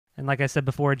And like I said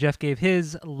before, Jeff gave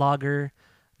his lager,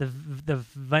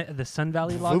 the Sun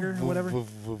Valley lager or whatever.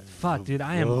 Fuck, dude,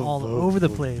 I am all over the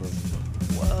place.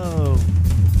 Whoa.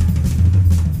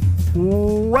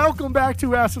 Welcome back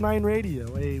to Asinine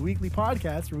Radio, a weekly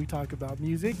podcast where we talk about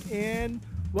music, and,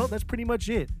 well, that's pretty much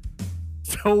it.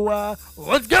 So,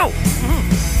 let's go!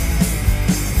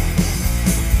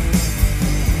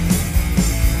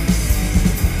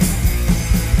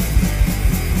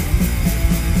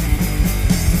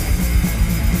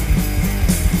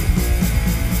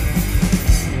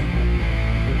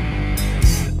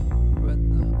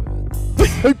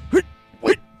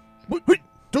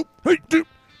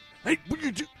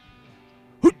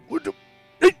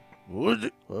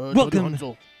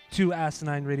 Welcome to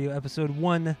Asinine Radio, episode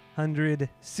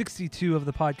 162 of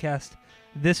the podcast.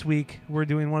 This week, we're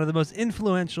doing one of the most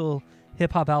influential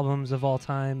hip-hop albums of all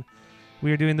time.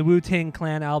 We are doing the Wu-Tang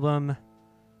Clan album.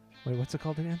 Wait, what's it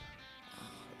called again?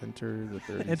 Enter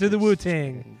the Enter the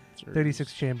Wu-Tang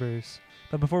 36 Chambers.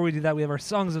 But before we do that, we have our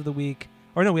Songs of the Week.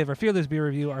 Or no, we have our Fearless Beer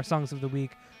Review, our Songs of the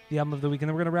Week, the Album of the Week. And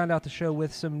then we're going to round out the show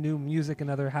with some new music and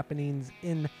other happenings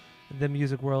in the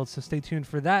music world. So stay tuned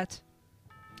for that.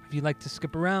 If you'd like to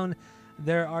skip around,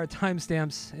 there are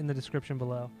timestamps in the description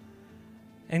below.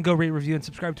 And go rate, review, and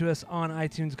subscribe to us on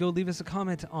iTunes. Go leave us a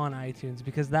comment on iTunes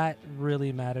because that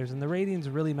really matters. And the ratings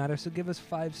really matter. So give us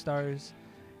 5 stars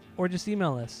or just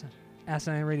email us,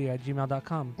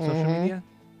 asinineradio@gmail.com. Social media,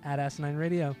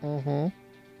 @asinineradio.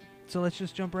 So let's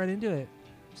just jump right into it.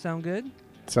 Sound good?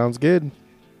 Sounds good.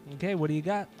 Okay, what do you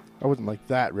got? I wasn't like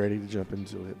that ready to jump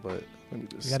into it, but let me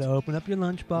just. You got to open up your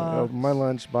lunchbox. Open my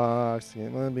lunchbox.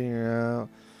 Get my beer out.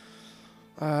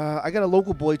 I got a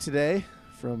local boy today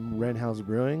from Wren House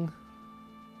Brewing.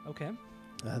 Okay.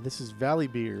 This is Valley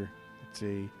Beer. It's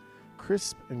a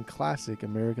crisp and classic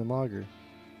American lager.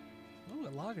 Oh,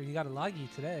 a lager. You got a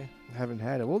laggy today. I haven't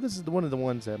had it. Well, this is one of the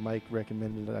ones that Mike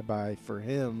recommended that I buy for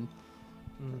him.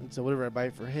 And so whatever I buy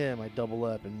for him, I double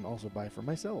up and also buy for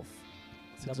myself.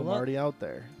 Since Double I'm up? already out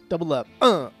there. Double up.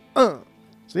 So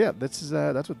yeah, this is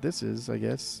that's what this is, I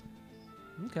guess.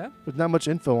 Okay. There's not much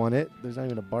info on it. There's not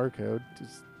even a barcode.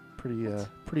 Just pretty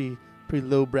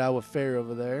lowbrow affair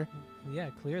over there. Yeah,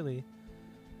 clearly.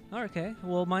 Okay.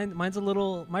 Well, mine's a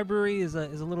little. My brewery is a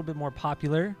little bit more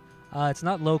popular. It's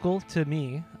not local to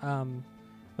me. But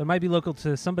it might be local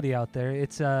to somebody out there.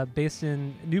 It's based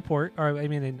in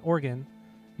in Oregon,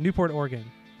 Newport, Oregon.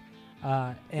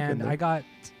 And I got.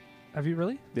 Have you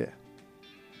really? Yeah.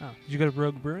 Oh, did you go to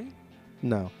Rogue Brewing?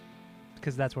 No.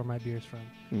 Because that's where my beer's from.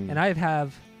 Mm. And I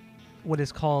have what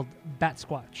is called Bat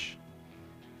Squatch.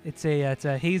 It's a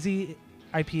hazy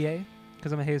IPA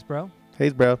because I'm a haze bro.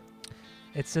 Haze bro.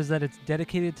 It says that it's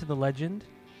dedicated to the legend.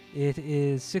 It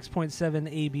is 6.7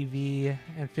 ABV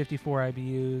and 54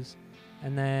 IBUs.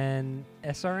 And then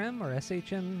SRM or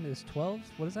SHM is 12.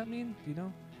 What does that mean? Do you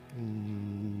know?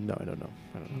 No, I don't know.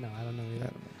 No, I don't know I either.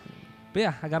 don't know. But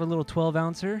yeah, I got a little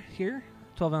 12-ouncer here,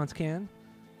 12-ounce can.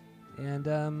 And,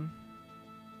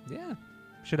 yeah.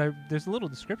 There's a little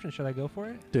description. Should I go for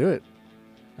it? Do it.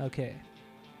 Okay.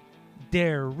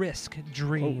 Dare, risk,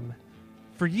 dream. Oh.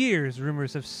 For years,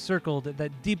 rumors have circled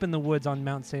that deep in the woods on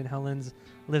Mount St. Helens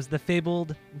lives the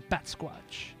fabled Bat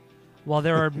Squatch. While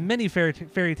there are many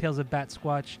fairy tales of Bat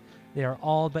Squatch, they are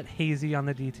all but hazy on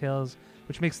the details,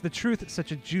 which makes the truth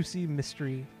such a juicy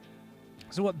mystery.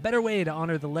 So what better way to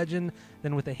honor the legend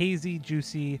than with a hazy,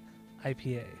 juicy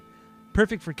IPA?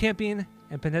 Perfect for camping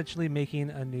and potentially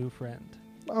making a new friend.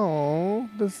 Oh,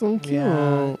 that's so cute.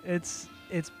 Yeah, it's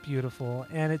beautiful.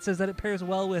 And it says that it pairs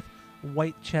well with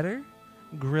white cheddar,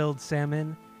 grilled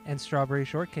salmon, and strawberry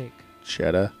shortcake.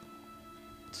 Cheddar.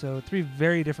 So 3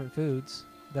 very different foods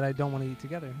that I don't want to eat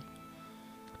together.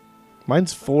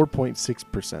 Mine's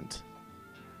 4.6%.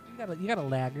 You got a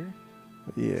lager.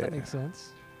 Yeah. That makes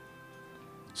sense.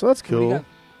 So that's So cool.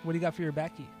 what do you got for your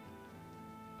backy?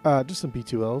 Just some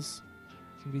B2Ls.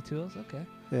 Some B2Ls? Okay.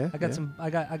 Yeah. I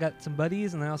got some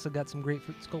buddies, and I also got some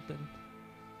grapefruit sculpin.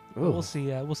 Oh. We'll see.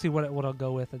 We'll see what I'll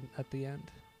go with at the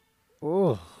end.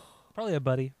 Oh. Probably a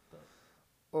buddy.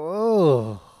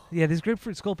 Oh. Yeah, these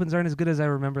grapefruit sculpins aren't as good as I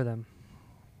remember them.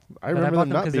 I But remember bought them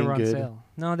not because being they were good. on sale.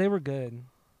 No, they were good.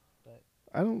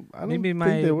 I don't Maybe think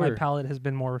my they were. palate has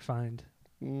been more refined.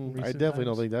 I recent definitely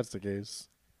don't times. think that's the case.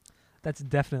 That's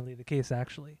definitely the case,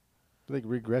 actually. I think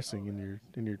regressing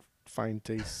in your fine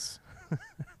tastes.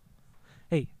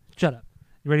 Hey, shut up.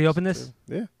 You ready to open this?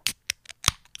 Yeah.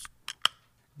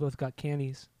 Both got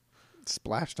candies. It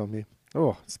splashed on me.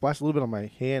 Oh, it splashed a little bit on my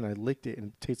hand. I licked it and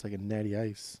it tastes like a natty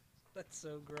ice. That's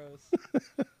so gross.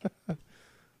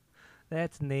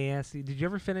 That's nasty. Did you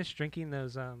ever finish drinking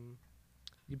those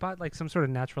You bought like some sort of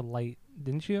natural light,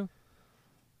 didn't you?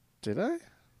 Did I?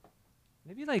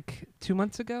 Maybe like 2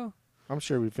 months ago. I'm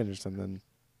sure we finished them then.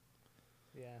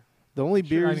 Yeah. The only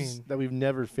Sure, I beers mean- that we've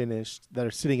never finished that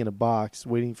are sitting in a box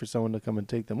waiting for someone to come and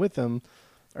take them with them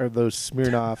are those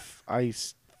Smirnoff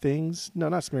Ice things. No,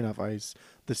 not Smirnoff Ice.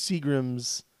 The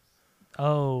Seagram's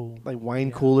Oh. like wine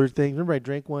Yeah. cooler thing. Remember I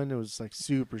drank one? It was like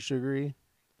super sugary.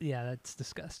 Yeah, that's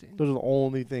disgusting. Those are the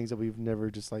only things that we've never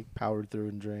just like powered through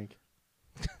and drank.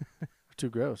 Too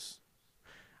gross.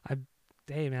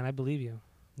 Hey, man, I believe you.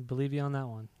 I believe you on that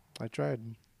one. I tried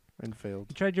and failed.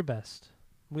 You tried your best.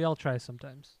 We all try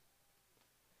sometimes.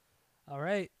 All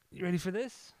right. You ready for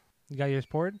this? You got yours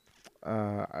poured?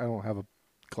 I don't have a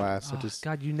glass. Oh,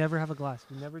 God, you never have a glass.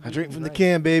 You never do I drink things from the right.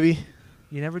 can, baby.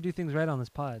 You never do things right on this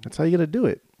pod. That's how you gotta do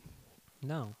it.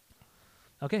 No.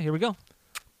 Okay, here we go.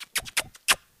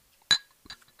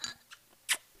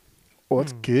 Oh,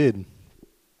 that's good.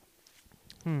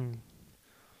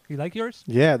 You like yours?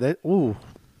 Yeah,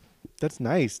 that's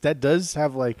nice. That does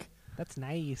have like That's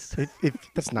nice. if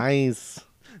that's nice.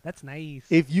 That's nice.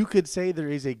 If you could say there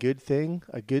is a good thing,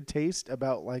 a good taste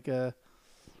about like a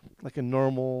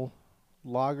normal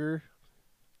lager,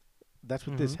 that's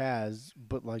what this has,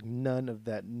 but like none of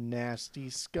that nasty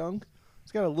skunk.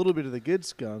 It's got a little bit of the good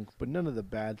skunk, but none of the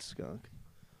bad skunk.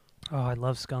 Oh, I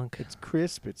love skunk. It's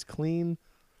crisp, it's clean.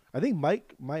 I think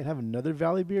Mike might have another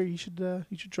Valley beer. You should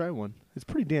try one. It's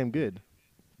pretty damn good.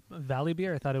 Valley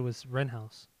beer? I thought it was Wren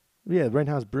House. Yeah,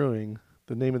 Renhouse Brewing.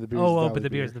 The name of the beer is Oh, Valley but the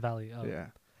beer Beer. is the Valley. Oh. Yeah.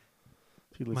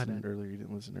 If you My listened bad. earlier, you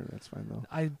didn't listen earlier. That's fine though.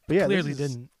 I But yeah, clearly this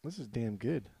is, didn't. This is damn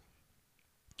good.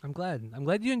 I'm glad. I'm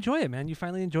glad you enjoy it, man. You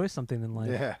finally enjoy something in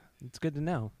life. Yeah. It's good to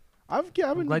know. I've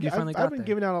been glad you finally got been there.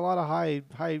 giving out a lot of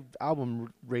high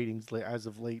album ratings as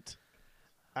of late.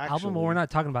 Album? Well, we're not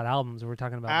talking about albums. We're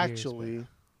talking about beers, actually. but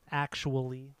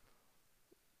actually.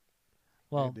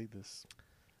 I Well, dig this.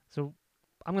 so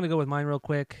I'm going to go with mine real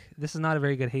quick. This is not a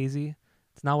very good hazy.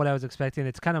 It's not what I was expecting.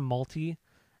 It's kind of malty,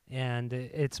 and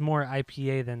it's more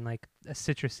IPA than like a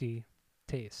citrusy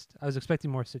taste. I was expecting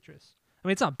more citrus. I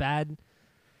mean, it's not bad,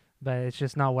 but it's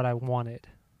just not what I wanted.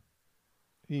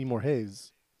 You need more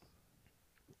haze.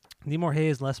 Need more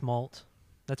haze, less malt.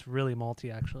 That's really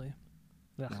malty, actually.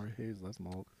 Ugh. More haze, less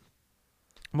malt.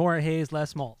 More haze,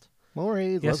 less malt. More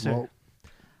haze, Yes, less sir. malt.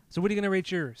 So what are you going to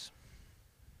rate yours?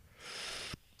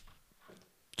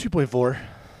 2.4.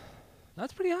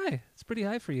 That's pretty high. It's pretty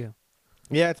high for you.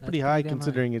 Yeah, it's That's pretty pretty high damn high.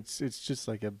 considering it's just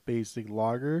like a basic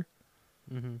lager.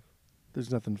 Mm-hmm.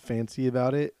 There's nothing fancy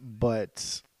about it,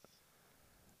 but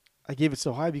I gave it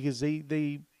so high because they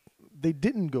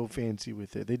didn't go fancy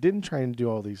with it. They didn't try and do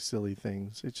all these silly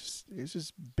things. It's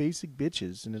just basic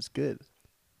bitches, and it's good.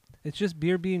 It's just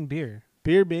beer being beer.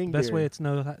 Beer being The best beer. way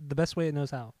the best way it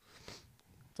knows how.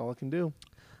 That's all it can do.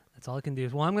 That's all it can do.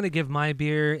 Well, I'm going to give my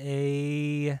beer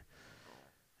a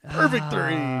Perfect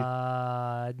 3.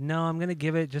 No, I'm going to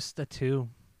give it just a 2.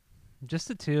 Just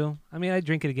a 2. I mean, I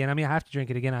drink it again. I have to drink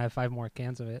it again. I have 5 more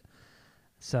cans of it.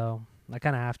 So, I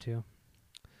kind of have to.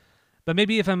 But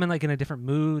maybe if I'm in like in a different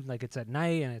mood, like it's at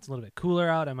night and it's a little bit cooler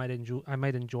out, I might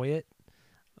enjoy it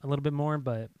a little bit more,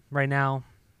 but right now,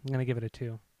 I'm going to give it a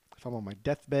 2. If I'm on my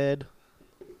deathbed,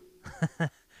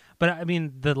 But I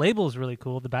mean, the label is really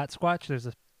cool. The Bat Squatch. There's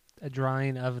a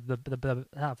drawing of the Bat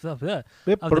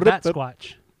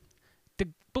Squatch.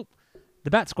 The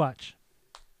Bat Squatch.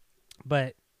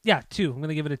 But yeah, 2. I'm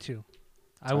gonna give it a 2.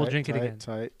 I will drink it again,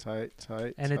 Tight.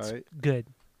 and it's good.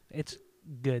 It's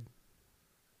good,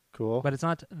 cool. but it's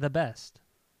not the best.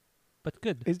 But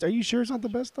good. Are you sure it's not the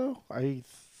best though? I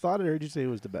thought I heard you say it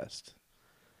was the best.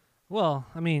 Well,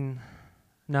 I mean,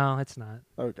 no, it's not.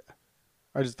 Okay.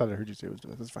 I just thought I heard you say it was the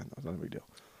best. That's fine though. It's not a big deal.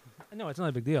 No, it's not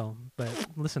a big deal. But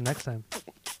listen next time.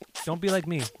 Don't be like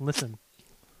me. Listen.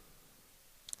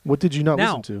 What did you not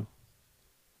Now- listen to?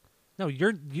 No,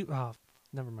 you. Oh,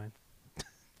 never mind.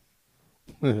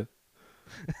 All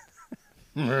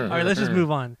All right, let's just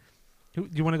move on. Do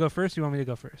you want to go first? Or you want me to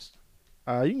go first?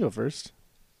 You can go first.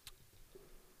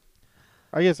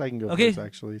 I guess I can go Okay. first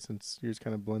actually, since yours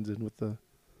kind of blends in with the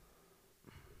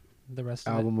The rest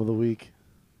of album of the week.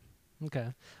 it. Okay.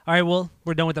 All right. Well,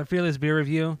 we're done with our Fearless beer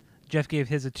review. Jeff gave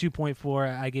his a 2.4.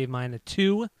 I gave mine a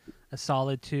 2, a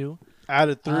solid 2. Out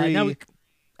of 3. Now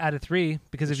out of 3,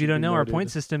 because It if you should don't be know, our noted. point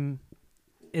system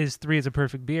is 3 is a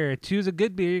perfect beer. 2 is a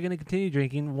good beer. You're going to continue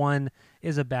drinking. 1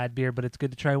 is a bad beer, but it's good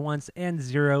to try once. And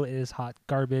 0 is hot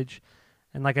garbage.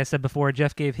 And like I said before,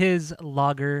 Jeff gave his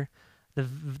lager,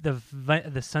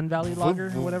 the Sun Valley lager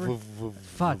or whatever.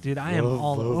 Fuck, dude, I am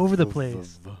all over the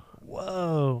place.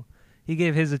 Whoa. He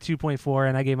gave his a 2.4,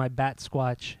 and I gave my Bat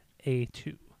Squatch a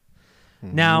 2.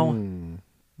 Now,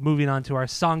 moving on to our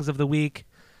songs of the week.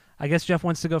 I guess Jeff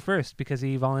wants to go first because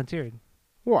he volunteered.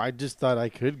 Well, I just thought I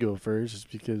could go first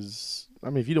just because. I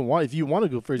mean, if you want to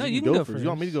go first, No, you can go first. You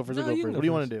want me to go first? No, I'll go you first. can What do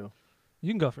you go want to do?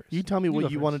 You can go first. You tell me what go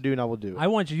you want to first. do, and I will do it. I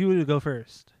want you to go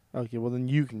first. Okay, well then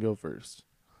you can go first.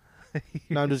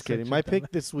 No, I'm just You're kidding. such My a pick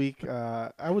dumbass. this week,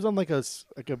 I was on like an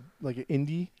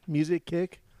indie music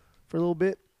kick for a little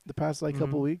bit the past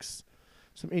couple Mhm. weeks,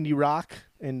 some indie rock,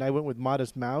 and I went with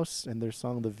Modest Mouse and their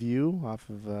song "The View" off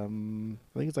of I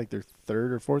think it's like their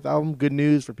third or fourth album. Good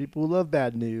news for people who love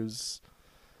bad news.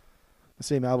 The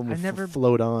same album I with never-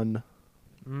 Float On.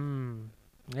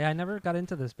 Yeah, I never got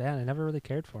into this band. I never really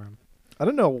cared for him. I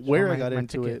don't know where my- I got my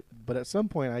into ticket. it, but at some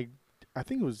point I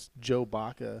think it was Joe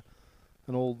Baca,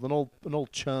 an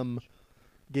old chum,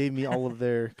 gave me all of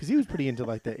their because he was pretty into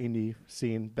like the indie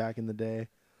scene back in the day.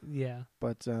 Yeah.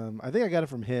 But I think I got it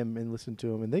from him and listened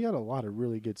to him, and they got a lot of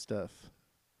really good stuff.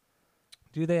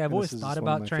 Do they? I've And always this is thought just one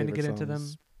of about my trying to get favorite into them,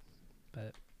 songs.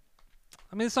 but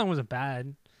I mean, this song wasn't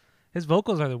bad. His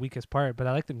vocals are the weakest part, but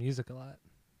I like the music a lot.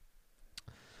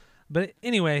 But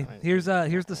anyway, here's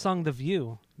the song "The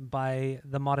View" by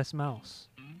the Modest Mouse.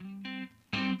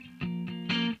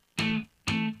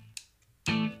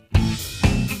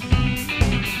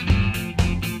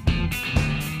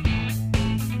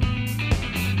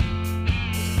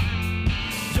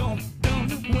 Your gun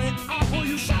went off, well,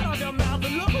 you shot out your mouth,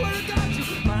 and look where it got you.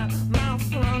 My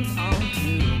mouth runs on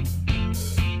too.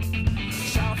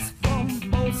 Shots from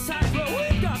both sides, well,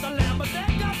 we got the land, but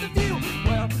they got the view.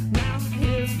 Well, now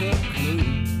here's the clue.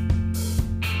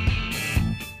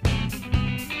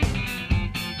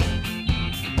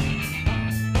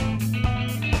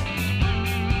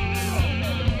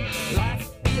 Life,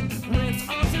 it rents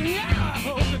us, and yeah, I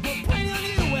hope it will play on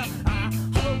you. Well, I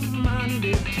hope mine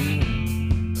did too.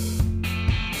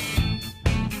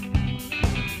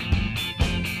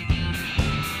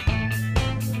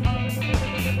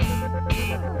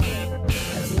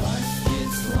 As life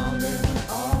gets longer,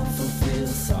 often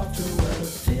feels softer. Well, it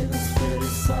feels pretty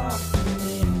soft to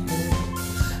me.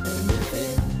 And if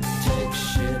it takes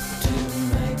shit to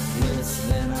make this,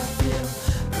 then I feel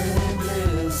pretty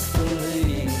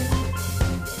blissfully.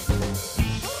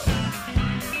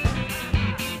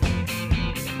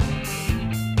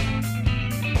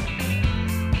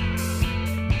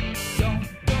 Your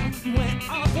gun went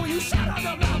off, well, you shot out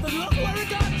your mouth, and look where it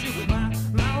got you. My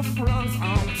mouth runs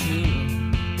on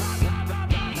too.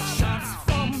 Shots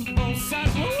from both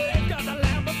sides, well, we've got the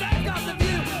land, but they've got the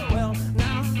view. Well,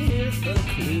 now here's the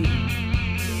clue.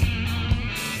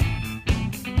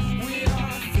 We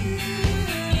are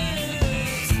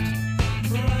fixed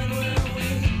right where we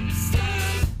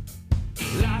stand.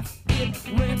 Life, it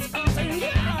rents us, and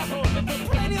yeah, I hope it will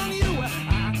play on you. I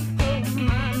hope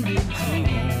mine did too.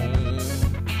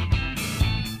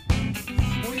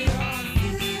 We are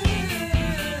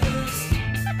fixed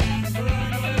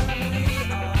right where we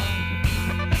are.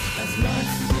 As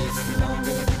life gets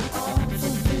longer,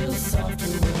 often feels softer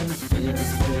when it feels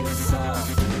pretty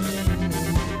soft to me.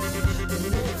 And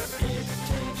if it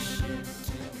takes shit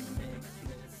to make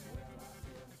this,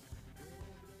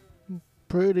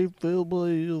 Pretty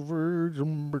Philly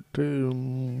Virgin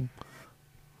Britain.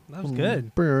 That was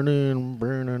good. Burning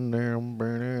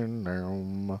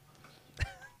down.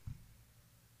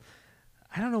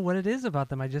 I don't know what it is about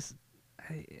them. I just,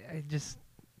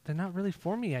 they're not really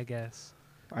for me, I guess.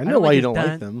 I know why like you his don't dun,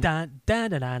 like them. Dun, dun,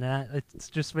 dun, dun, dun. It's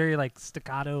just very like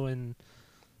staccato and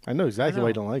I know exactly I why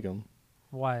you know. don't like them.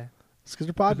 why? It's because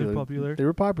they're popular. popular. They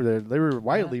were popular. They were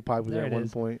widely popular there at it one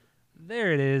is. point.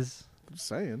 There it is. Just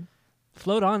saying.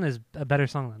 Float On is a better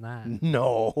song than that.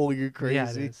 No, you're crazy. Yeah,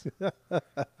 it is.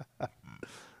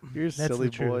 You're a That's silly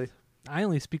the boy. truth. I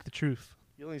only speak the truth.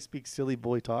 You only speak silly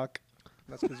boy talk.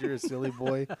 That's because you're a silly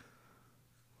boy.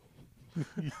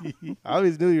 I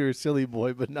always knew you were a silly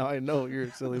boy, but now I know you're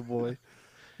a silly boy.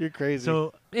 You're crazy.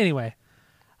 So anyway,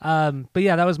 but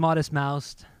yeah, that was Modest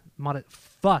Mouse.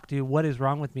 Fuck, dude, what is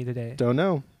wrong with me today? don't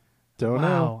know. Don't know.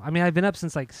 Wow. I mean, I've been up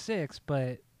since like 6,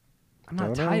 but I'm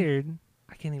not Don't know. tired.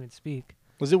 I can't even speak.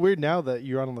 Was it weird now that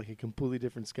you're on like a completely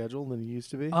different schedule than you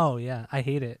used to be? Oh yeah, I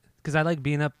hate it because I like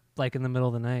being up like in the middle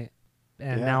of the night,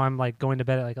 and Yeah. now I'm like going to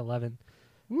bed at like 11,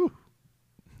 Woo.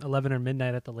 11 or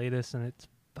midnight at the latest, and it's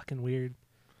fucking weird.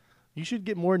 You should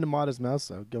get more into Modest Mouse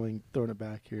though. Throwing it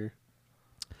back here.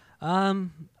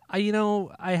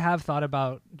 I have thought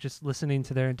about just listening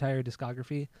to their entire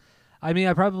discography. I mean,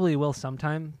 I probably will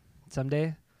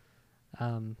someday.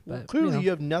 Well, But clearly you you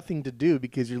have nothing to do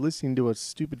because you're listening to a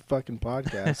stupid fucking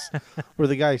podcast where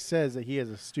the guy says that he has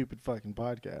a stupid fucking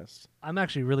podcast. I'm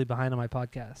actually really behind on my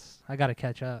podcasts. I got to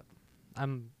catch up.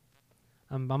 I'm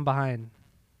behind.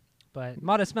 But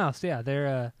Modest Mouse, yeah,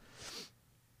 they're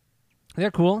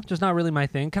cool, just not really my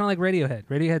thing. Kind of like Radiohead.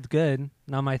 Radiohead's good,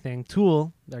 not my thing.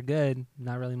 Tool, they're good,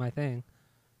 not really my thing.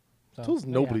 So, Tool's there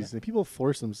you have nobody's it. thing. People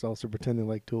force themselves to pretend they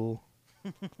like Tool.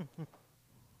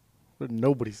 But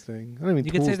nobody's thing. I don't even.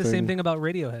 You could say Tool's the same thing about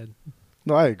Radiohead.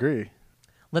 No, I agree.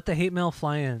 Let the hate mail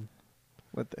fly in.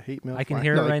 Let the hate mail. I can fly.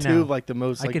 hear No, it like right two now. of like the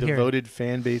most I like could hear it. devoted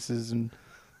fan bases and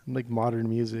like modern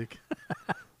music.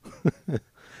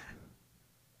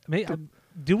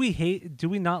 Do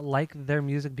we not like their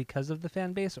music because of the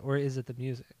fan base, or is it the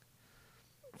music?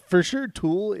 For sure,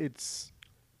 Tool, it's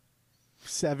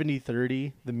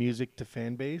 70-30, the music to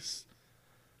fan base.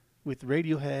 With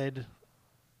Radiohead,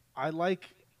 I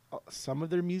like some of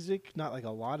their music, not like a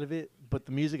lot of it, but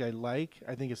the music I like,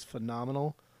 I think is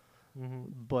phenomenal.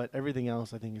 But everything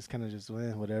else, I think, is kind of just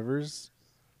whatever's.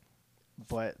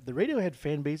 But the Radiohead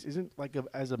fan base isn't like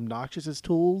as obnoxious as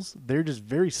Tool's. They're just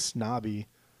very snobby,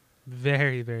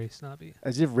 Very, very snobby.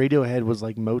 as if Radiohead was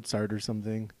like Mozart or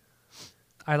something.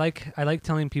 I like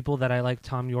telling people that I like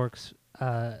Tom York's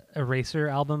Eraser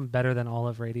album better than all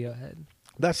of Radiohead.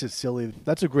 That's just silly.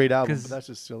 That's a great album, 'Cause but that's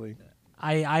just silly.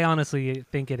 I honestly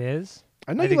think it is.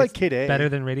 I know I you think like it's Kid A. better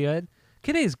than Radiohead.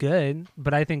 Kid A is good,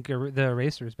 but I think the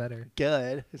Eraser is better.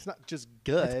 Good. It's not just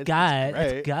good. It's good. great.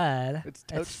 It's good. It's It's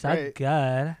totes so great.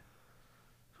 good.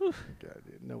 God,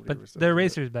 dude, nobody But ever said the that.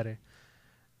 Eraser is better.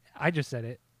 I just said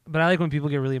it. But I like when people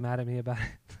get really mad at me about it.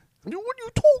 What are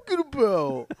you talking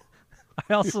about?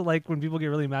 I also like when people get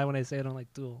really mad when I say I don't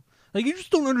like Tool. Like, you just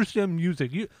don't understand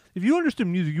music. If you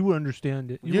understand music, you would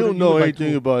understand it. You don't know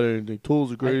anything about anything.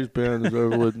 Tool's the greatest band that's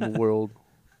ever lived in the world.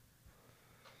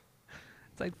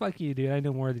 It's like, fuck you, dude. I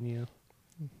know more than you.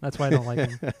 That's why I don't like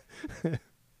him.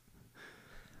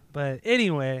 But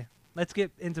anyway, let's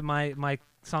get into my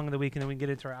song of the week, and then we can get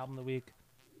into our album of the week,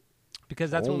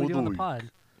 because that's what we do on the pod.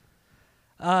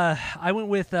 I went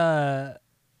with I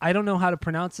don't know how to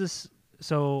pronounce this,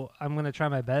 so I'm gonna try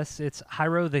my best. It's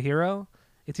Hyro the Hero.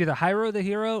 It's either Hyro the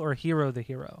Hero or Hero the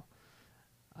Hero.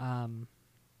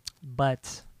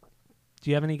 But do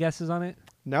you have any guesses on it?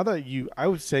 Now that I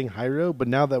was saying Hyro, but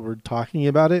now that we're talking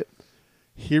about it,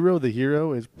 Hero the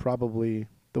Hero is probably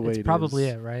the way it is. It's probably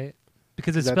it, right?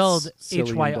 Because it's That's spelled silly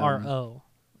and Hyro.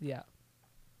 Yeah.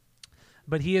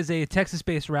 But he is a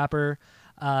Texas-based rapper.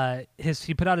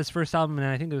 He put out his first album in,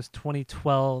 I think it was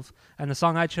 2012, and the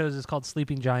song I chose is called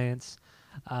Sleeping Giants.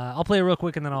 I'll play it real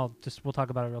quick, and then we'll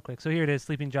talk about it real quick. So here it is,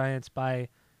 Sleeping Giants by,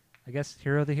 I guess,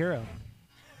 Hero the Hero.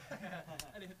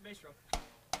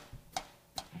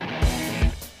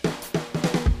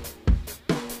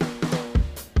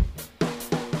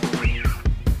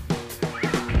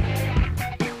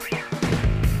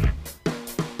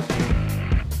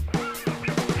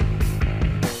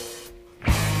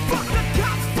 Fuck the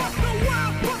cops, fuck the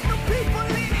world, fuck the people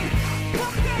in it.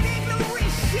 Fuck that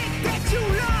ignorant shit that you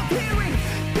love hearing.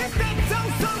 This that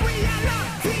dose of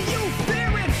reality you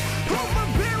fearing.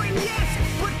 Overbearing, yes,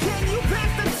 but can you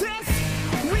pass the test?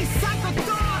 Recycle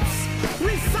thoughts,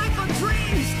 recycle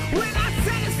dreams. We're not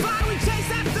satisfied, we chase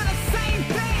after the same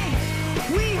thing.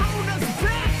 We hold us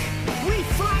back, we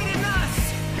frighten us.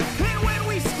 And when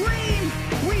we scream,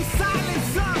 we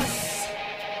silence us.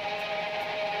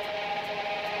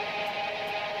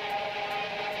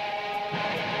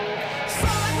 So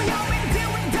like we all made a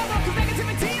deal with the devil, 'cause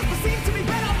negativity is perceived to be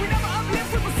better. We never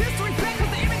uplift, we persist to reflect,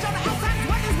 'cause the image on the outside is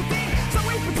what is within. So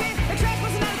we pretend and trash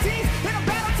personalities in a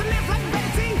battle to live like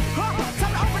vanity.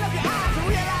 Time to open up your eyes and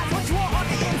realize what you want on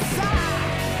the inside.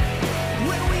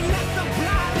 When we let the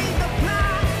blind lead the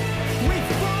blind, we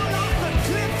fall off the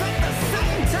cliff at the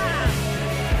same time.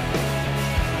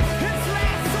 It's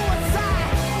last suicide,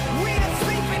 we the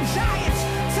sleeping giants,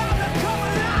 time to come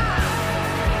alive.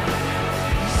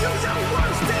 Use your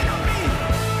worst enemy.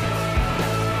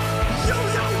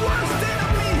 Use your worst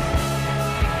enemy.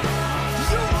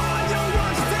 You are your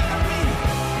worst enemy.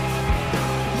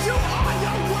 You are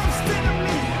your worst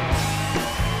enemy.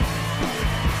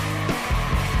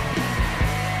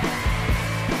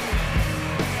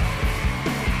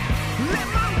 Let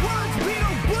my words be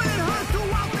the bullet heard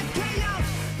throughout the chaos.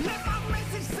 Let my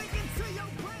message sink into your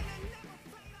brain and never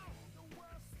fade out. The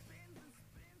world spins and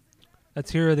spins and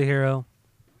That's Hero the Hero,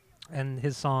 and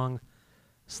his song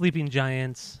Sleeping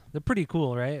Giants. They're pretty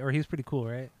cool, right? Or he's pretty cool,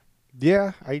 right?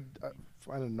 Yeah, I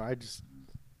don't know. I just,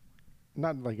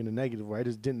 not like in a negative way. I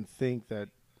just didn't think that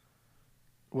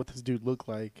what this dude looked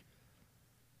like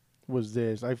was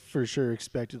this. I for sure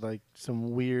expected like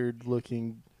some weird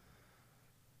looking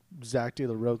Zach De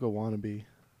La Rocha wannabe.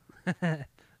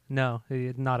 No,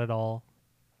 not at all.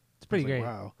 It's pretty I was great.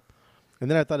 like, wow. And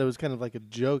then I thought it was kind of like a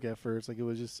joke at first, like it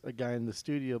was just a guy in the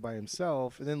studio by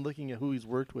himself. And then looking at who he's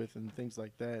worked with and things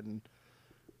like that, and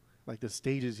like the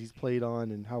stages he's played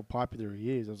on and how popular he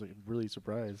is, I was like really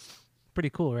surprised. Pretty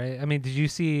cool, right? I mean, did you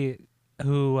see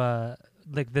who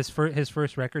like his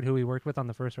first record? Who he worked with on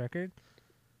the first record?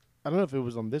 I don't know if it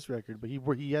was on this record, but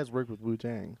he has worked with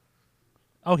Wu-Tang.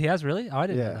 Oh, he has really? Oh, I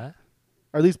didn't know that.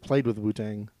 Or at least played with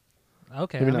Wu-Tang.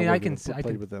 Okay, Maybe I mean, not I worked can with them, but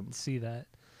played with them. see that.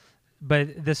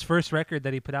 But this first record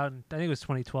that he put out, I think it was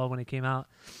 2012 when it came out.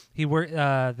 He worked.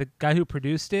 The guy who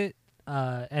produced it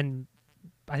and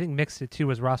I think mixed it too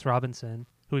was Ross Robinson,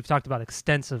 who we've talked about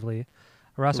extensively.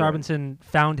 Ross Right. Robinson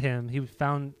found him. He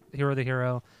found Hero the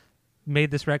Hero,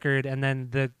 made this record, and then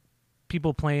the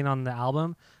people playing on the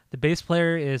album. The bass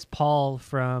player is Paul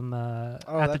from At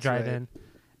the that's Drive-In,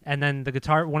 and then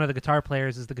one of the guitar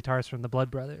players is the guitarist from the Blood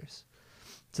Brothers.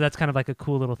 So that's kind of like a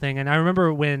cool little thing. And I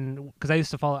remember because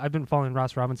I've been following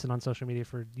Ross Robinson on social media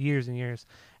for years and years,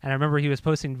 and I remember he was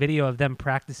posting video of them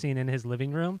practicing in his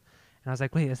living room, and I was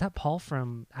like, wait, is that Paul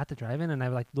from At the Drive-In? And I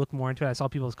like looked more into it. I saw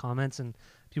people's comments, and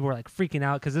people were like freaking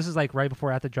out because this is like right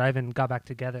before At the Drive-In got back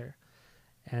together,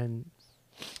 and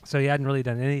so he hadn't really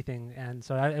done anything. And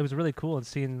so it was really cool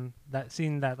seeing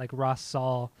that like Ross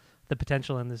saw the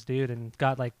potential in this dude and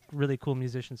got like really cool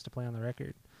musicians to play on the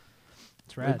record.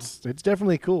 It's rad. It's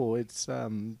definitely cool. It's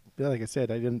like I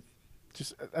said, I didn't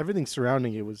just everything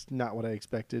surrounding it was not what I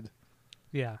expected.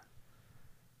 Yeah,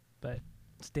 but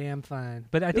it's damn fine.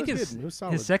 But I It think was his good. It was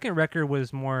solid. his second record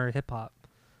was more hip hop,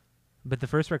 but the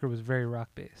first record was very rock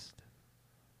based.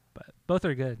 But both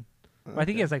are good. I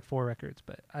think he has like 4 records,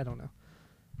 but I don't know.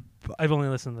 I've only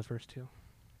listened to the first 2.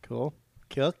 Cool.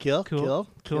 Kill,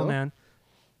 Man.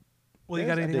 Well, you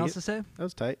Yes, got I anything dig else it. to say? That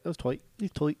was tight. That was tight.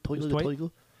 Toy.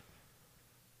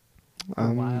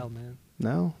 Wow, man.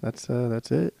 No, that's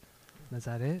it. Is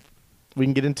that it? We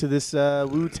can get into this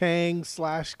Wu-Tang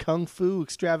 / Kung Fu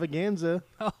extravaganza.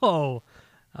 Oh,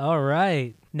 all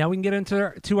right. Now we can get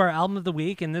into our album of the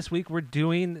week, and this week we're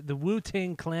doing the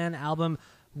Wu-Tang Clan album,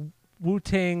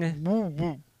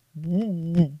 Wu-Tang.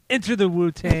 Enter the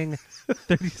Wu-Tang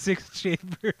 36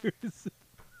 Chambers.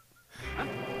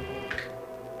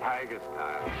 Tiger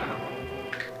style.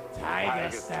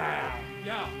 Tiger style.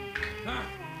 Yo.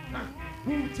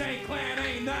 Wu-Tang Clan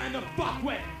ain't nothing to fuck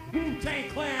with. Wu-Tang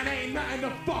Clan ain't nothing to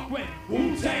fuck with.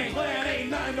 Wu-Tang Clan ain't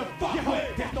nothing to fuck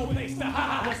with. There's no place to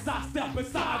hide once I step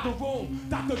inside the room.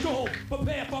 Dr. Doom,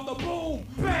 prepare for the boom.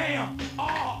 Bam!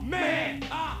 Oh man!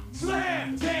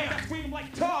 Slam! Damn! I scream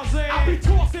like Tarzan. I be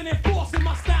tossing and forcing.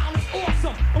 My style is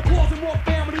awesome. I'm causing more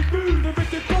family food than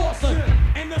Richard Dawson.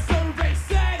 And the survey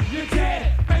said you're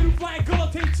dead. Baby flying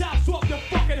guillotine chops off your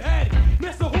fucking head.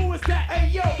 Mister, who is that? Hey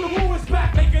yo, the who is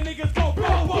back? Making niggas go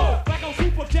whoa whoa. Like I'm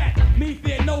Super Jack. Me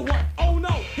fear no one. Oh no,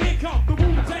 here come the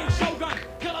Wu-Tang Shogun.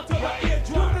 Killer to the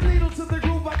eardrum. Put the needle to the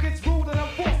groove, I get screwed and I'm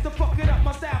forced to fuck it up.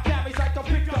 My style carries like a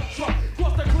pickup truck.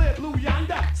 Cross the clear blue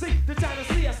yonder. See the China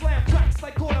Sea, I slam tracks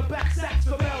like quarterback sacks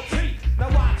from LT. Now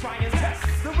I try and test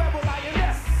the rebel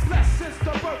INS. Bless since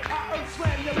the birth, I earth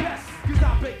slam your best. Cause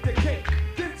I bake the cake,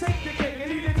 then take the cake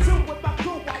and eat it too with my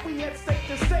crew while we head state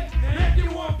to state. And if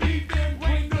you want beef, then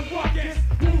bring the ruckus.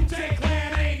 Wu-Tang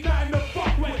Clan ain't nothing to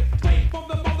fuck with. Straight from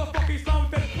the motherfucking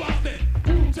slums that's busted.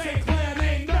 Wu-Tang Clan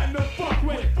ain't nothing to fuck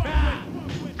with.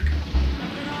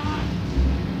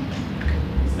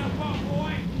 Step up,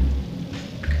 boy.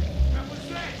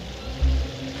 Represent.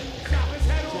 Chop his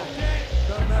head off, kid.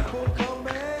 The map will come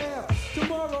out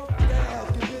tomorrow.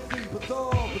 Styles get busy,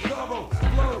 bizarro,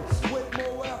 flow with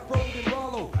more afro than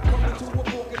Rollo. Coming to a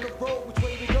fork in the road, which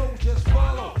way to go? Just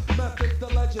follow. Method's the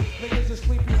legend, niggas is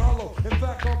sleepy hollow. In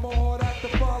fact, I'm a hard act to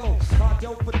follow. I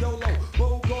dope for Dolo,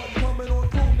 Bogart coming on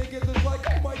through. Niggas is like,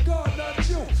 oh my God, not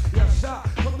you. Yes, I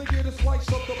come to get a slice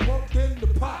of the pumpkin, the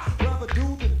pie. Rather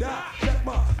do than die. Check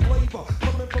my flavor,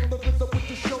 coming from the rhythm with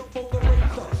the show for the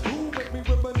razor. Who make me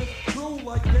reminisce true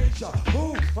like deja?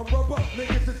 Who? I'm rubber,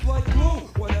 niggas it's like glue.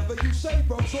 Whatever you say,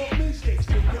 bro, talk me, sticks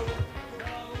to you.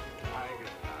 Tiger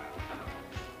style.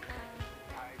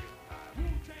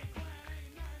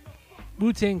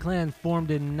 Wu-Tang Clan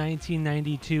formed in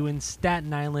 1992 in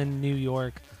Staten Island, New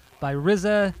York by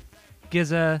RZA,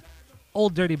 GZA,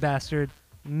 Old Dirty Bastard,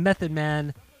 Method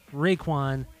Man,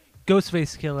 Raekwon,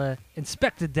 Ghostface Killah,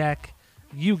 Inspector Deck,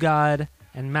 You God,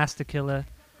 and Master Killa.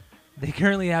 They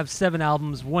currently have 7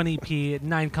 albums, 1 EP,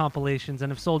 9 compilations,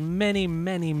 and have sold many,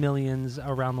 many millions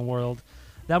around the world.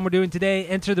 The album we're doing today,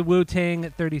 Enter the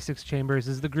Wu-Tang 36 Chambers,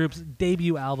 is the group's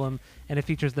debut album, and it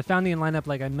features the founding lineup,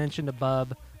 like I mentioned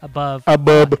above.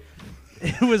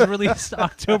 It was released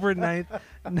October 9th,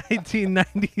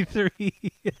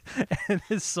 1993, and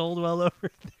has sold well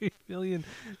over 3 million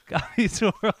copies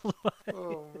worldwide.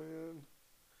 Oh man!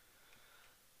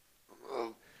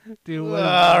 Dude, All what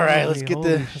a right, movie. let's get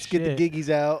Holy the shit. giggies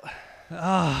out.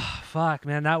 Oh fuck,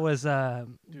 man, that was yeah,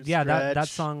 that Stretch.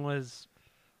 song was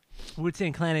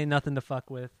Wu-Tang Clan ain't nothing to fuck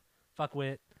with.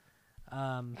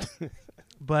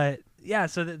 But yeah,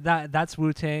 so that's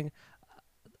Wu-Tang.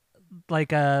 Like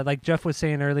Jeff was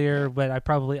saying earlier, but I'll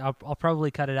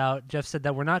probably cut it out. Jeff said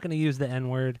that we're not going to use the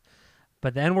N-word,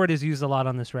 but the N-word is used a lot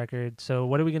on this record. So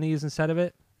what are we going to use instead of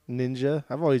it? Ninja.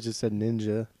 I've always just said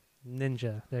ninja.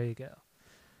 Ninja. There you go.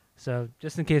 So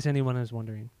just in case anyone is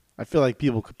wondering. I feel like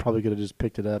people could have just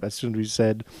picked it up as soon as we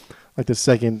said like the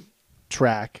second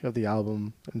track of the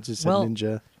album and just said Well,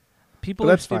 ninja. People But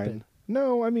are that's stupid. fine.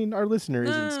 No, I mean our listener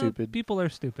isn't Nah, stupid. People are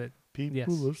stupid. People yes.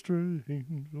 are strange.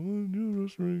 You're a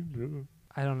stranger.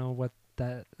 I don't know what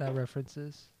that reference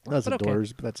is. That's But the okay.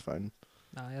 Doors, but that's fine.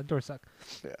 Nah, yeah, doors suck.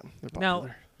 Yeah, they're Now,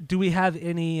 popular. do we have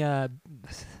any?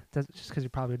 Just because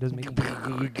it probably doesn't make.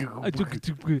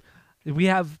 Do we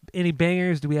have any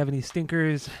bangers? Do we have any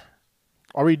stinkers?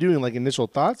 Are we doing like initial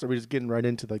thoughts, or are we just getting right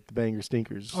into like the banger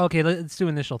stinkers? Okay, let's do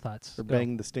initial thoughts. Or Go.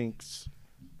 bang the stinks.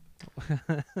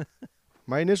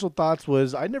 My initial thoughts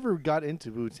was I never got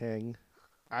into Wu-Tang.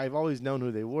 I've always known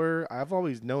who they were. I've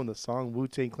always known the song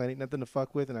Wu-Tang Clan ain't nothing to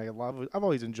fuck with, and I've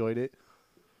always enjoyed it.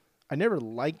 I never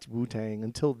liked Wu-Tang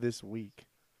until this week.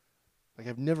 Like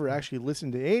I've never actually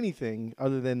listened to anything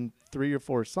other than 3 or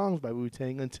 4 songs by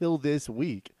Wu-Tang until this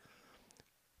week.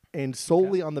 And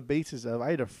solely on the basis of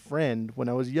I had a friend when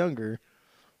I was younger,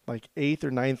 like 8th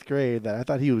or 9th grade, that I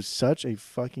thought he was such a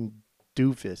fucking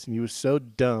doofus and he was so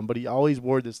dumb, but he always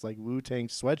wore this like Wu-Tang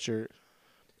sweatshirt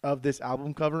of this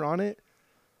album cover on it.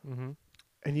 Mm-hmm.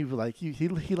 And he was like he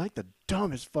liked the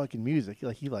dumbest fucking music.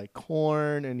 He liked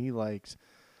Korn, and he likes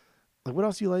like what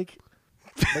else you like?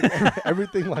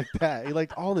 Everything like that. He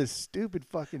liked all this stupid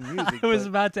fucking music. I was but-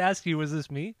 about to ask you, was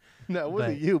this me? no, it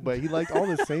wasn't but- you, but he liked all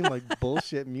the same like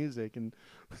bullshit music, and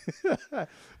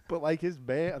but like his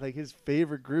band, like his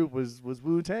favorite group was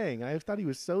Wu-Tang. I thought he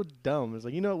was so dumb. It was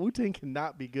like, you know, Wu-Tang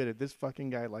cannot be good if this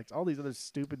fucking guy likes all these other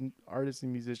stupid artists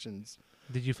and musicians.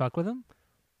 Did you fuck with him?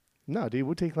 No, dude,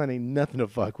 Wu-Tang Clan ain't nothing to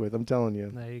fuck with. I'm telling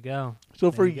you. There you go. So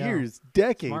There for you go. years,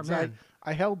 decades, Smart man.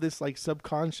 I held this like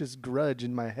subconscious grudge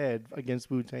in my head against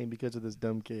Wu-Tang because of this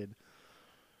dumb kid.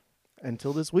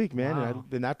 Until this week, man. Wow.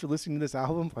 And after listening to this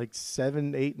album like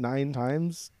 7, 8, 9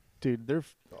 times, dude, they're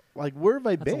like, where have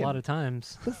I That's been? a lot of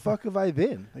times. the fuck have I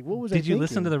been? Like, what was I Did you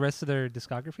listen thinking? to the rest of their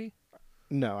discography?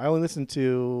 No, I only listened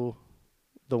to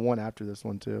the one after this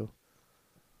one too.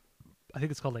 I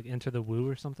think it's called like Enter the Woo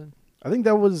or something. I think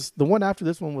that was the one after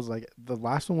this one was like the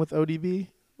last one with ODB,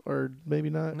 or maybe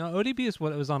not. No, ODB is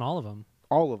what it was on all of them.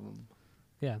 All of them.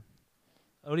 Yeah,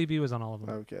 ODB was on all of them.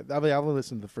 Okay, I mean, I've only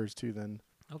listened to the first 2 then.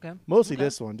 Okay. Mostly Okay.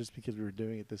 this one, just because we were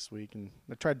doing it this week, and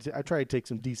I tried to take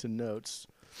some decent notes.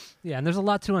 Yeah, and there's a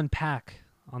lot to unpack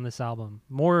on this album.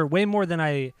 Way more than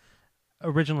I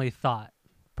originally thought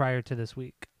prior to this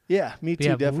week. Yeah, me too,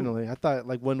 Yeah, definitely. I thought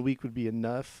like 1 week would be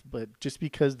enough, but just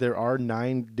because there are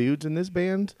 9 dudes in this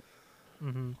band,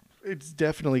 Mm-hmm. it's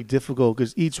definitely difficult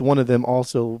because each one of them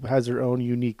also has their own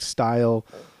unique style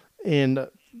and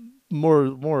more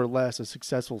or less a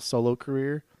successful solo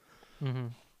career. Mm-hmm.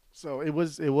 So it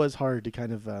was hard to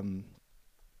kind of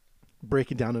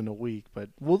break it down in a week, but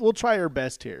we'll try our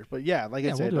best here. But yeah, like Yeah,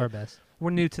 I we'll said, do our best. We're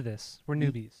new to this. We're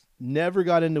newbies. never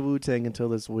got into Wu-Tang until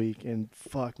this week, and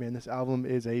fuck, man, this album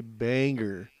is a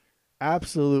banger,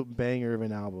 absolute banger of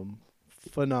an album,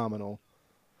 phenomenal.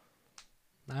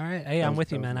 All right. Hey, I'm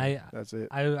with you, man. That's it.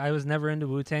 I was never into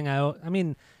Wu-Tang. I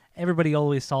mean, everybody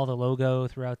always saw the logo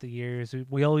throughout the years.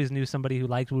 We always knew somebody who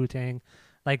liked Wu-Tang.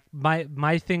 Like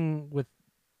my thing with,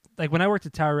 like when I worked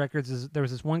at Tower Records, is there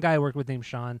was this one guy I worked with named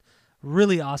Sean,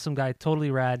 really awesome guy,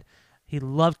 totally rad. He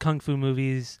loved kung fu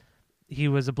movies. He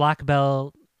was a black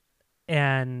belt,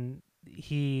 and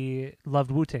he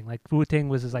loved Wu-Tang. Like Wu-Tang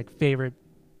was his like favorite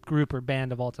group or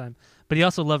band of all time. But he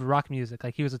also loved rock music.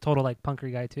 Like he was a total like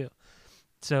punker guy too.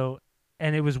 So,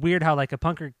 and it was weird how like a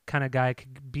punker kind of guy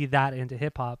could be that into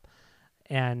hip hop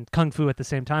and kung fu at the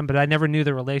same time. But I never knew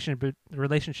the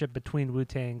relationship between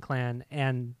Wu-Tang Clan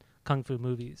and kung fu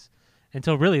movies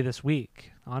until really this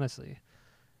week, honestly.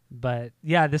 But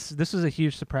yeah, this was a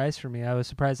huge surprise for me. I was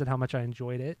surprised at how much I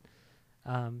enjoyed it.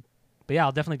 But yeah,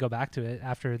 I'll definitely go back to it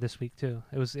after this week too.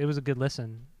 It was a good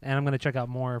listen, and I'm gonna check out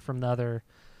more from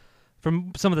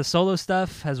some of the solo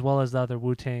stuff as well as the other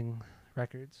Wu-Tang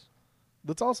records.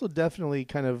 Let's also definitely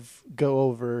kind of go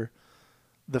over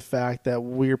the fact that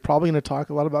we're probably going to talk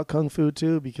a lot about Kung Fu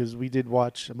too, because we did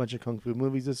watch a bunch of Kung Fu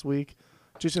movies this week,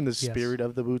 just in the spirit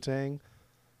of the Wu-Tang.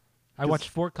 I watched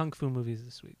 4 Kung Fu movies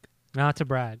this week. Not to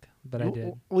brag, but I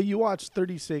did. Well, you watched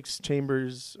 36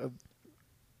 Chambers of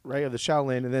the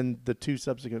Shaolin, and then the 2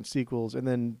 subsequent sequels, and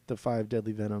then the 5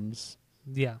 Deadly Venoms.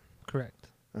 Yeah, correct.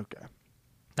 Okay.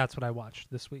 That's what I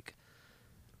watched this week.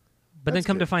 But That's then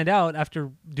come good. to find out, after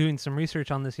doing some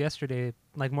research on this yesterday,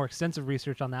 like more extensive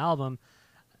research on the album,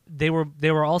 they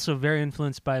were also very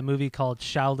influenced by a movie called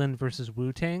Shaolin versus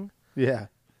Wu-Tang. Yeah.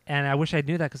 And I wish I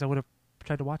knew that because I would have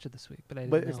tried to watch it this week, but I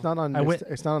didn't But know. it's not on.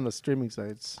 It's not on the streaming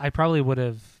sites. I probably would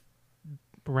have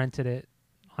rented it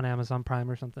on Amazon Prime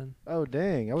or something. Oh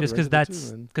dang! I Just because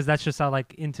that's just how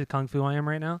like into Kung Fu I am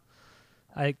right now.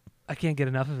 I can't get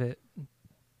enough of it.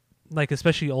 Like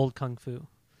especially old Kung Fu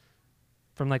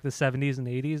from like the 70s and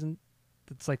 80s, and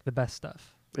it's like the best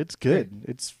stuff. It's good.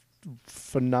 It's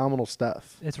phenomenal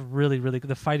stuff. It's really, really good.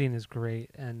 The fighting is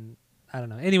great, and I don't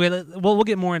know. Anyway, we'll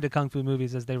get more into Kung Fu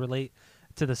movies as they relate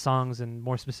to the songs and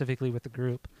more specifically with the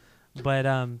group. But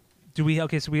so we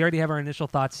already have our initial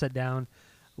thoughts set down.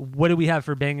 What do we have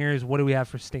for bangers? What do we have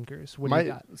for stinkers? What do you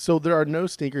got? So there are no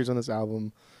stinkers on this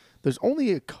album. There's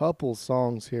only a couple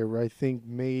songs here where I think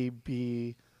may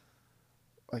be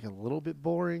like a little bit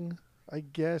boring, I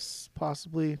guess,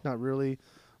 possibly. Not really.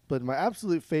 But my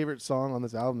absolute favorite song on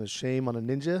this album is Shame on a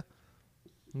Ninja.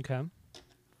 Okay.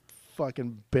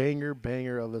 Fucking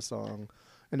banger of a song.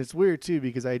 And it's weird too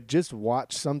because I just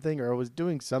watched something or I was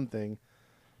doing something,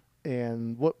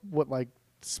 and what like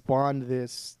spawned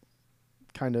this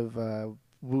kind of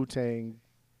Wu-Tang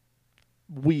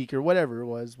week or whatever it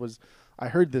was I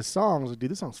heard this song. I was like,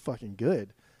 dude, this song's fucking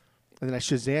good. And then I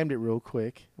Shazammed it real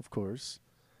quick, of course.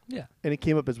 Yeah. And it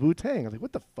came up as Wu-Tang. I was like,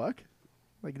 what the fuck?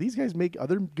 Like, these guys make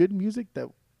other good music that,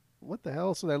 what the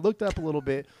hell? So I looked up a little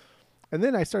bit, and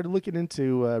then I started looking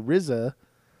into RZA.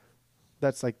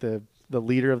 That's like the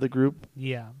leader of the group.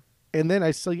 Yeah. And then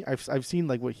I've seen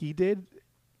like what he did,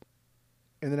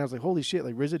 and then I was like, holy shit!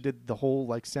 Like RZA did the whole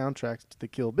like soundtracks to the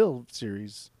Kill Bill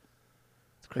series.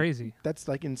 It's crazy. That's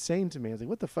like insane to me. I was like,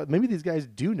 what the fuck? Maybe these guys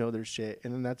do know their shit,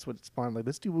 and then that's what spawned like,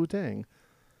 let's do Wu-Tang.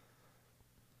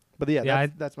 But yeah,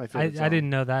 that's my favorite song. I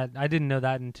didn't know that. I didn't know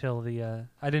that until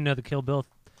I didn't know the Kill Bill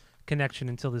connection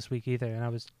until this week either, and I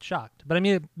was shocked. But I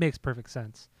mean, it makes perfect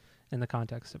sense in the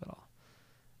context of it all,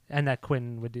 and that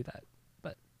Quentin would do that.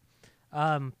 But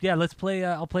yeah, let's play.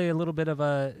 I'll play a little bit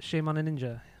of Shame on a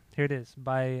Ninja. Here it is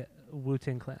by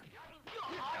Wu-Tang Clan.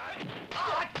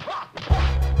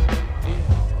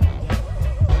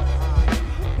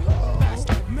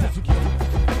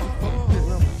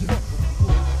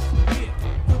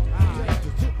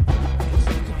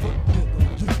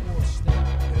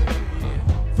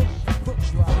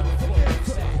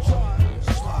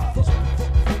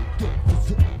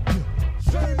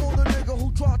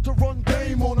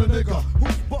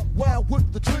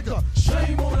 With the trigger.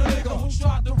 Shame on a nigga who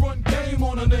tried to run game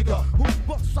on a nigga who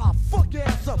busts our fuck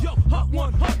ass up. Yo, hut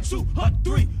 1, hut 2, hut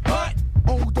 3, hut.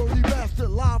 Old dirty bastard,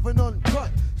 live and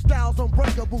uncut. Styles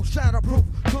unbreakable, shatterproof.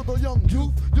 To the young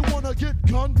youth, you wanna get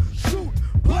gun? Shoot,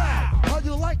 blow. How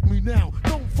you like me now?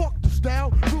 Don't fuck the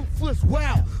style, ruthless.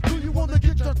 Wow. Do you wanna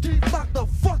get your teeth knocked the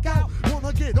fuck out?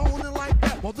 Wanna get on it like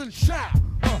that? Well then shout.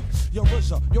 Your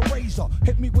RZA, your razor,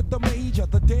 hit me with the major.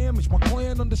 The damage, my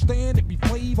clan understand it be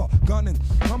flavor. Gunning,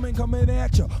 coming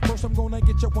at ya. First I'm gonna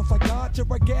get ya, once I got ya,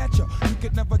 I got ya. You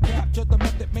could never capture the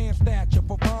method man stature.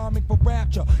 For rhyming, for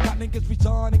rapture. Got niggas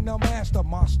resigning, now master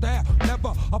my style.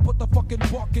 Never, I put the fucking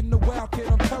buck in the wild kid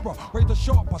on terror. Razor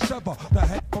sharp, I sever. The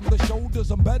head from the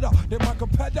shoulders, I'm better than my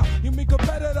competitor. You mean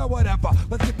competitor, whatever.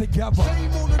 Let's get together.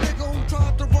 Shame on the nigga who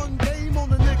tried to run game on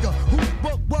the nigga who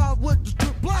buck wild with the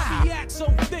strip blind. He act so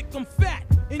thick, I'm fat.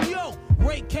 And yo,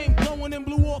 Ray came blowing and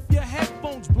blew off your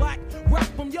headphones black. Rap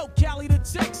from yo, Cali to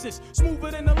Texas.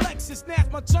 Smoother than a Lexus.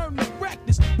 Now's my turn to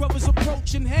practice. Brothers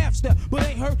approaching half step, but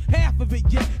ain't heard half of it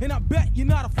yet. And I bet you're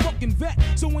not a fucking vet.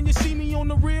 So when you see me on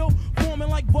the reel, forming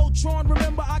like Voltron,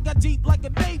 remember I got deep like a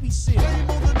Navy SEAL. Shame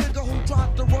on the nigga who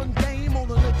tried to run game on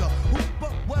the nigga who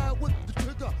buck wild with the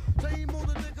trigger. Shame on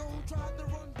the nigga who tried to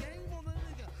run game on the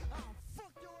nigga. I'll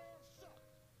fuck your ass up.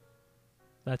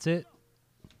 That's it.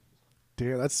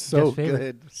 Damn, that's so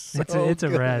good. So it's a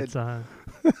good. rad song.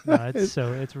 No,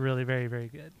 it's really very, very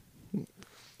good.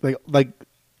 Like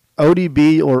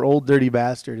ODB or Old Dirty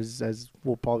Bastard, as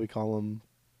we'll probably call him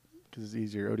because it's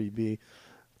easier. ODB,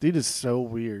 dude is so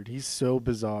weird. He's so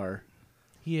bizarre.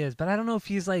 He is, but I don't know if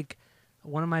he's like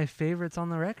one of my favorites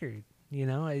on the record. You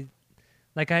know, I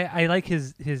like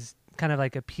his kind of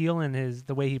like appeal and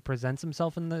the way he presents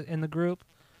himself in the group.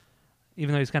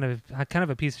 even though he's kind of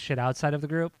a piece of shit outside of the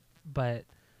group. But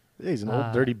Yeah, he's an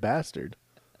old dirty bastard.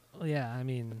 yeah, I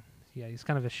mean, yeah, he's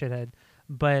kind of a shithead.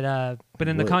 But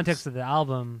in the Was. context of the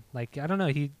album, like, I don't know,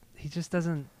 he just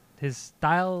doesn't, his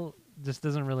style just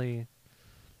doesn't really.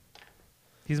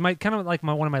 He's kind of like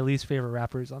one of my least favorite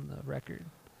rappers on the record.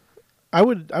 I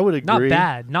would agree.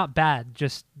 Not bad.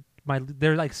 Just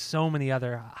there are like so many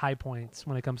other high points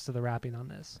when it comes to the rapping on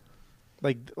this.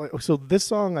 Like so this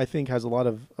song I think has a lot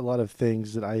of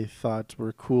things that I thought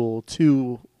were cool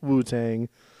to Wu-Tang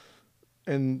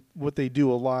and what they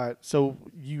do a lot. So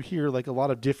you hear like a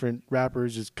lot of different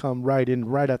rappers just come right in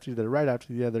right after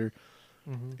the other.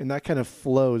 And that kind of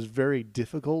flow is very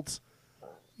difficult.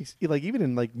 Like even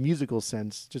in like musical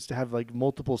sense, just to have like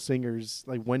multiple singers,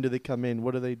 like when do they come in,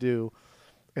 what do they do?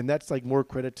 And that's like more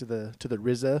credit to the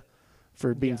RZA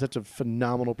for being such a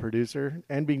phenomenal producer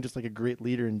and being just like a great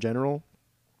leader in general.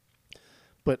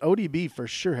 But ODB for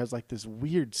sure has like this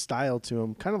weird style to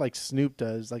him, kind of like Snoop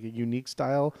does, like a unique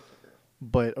style.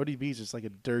 But ODB is just like a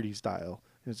dirty style,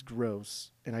 and it's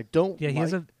gross. And I don't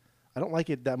I don't like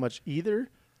it that much either.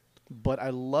 But I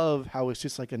love how it's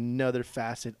just like another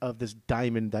facet of this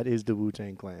diamond that is the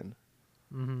Wu-Tang Clan.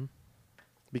 Mm-hmm.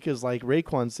 Because like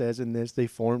Raekwon says in this, they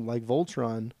formed like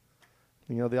Voltron.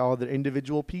 You know, they all had their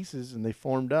individual pieces, and they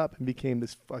formed up and became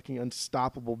this fucking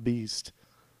unstoppable beast.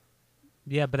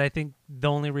 Yeah, but I think the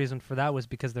only reason for that was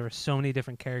because there were so many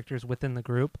different characters within the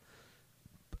group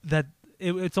that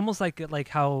it's almost like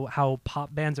how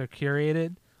pop bands are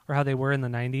curated, or how they were in the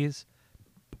 90s,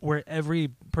 where every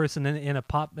person in a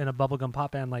bubblegum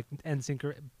pop band like NSYNC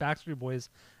or Backstreet Boys,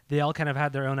 they all kind of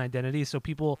had their own identity. So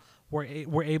people were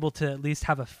able to at least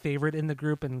have a favorite in the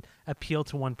group and appeal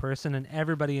to one person, and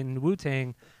everybody in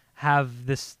Wu-Tang have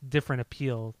this different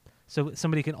appeal. So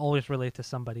somebody can always relate to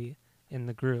somebody in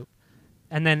the group.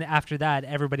 And then after that,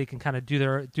 everybody can kind of do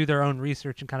their own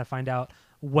research and kind of find out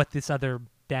what this other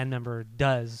band member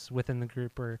does within the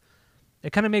group, or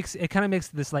it kind of makes it like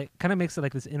this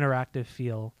interactive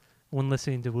feel when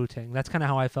listening to Wu-Tang. That's kind of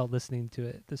how I felt listening to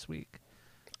it this week.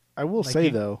 I will say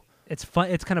though, it's fun.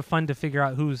 It's kind of fun to figure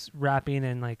out who's rapping,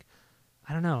 and like,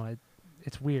 I don't know,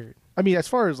 it's weird. I mean, as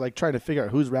far as like trying to figure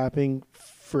out who's rapping,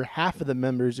 for half of the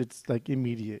members, it's like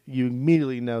immediate. You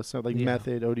immediately know. So like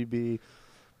Method, ODB,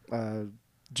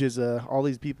 GZA, all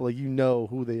these people, like, you know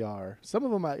who they are. Some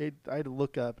of them I had to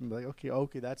look up and be like,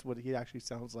 okay, that's what he actually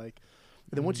sounds like.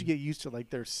 And then once you get used to like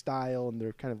their style and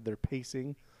their kind of their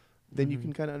pacing, then you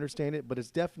can kind of understand it. But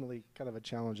it's definitely kind of a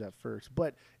challenge at first.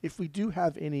 But if we do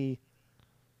have any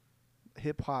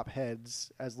hip hop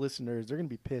heads as listeners, they're gonna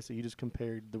be pissed that you just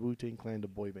compared the Wu-Tang Clan to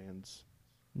boy bands.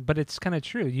 But it's kind of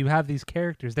true. You have these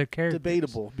characters. They're characters.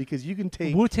 Debatable, because you can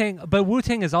take Wu-Tang, but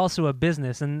Wu-Tang is also a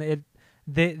business, and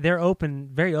they're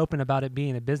very open about it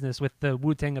being a business with the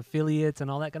Wu-Tang affiliates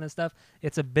and all that kind of stuff.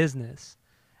 It's a business.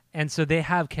 And so they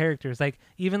have characters, like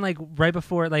even like right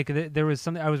before, like there was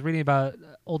something I was reading about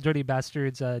Old Dirty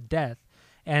Bastard's death,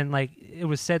 and like it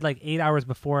was said like 8 hours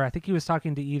before. I think he was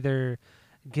talking to either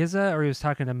GZA or he was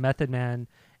talking to Method Man,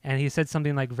 and he said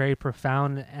something like very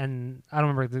profound, and I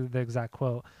don't remember the exact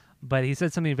quote, but he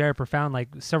said something very profound like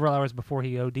several hours before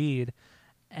he OD'd,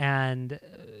 and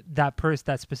that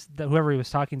person, whoever he was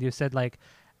talking to, said like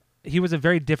he was a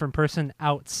very different person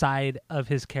outside of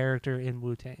his character in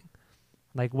Wu-Tang.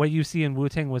 Like what you see in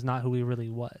Wu-Tang was not who he really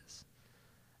was.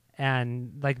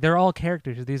 And like they're all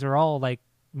characters. These are all like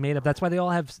made up. That's why they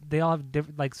all have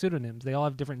different like pseudonyms. They all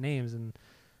have different names, and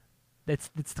it's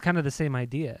kind of the same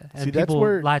idea. And See, people that's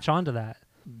where, latch onto that.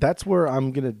 That's where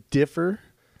I'm gonna differ,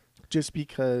 just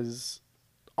because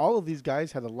all of these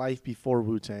guys had a life before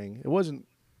Wu-Tang. It was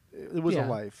a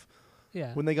life.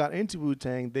 Yeah. When they got into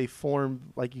Wu-Tang, they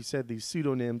formed, like you said, these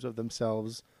pseudonyms of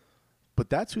themselves. But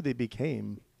that's who they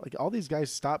became. Like all these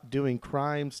guys stopped doing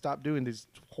crime, stopped doing this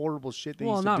horrible shit they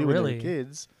used to do when they were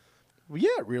kids. Well, yeah,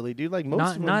 really, dude. Like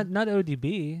most of them, not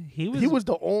ODB. He was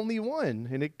the only one,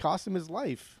 and it cost him his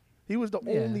life. He was the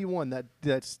only one that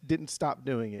didn't stop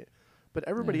doing it. But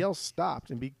everybody else stopped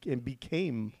and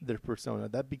became their persona.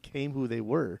 That became who they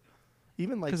were.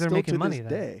 Even like they're still making to money this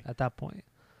day. at that point.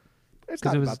 It's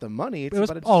not about the money. It's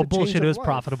about bullshit. It was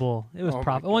profitable. It was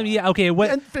profitable. Well, yeah, okay. What?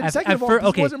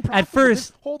 At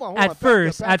first, hold on. At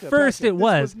first, it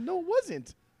was. No, it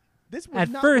wasn't. This was at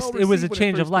not first, well it was a received when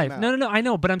change it of first life. came out. No, I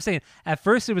know. But I'm saying at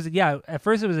first it was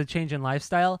a change in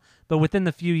lifestyle. But within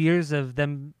the few years of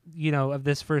them, of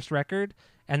this first record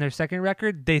and their second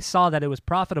record, they saw that it was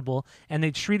profitable, and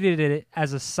they treated it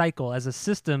as a cycle, as a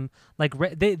system. Like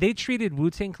they treated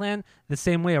Wu-Tang Clan the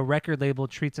same way a record label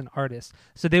treats an artist.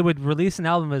 So they would release an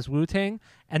album as Wu-Tang,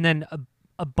 and then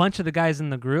a bunch of the guys in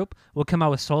the group would come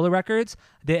out with solo records.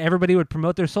 Everybody would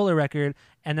promote their solo record,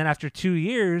 and then after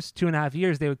 2.5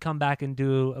 years, they would come back and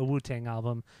do a Wu-Tang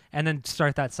album, and then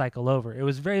start that cycle over. It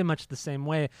was very much the same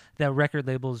way that record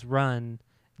labels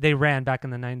They ran back in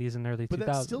the 90s and early 2000s. But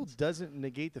that still doesn't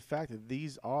negate the fact that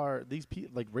these people,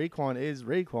 like Raekwon is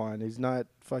Raekwon. He's not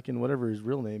fucking whatever his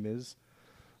real name is.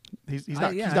 He's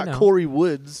not Corey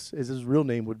Woods, as his real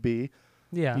name would be.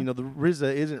 Yeah. You know, the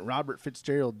RZA isn't Robert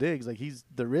Fitzgerald Diggs. Like, he's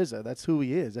the RZA. That's who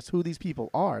he is. That's who these people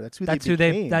are. That's who they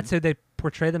became. That's who they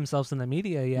portray themselves in the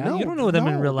media. Yeah. No, you don't know them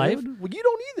in real life. Well, you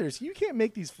don't either. So you can't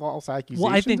make these false accusations.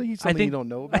 Well, I think you don't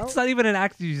know about. It's not even an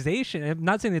accusation. I'm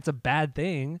not saying it's a bad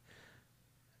thing.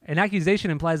 An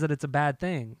accusation implies that it's a bad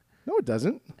thing. No, it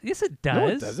doesn't. Yes, it does. No,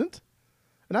 it doesn't.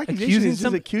 An accusation is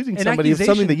just accusing somebody of something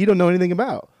accusation- that you don't know anything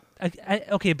about.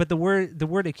 Okay, but the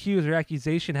word accuse or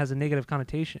accusation has a negative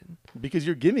connotation. Because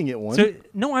you're giving it one. So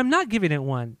no, I'm not giving it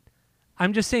one.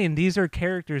 I'm just saying these are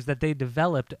characters that they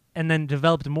developed and then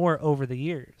developed more over the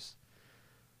years.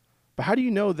 But how do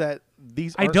you know that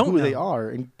these I aren't don't who know. they are?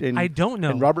 And I don't know.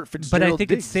 And Robert Fitzgerald but I think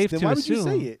Diggs, it's safe then to why assume.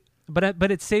 would you say it?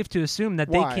 But it's safe to assume that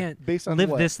Why? they can't Based on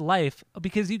live what? this life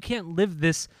because you can't live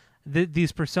these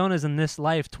personas in this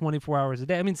life 24 hours a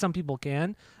day. I mean, some people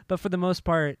can, but for the most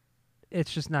part,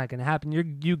 it's just not going to happen.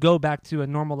 You go back to a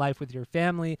normal life with your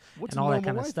family What's and all a that normal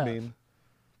kind of life stuff. mean?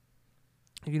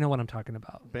 You know what I'm talking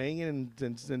about. Banging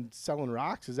and selling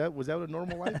rocks? Was that what a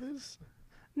normal life is?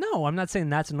 No, I'm not saying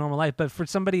that's a normal life, but for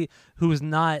somebody who is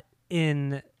not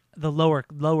in the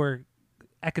lower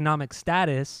economic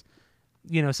status,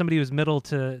 you know, somebody who's middle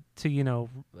to you know,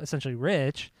 essentially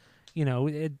rich, you know,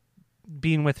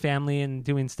 being with family and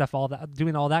doing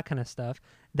all that kind of stuff,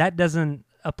 that doesn't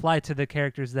apply to the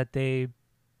characters that they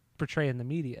portray in the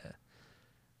media.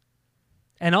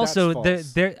 And also, their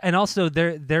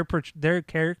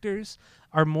characters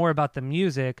are more about the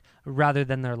music rather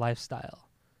than their lifestyle.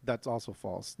 That's also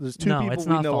false. There's two people it's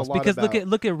we not know false a lot because about.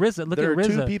 look at RZA. There are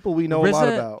RZA. two people we know a lot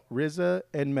RZA about: RZA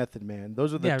and Method Man.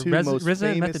 Those are the two RZA most and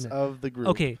famous Method Man. of the group.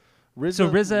 Okay, RZA, so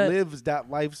RZA lives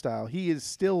that lifestyle. He is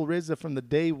still RZA from the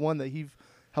day one that he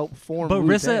helped form. but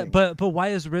Wu-Tang. RZA, but why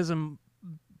is RZA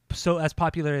so as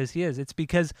popular as he is? It's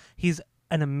because he's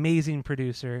an amazing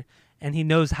producer and he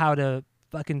knows how to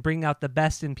fucking bring out the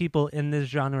best in people in this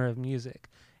genre of music.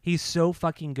 He's so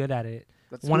fucking good at it.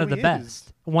 That's One who of the he best.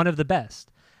 is. One of the best.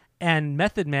 And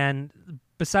Method Man,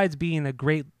 besides being a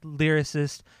great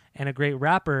lyricist and a great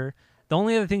rapper, the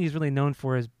only other thing he's really known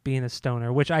for is being a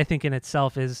stoner, which I think in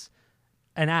itself is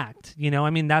an act. You know, I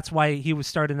mean, that's why he was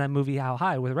starred in that movie How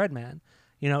High with Redman.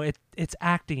 You know, it's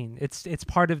acting. It's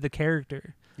part of the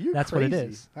character. You're That's crazy. what it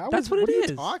is. What That's what it are you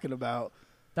is. talking about?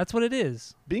 That's what it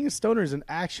is. Being a stoner is an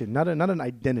action, not an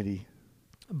identity.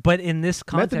 But in this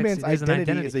context, Method Man's it is an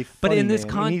identity. is a funny but in this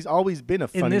man, and he's always been a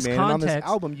funny this man. And on this context-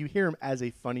 album, you hear him as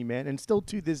a funny man, and still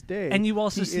to this day. and you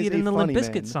also he see is it in a the Limp funny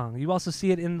Bizkit man. song. You also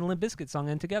see it in the Limp Bizkit song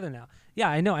and Together Now. Yeah,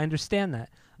 I know. I understand that.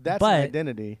 That's but, an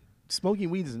identity. Smoking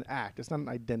weed is an act. It's not an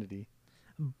identity.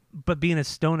 But being a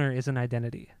stoner is an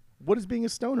identity. What does being a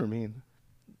stoner mean?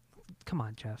 Come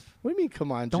on, Jeff. What do you mean?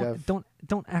 Come on, Jeff.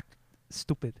 Don't act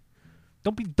stupid.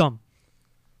 Don't be dumb.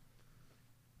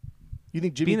 You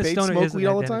think Jimmy being a Page stoner smoked is an weed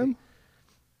all the identity. time?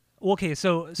 Okay,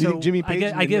 so You think Jimmy Page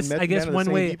I guess and Method Man are one the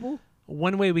same way people?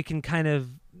 one way we can kind of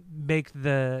make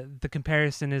the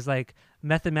comparison is like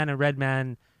Method Man and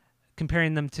Redman,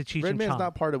 comparing them to Cheech and Redman's Chong.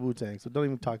 not part of Wu-Tang, so don't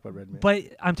even talk about Redman. But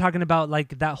I'm talking about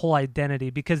like that whole identity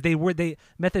because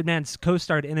Method Man's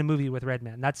co-starred in a movie with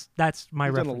Redman. That's my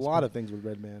He's done reference. a lot point. of things with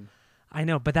Redman. I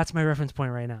know, but that's my reference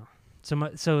point right now.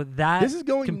 So that This is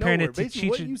going comparing nowhere. it to Basically,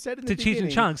 what Cheech you said in to the Cheech and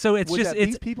beginning Chong. So it's was just that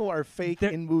it's these people are fake they're-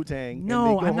 in Wu-Tang. No, and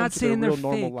they go I'm home not to saying their they're real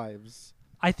normal fake. lives.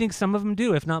 I think some of them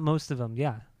do, if not most of them.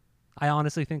 Yeah, I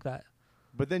honestly think that.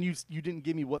 But then you didn't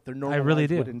give me what their normal I really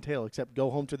lives would do. entail, except go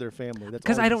home to their family. That's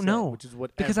 'Cause all I you don't said, know. which is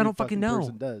what Because I every don't fucking fucking know.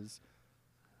 person does.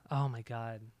 Oh my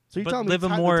God. So you But telling me live a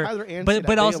the more- Tyler Anson but at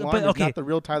Bay also- Alarm but is okay. not the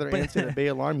real Tyler But- Anson at Bay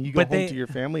Alarm? You go but home they- to your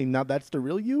family, and now that's the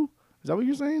real you? Is that what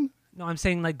you're saying? No, I'm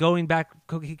saying like going back.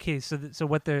 Okay, so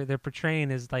what they're portraying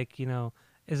is like, you know,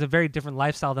 is a very different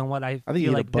lifestyle than what I I think feel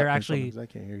you like they're actually. I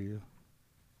can't hear you.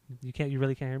 You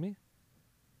really can't hear me.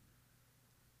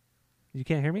 You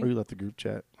can't hear me. Or you left the group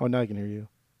chat. Oh, now I can hear you.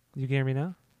 You can hear me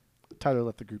now. Tyler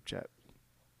left the group chat.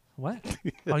 What?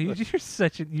 Oh, you're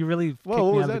such a. You really kicked Whoa,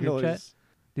 what me was out of that the group chat. noise?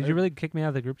 Did you really kick me out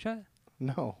of the group chat?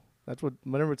 No, that's what.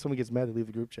 Whenever someone gets mad, they leave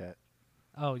the group chat.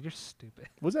 Oh, you're stupid.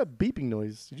 What was that beeping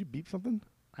noise? Did you beep something?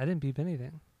 I didn't beep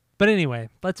anything. But anyway,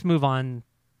 let's move on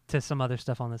to some other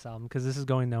stuff on this album because this is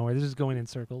going nowhere. This is going in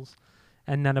circles,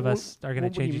 and none of us are going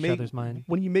to change each other's mind.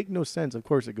 When you make no sense, of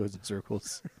course it goes in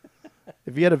circles.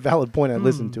 If you had a valid point, I'd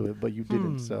listen to it, but you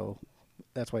didn't, so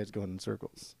that's why it's going in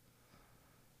circles.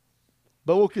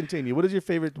 But we'll continue. What is your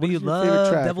favorite? What We is your love favorite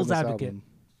track Devil's on this Advocate.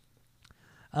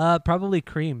 album? Probably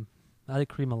Cream. I like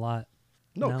Cream a lot.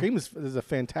 No, Cream is a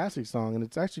fantastic song, and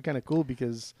it's actually kind of cool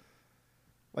because,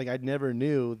 like, I never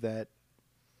knew that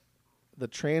the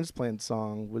Transplant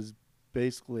song was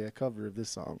basically a cover of this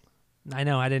song. I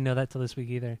know. I didn't know that till this week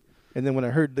either. And then when I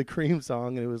heard the Cream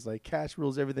song, and it was like Cash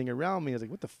Rules Everything Around Me, I was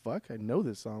like, what the fuck? I know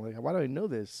this song. Like, why do I know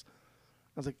this?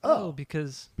 I was like,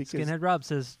 because because- Skinhead Rob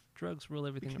says drugs rule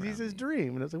everything because around he's his me. dream.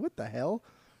 And I was like, what the hell?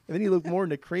 And then you look more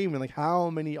into Cream and like how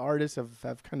many artists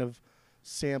have kind of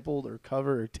sampled or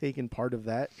covered or taken part of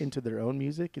that into their own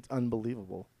music. It's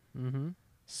unbelievable. Mm-hmm.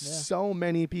 So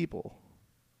many people.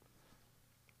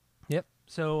 Yep.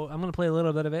 So I'm going to play a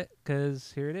little bit of it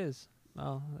because here it is.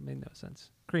 Oh, that made no sense.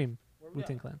 Cream.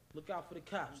 Wu-Tang Clan. Look out for the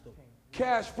cops, though.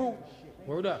 Cash fruit.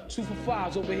 Word up. 2 for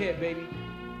 5s over here, baby.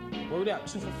 Word up.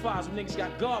 2 for 5s. Them niggas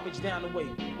got garbage down the way.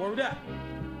 Word up.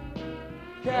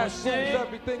 Cash You know what I'm rules saying?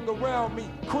 everything around me.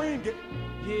 Cream get.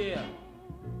 Yeah.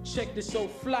 Check this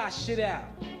old fly shit out.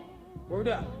 Word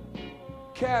up.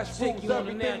 Cash Take rules you on a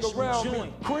everything natural around me.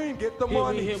 joint. Cream get the Here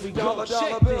money. we go. Dollar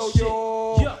Check bill, this shit.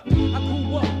 yo. Yeah, I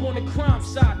grew up on the crime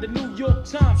side, the New York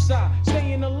Times side.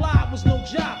 Staying alive was no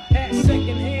job. Had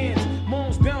second hands.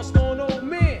 Moms bounced on old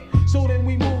men. So then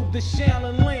we moved to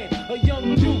Shaolin Land. A young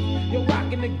youth, you're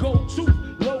rocking the go-to.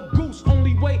 Low goose,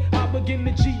 only way I begin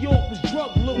to G-York was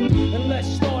drug loot. And let's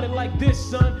start it like this,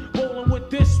 son. Rolling with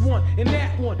this one and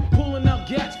that one. Pulling out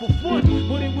gats for fun.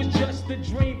 But it was just a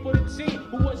dream for the team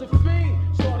who was a fiend.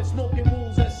 Started smoking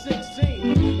rules at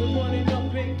 16. And running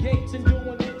up in gates and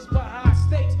doing hits by high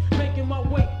stakes. Making my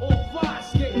way off 5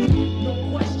 skates. No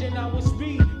question I was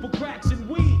speed for cracks and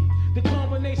weed. The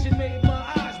combination made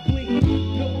my eyes bleed.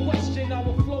 No question I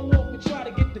would flow off and try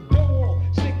to get the dough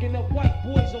off. Sticking up white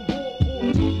boys on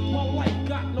boards. My life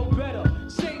got no better.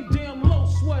 Same damn low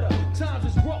sweater. Times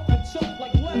is rough and tough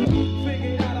like leather.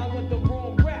 Figured out I went the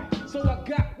wrong rap. So I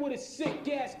got with a sick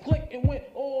ass click and went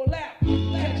all out.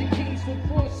 Catching keys for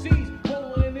proceeds.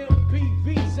 Rolling in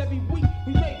MPVs. Every week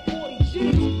we make 40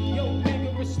 G's. Yo,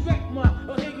 nigga, respect my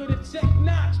a nigga to tech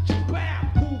notch. Bow.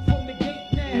 Move from the gate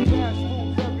now. Cash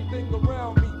rules everything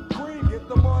around me. Cream get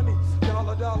the money.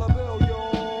 Dollar bill,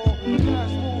 yo.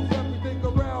 Cash rules everything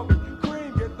around me.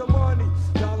 Cream get the money.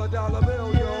 Dollar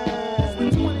bill, yo. It's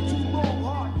been 22 long,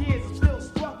 hard years, I'm still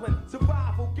struggling.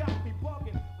 Survival got me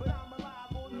bugging, but I'm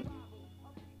alive on arrival.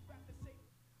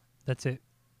 That's it.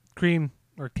 Cream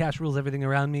or Cash Rules Everything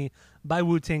Around Me by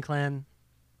Wu-Tang Clan.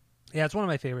 Yeah, it's one of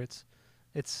my favorites.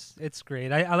 It's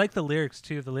great. I like the lyrics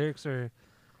too.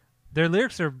 Their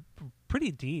lyrics are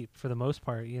pretty deep for the most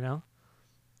part, you know?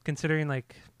 Considering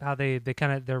like how they're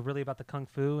really about the kung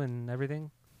fu and everything.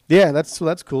 Yeah, that's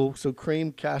cool. So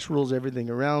Cream, Cash Rules Everything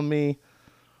Around Me.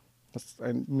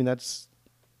 That's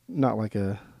not like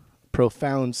a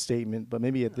profound statement, but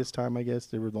maybe at this time, I guess,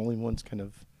 they were the only ones kind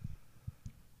of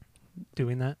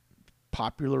Doing that.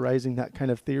 popularizing that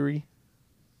kind of theory.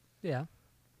 Yeah.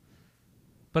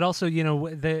 But also, you know,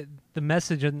 the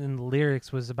message in the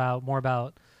lyrics was more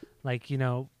about like, you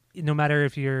know, no matter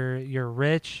if you're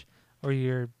rich or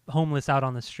you're homeless out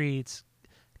on the streets,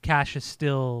 cash is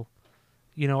still,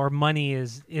 you know, or money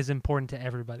is important to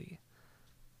everybody.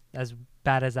 As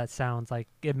bad as that sounds, like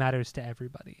it matters to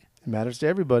everybody. It matters to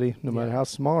everybody, no matter how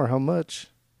small or how much.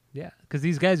 Yeah, because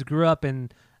these guys grew up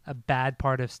in a bad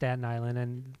part of Staten Island,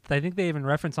 and I think they even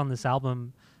reference on this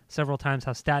album several times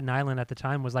how Staten Island at the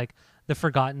time was like the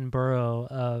forgotten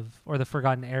borough or the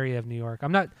forgotten area of New York.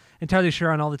 I'm not entirely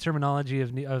sure on all the terminology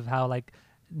of how like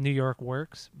New York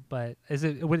works, but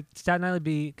would Staten Island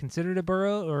be considered a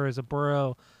borough, or is a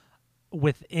borough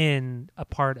within a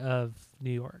part of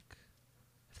New York?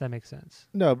 If that makes sense.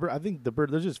 No, I think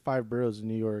there's just 5 boroughs in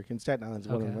New York, and Staten Island's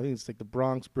one of them. Okay. I think it's like the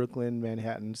Bronx, Brooklyn,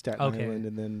 Manhattan, Staten Okay. Island,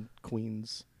 and then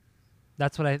Queens.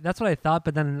 That's what I thought,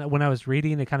 but then when I was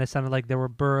reading, it kind of sounded like there were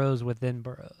boroughs within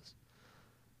boroughs,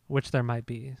 which there might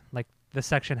be, like the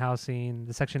Section housing,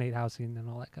 the Section 8 housing, and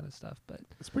all that kind of stuff. But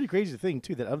It's pretty crazy to think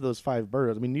too that of those 5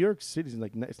 boroughs, I mean, New York City's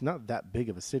like it's not that big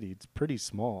of a city. It's pretty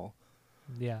small,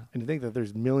 yeah, and to think that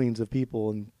there's millions of people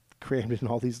and crammed in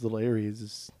all these little areas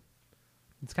is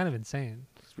it's kind of insane.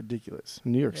 it's ridiculous.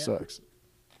 New York Yeah. sucks.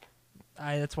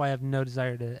 That's why I have no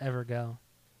desire to ever go.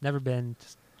 Never been.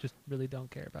 Just really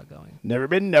don't care about going. Never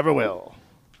been, never will.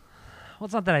 Well,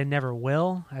 it's not that I never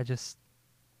will. I just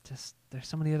there's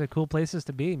so many other cool places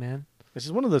to be, man. It's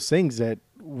just one of those things that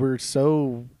we're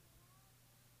so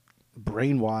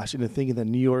brainwashed into thinking that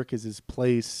New York is this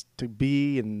place to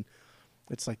be, and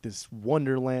it's like this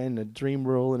wonderland, a dream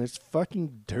world, and it's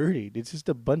fucking dirty. It's just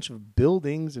a bunch of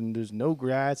buildings, and there's no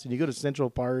grass. And you go to Central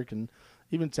Park, and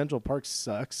even Central Park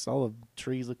sucks. All the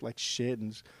trees look like shit,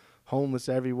 and there's homeless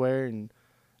everywhere, and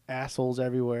assholes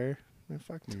everywhere. Man,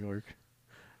 fuck New York.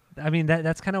 I mean,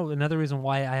 that's kind of another reason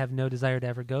why I have no desire to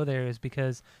ever go there, is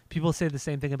because people say the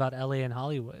same thing about LA and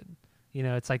Hollywood. You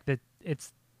know, it's like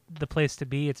it's the place to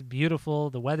be. It's beautiful.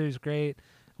 The weather's great,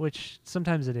 which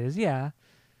sometimes it is, yeah.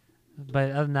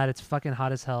 But other than that, it's fucking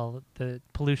hot as hell. The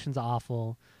pollution's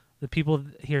awful. The people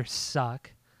here suck.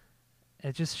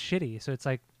 It's just shitty. So it's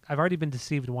like, I've already been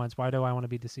deceived once. Why do I want to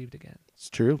be deceived again? It's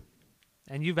true.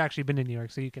 And you've actually been to New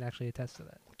York, so you can actually attest to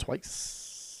that.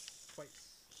 Twice.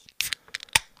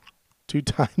 2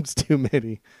 times too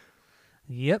many.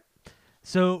 Yep.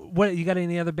 So what, you got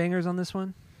any other bangers on this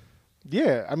one?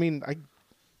 Yeah, I mean, I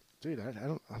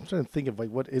don't. I'm trying to think of like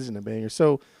what isn't a banger.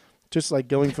 So, just like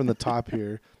going from the top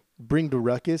here, Bring the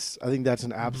Ruckus. I think that's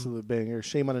an absolute banger.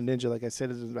 Shame on a Ninja, like I said,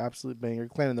 is an absolute banger.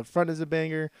 Clan in the Front is a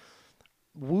banger.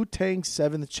 Wu-Tang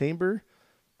 7th Chamber.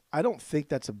 I don't think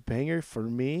that's a banger for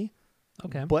me.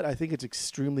 Okay. But I think it's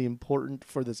extremely important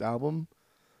for this album.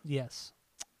 Yes.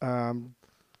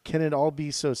 Can It All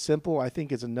Be So Simple? I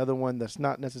think is another one that's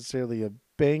not necessarily a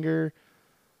banger,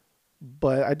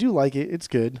 but I do like it. It's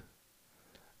good.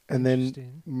 And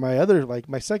then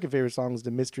my second favorite song is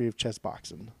The Mystery of Chess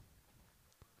Boxing.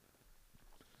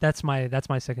 That's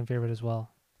my second favorite as well.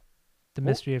 The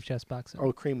Mystery of Chess Boxing.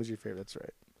 Oh, Cream was your favorite. That's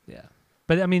right. Yeah.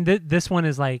 But I mean, this one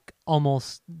is like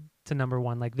almost to number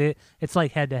one. Like it's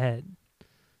like head to head.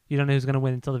 You don't know who's going to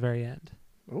win until the very end.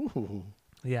 Ooh.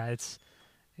 Yeah, it's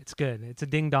good. It's a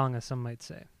ding dong, as some might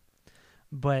say.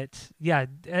 But yeah,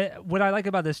 what I like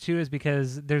about this too is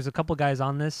because there's a couple guys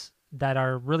on this that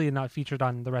are really not featured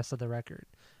on the rest of the record,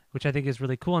 which I think is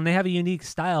really cool. And they have a unique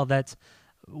style that's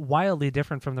wildly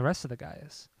different from the rest of the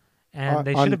guys. And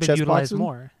they should have been utilized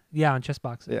more. Yeah, on Chess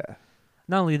Boxing. Yeah.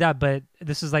 Not only that, but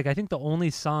this is like, I think, the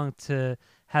only song to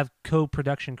have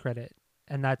co-production credit,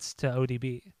 and that's to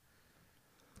ODB.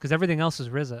 Because everything else is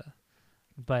RZA.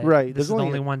 But right. this is the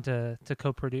only one to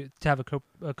co-produce, to have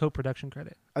a co-production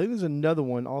credit. I think there's another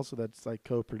one also that's like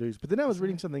co-produced. But then I was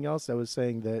reading something else that was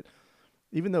saying that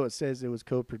even though it says it was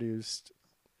co-produced,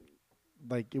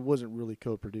 like it wasn't really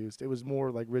co-produced. It was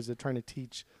more like RZA trying to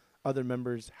teach other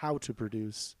members how to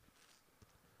produce.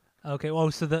 Okay, well,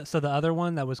 so the other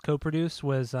one that was co-produced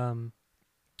was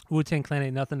Wu-Tang Clan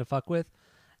Ain't Nothing to Fuck With,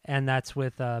 and that's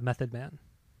with Method Man.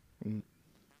 Mm.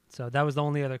 So that was the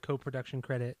only other co-production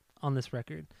credit on this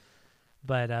record.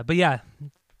 But yeah,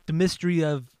 The Mystery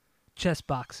of Chess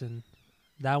Boxing.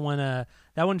 That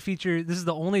one featured. This is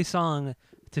the only song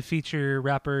to feature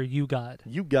rapper You God.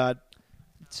 You God.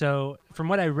 So from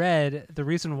what I read, the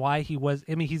reason why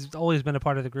he's always been a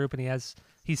part of the group, and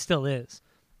he still is.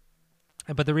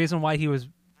 But the reason why he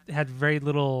had very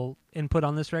little input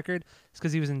on this record is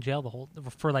because he was in jail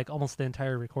for like almost the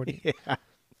entire recording. Yeah.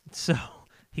 So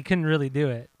he couldn't really do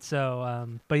it.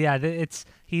 So, but yeah,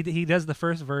 he does the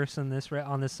first verse on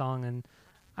this song, and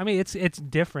I mean it's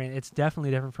different. It's definitely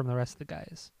different from the rest of the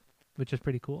guys, which is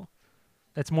pretty cool.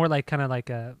 It's more like kind of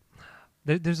like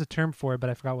there's a term for it, but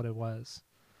I forgot what it was.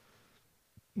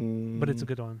 But it's a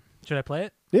good one. Should I play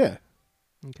it? Yeah.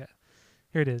 Okay.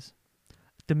 Here it is.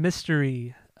 The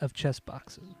Mystery of Chess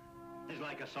Boxing. It's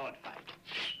like a sword fight.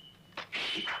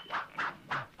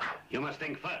 You must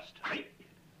think first, right?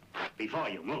 Before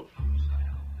you move.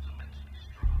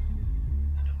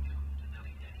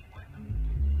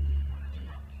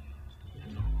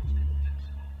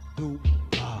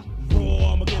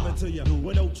 Raw, I'ma give it to you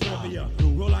with no trivia.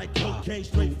 Roll like cocaine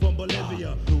straight from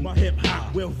Bolivia. My hip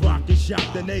hop will rock and shock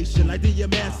the nation like the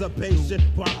Emancipation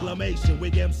Proclamation.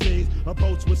 Wig MCs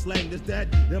approach with slang that's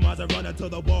dead. Them eyes are running to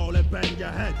the wall and bang your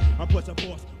head. I push a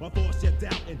force you're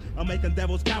doubting. I'm making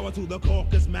devils cower to the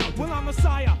Caucasus Mountain. Well, I'm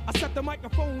Messiah. I set the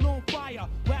microphone on fire.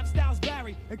 Rap styles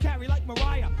vary and carry like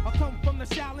Mariah. I come from the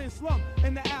Shaolin slum,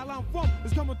 and the al I'm from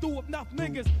is coming through with enough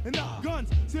niggas, enough guns.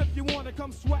 So if you wanna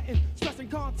come sweating, stressing,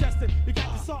 contesting, you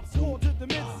got to soft score to the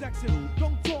midsection.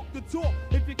 Don't talk the talk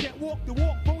if you can't walk the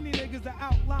walk. Phony niggas are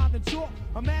outlined and chalk.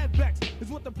 I'm mad vexed is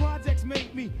what the projects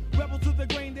make me. Rebel to the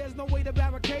grain, there's no way to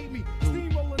barricade me.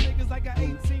 Steamroller niggas like an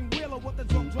 18-wheeler with the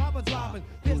drunk driver driving.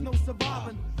 There's no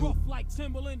surviving. Rough like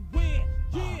Timberland, where?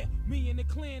 Yeah, me and the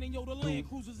clan and yo, the Land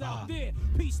Cruisers out there.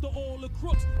 Peace to all the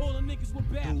crooks, all the niggas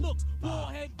with bad looks.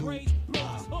 Warhead grades,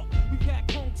 blows hook. We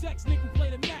pack home text, nigga play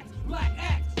the max. Black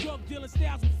axe, drug dealing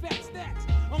styles and fat stacks.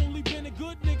 Only been a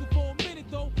good nigga for a minute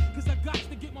though, cause I got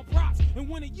to get my props and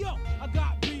win it. Yo, I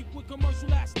got beef with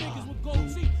commercial ass niggas with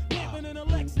gold teeth. Living in a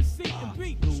Lexus seat and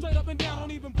beat. Straight up and down,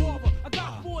 don't even bother. I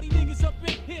got 40 niggas up in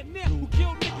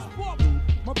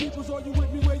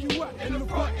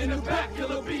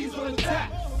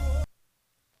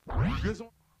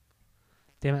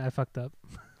Damn it, I fucked up.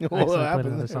 What accidentally played happened?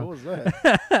 another there? song. What was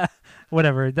that?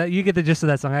 Whatever. That you get the gist of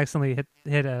that song. I accidentally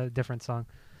hit a different song,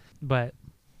 but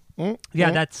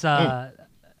yeah, that's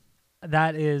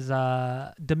that is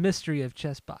The Mystery of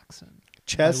Chess Boxing.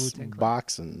 Chess Wu-Tang Clan.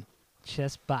 boxing.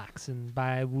 Chess Boxing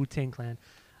by Wu-Tang Clan.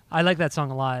 I like that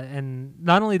song a lot, and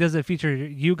not only does it feature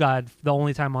You God the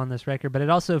only time on this record, but it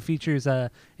also features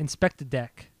Inspector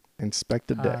Deck. Inspect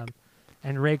the deck.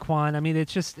 And Raekwon. I mean,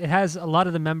 it has a lot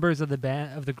of the members of the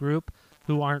band of the group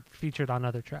who aren't featured on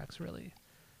other tracks, really.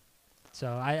 So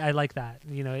I like that.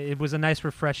 You know, it was a nice,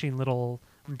 refreshing little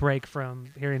break from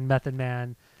hearing Method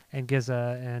Man and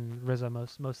GZA and RZA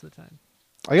most of the time.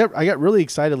 I got really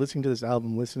excited listening to this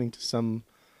album, listening to some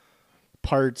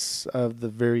parts of the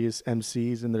various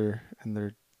MCs and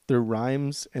their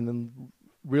rhymes, and then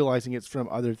realizing it's from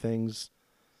other things.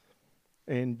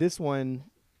 And this one,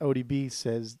 ODB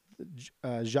says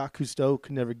Jacques Cousteau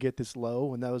could never get this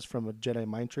low, and that was from a Jedi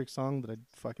Mind Trick song that I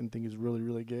fucking think is really,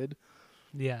 really good.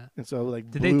 Yeah. And so like,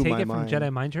 did they blew take my it mind. from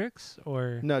Jedi Mind Tricks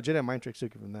or No, Jedi Mind Tricks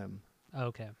took it from them. Oh,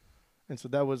 okay. And so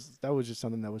that was just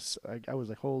something that was I was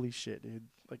like, holy shit, dude!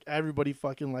 Like everybody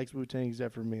fucking likes Wu-Tang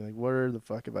except for me. Like, where the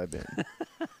fuck have I been?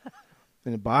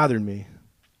 And it bothered me.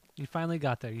 You finally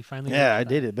got there. You finally Yeah, I reached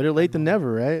did that. it. Better late than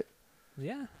never, right?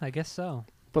 Yeah, I guess so.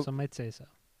 But- Some might say so.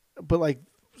 But like,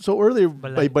 so earlier,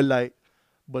 But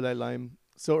Lime.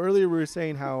 So earlier we were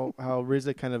saying how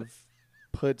RZA kind of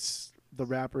puts the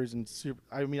rappers in.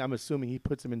 I mean, I'm assuming he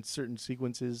puts them in certain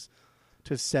sequences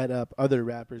to set up other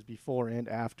rappers before and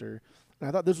after. And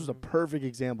I thought this was a perfect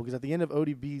example because at the end of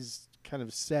ODB's kind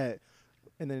of set,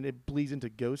 and then it bleeds into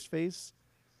Ghostface.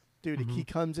 Dude, he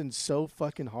comes in so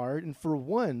fucking hard, and for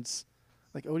once,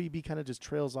 like ODB kind of just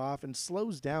trails off and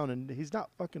slows down, and he's not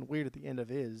fucking weird at the end of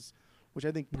his, which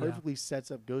I think perfectly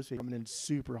sets up Ghostface coming in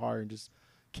super hard and just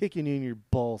kicking you in your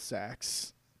ball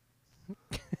sacks.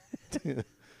 And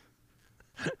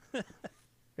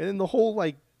then the whole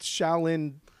like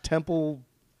Shaolin temple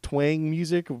twang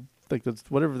music, like that's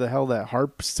whatever the hell that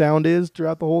harp sound is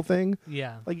throughout the whole thing.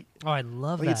 Yeah. Like, Oh, I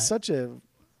love like that. it's such a,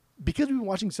 because we've been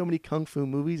watching so many kung fu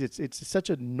movies, it's such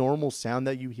a normal sound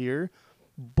that you hear,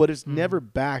 but it's never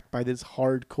backed by this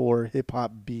hardcore hip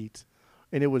hop beat,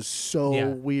 and it was so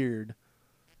weird.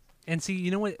 And see, you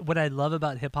know what I love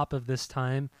about hip hop of this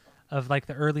time, of like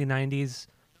the early '90s,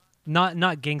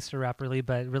 not gangster rap really,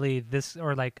 but really this,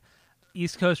 or like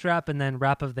East Coast rap and then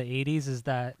rap of the '80s is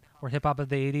that, or hip hop of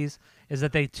the '80s, is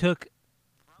that they took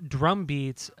drum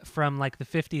beats from like the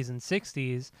 '50s and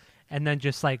 '60s and then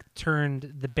just like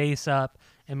turned the bass up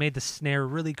and made the snare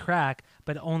really crack,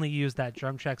 but only used that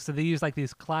drum track. So they use like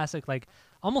these classic, like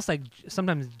almost like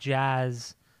sometimes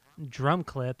jazz drum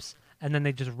clips, and then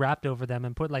they just rapped over them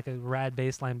and put like a rad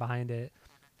bass line behind it,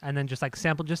 and then just like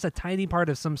sampled just a tiny part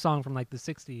of some song from like the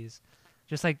 '60s.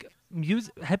 Just like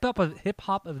hip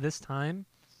hop of this time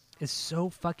is so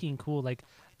fucking cool. Like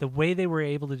the way they were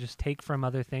able to just take from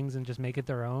other things and just make it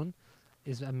their own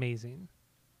is amazing.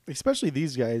 Especially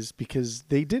these guys, because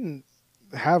they didn't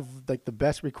have like the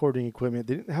best recording equipment.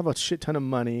 They didn't have a shit ton of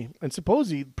money, and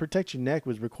supposedly Protect Your Neck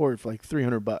was recorded for like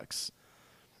 $300,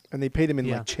 and they paid him in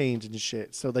like change and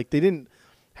shit. So like they didn't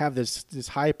have this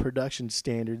high production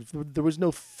standard. There was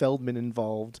no Feldman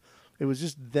involved. It was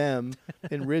just them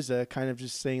and RZA kind of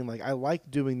just saying like, I like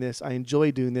doing this, I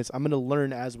enjoy doing this, I'm gonna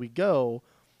learn as we go,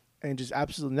 and just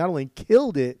absolutely not only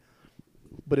killed it,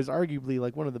 but is arguably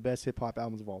like one of the best hip hop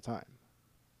albums of all time.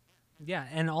 Yeah,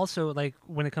 and also like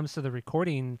when it comes to the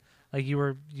recording, like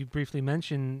you briefly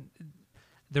mentioned,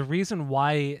 the reason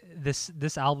why this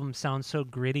album sounds so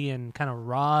gritty and kind of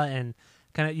raw and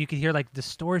kind of you could hear like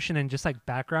distortion and just like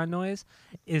background noise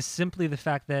is simply the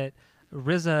fact that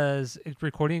RZA's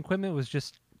recording equipment was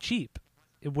just cheap.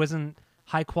 It wasn't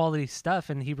high quality stuff,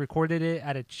 and he recorded it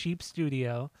at a cheap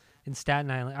studio in Staten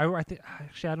Island. I think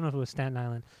actually I don't know if it was Staten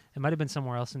Island. It might have been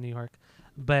somewhere else in New York.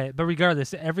 But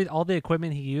regardless, all the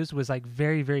equipment he used was like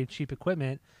very, very cheap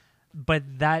equipment, but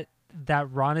that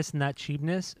rawness and that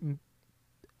cheapness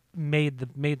made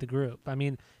the group. I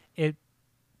mean,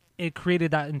 it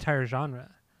created that entire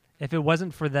genre. If it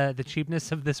wasn't for the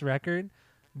cheapness of this record,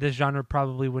 this genre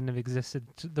probably wouldn't have existed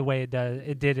the way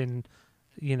it did in,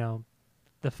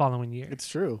 the following year. It's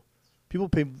true. People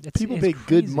pay crazy.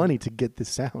 good money to get this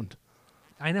sound.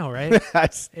 I know, right?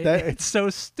 It's so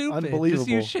stupid. Unbelievable. Just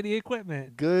use shitty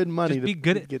equipment. Good money Just be to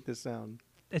good get this sound.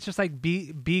 It's just like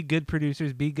be good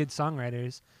producers, be good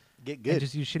songwriters, Get good. and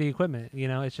just use shitty equipment.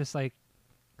 It's just like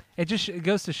it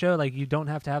goes to show like you don't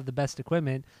have to have the best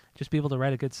equipment, just be able to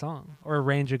write a good song or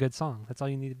arrange a good song. That's all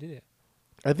you need to do.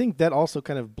 I think that also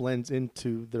kind of blends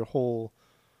into their whole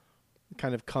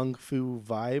kind of kung fu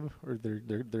vibe, or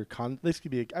this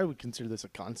could be. I would consider this a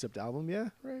concept album. Yeah,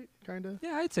 right, kind of.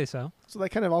 Yeah, I'd say so. So that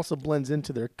kind of also blends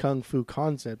into their kung fu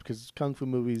concept, because kung fu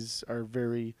movies are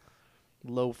very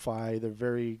lo-fi. They're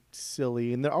very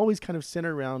silly, and they're always kind of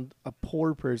centered around a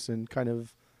poor person kind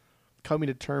of coming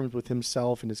to terms with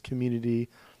himself and his community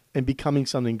and becoming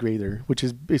something greater, which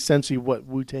is essentially what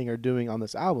Wu-Tang are doing on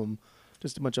this album.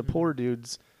 Just a bunch of poor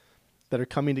dudes that are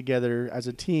coming together as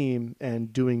a team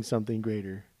and doing something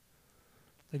greater.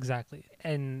 Exactly.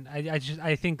 And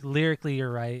I think lyrically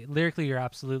you're right. Lyrically you're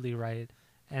absolutely right.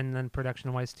 And then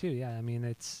production wise too. Yeah. I mean,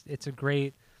 it's a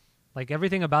great, like,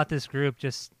 everything about this group,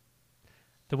 just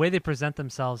the way they present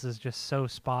themselves is just so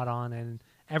spot on, and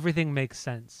everything makes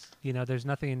sense. You know, there's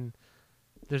nothing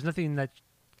that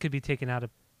could be taken out of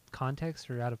context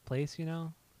or out of place, you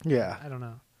know? Yeah. I don't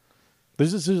know.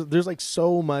 There's like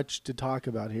so much to talk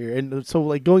about here. And so,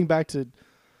 like, going back to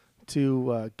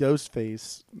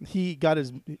Ghostface, he got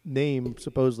his name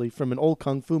supposedly from an old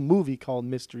kung fu movie called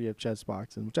Mystery of Chess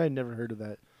Boxing, which I had never heard of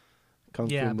that kung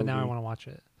fu movie. Yeah, but now I want to watch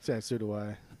it. Yeah, so do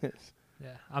I.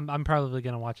 Yeah, I'm probably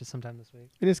going to watch it sometime this week.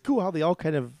 And it's cool how they all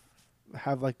kind of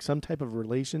have like some type of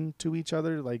relation to each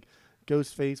other. Like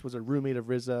Ghostface was a roommate of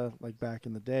RZA, like back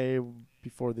in the day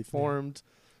before they formed.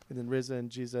 And then RZA and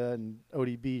GZA and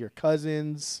ODB are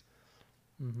cousins.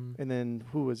 Mm-hmm. And then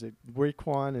who was it?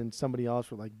 Raekwon and somebody else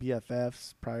were like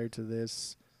BFFs prior to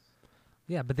this.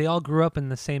 Yeah, but they all grew up in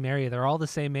the same area. They're all the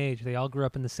same age. They all grew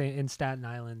up in Staten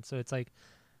Island. So it's like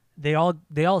they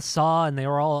all saw, and they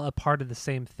were all a part of the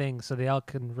same thing. So they all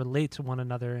can relate to one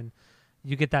another, and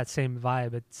you get that same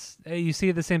vibe. You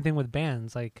see the same thing with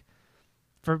bands. Like,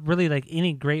 for really, like,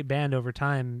 any great band over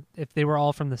time, if they were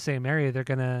all from the same area,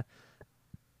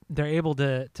 they're able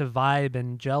to vibe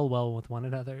and gel well with one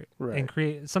another, right,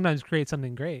 and sometimes create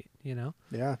something great, you know?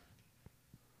 Yeah.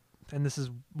 And this is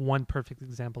one perfect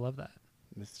example of that.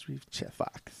 Mystery of Chess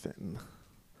Boxing.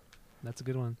 That's a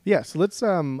good one. Yeah, so let's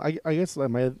I guess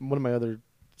like one of my other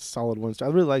solid ones. I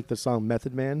really like the song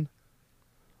Method Man.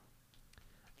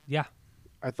 Yeah.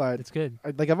 I thought it's good.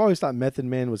 I've always thought Method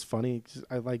Man was funny.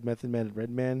 I like Method Man and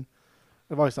Redman.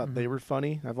 I've always thought they were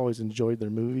funny. I've always enjoyed their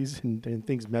movies and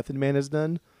things Method Man has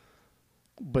done.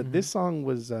 But this song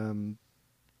was,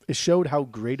 it showed how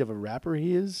great of a rapper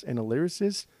he is and a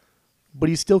lyricist, but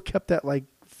he still kept that like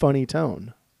funny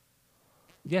tone.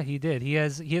 Yeah, he did. He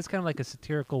has kind of like a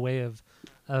satirical way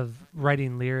of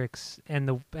writing lyrics,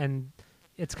 and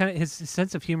it's kind of, his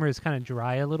sense of humor is kind of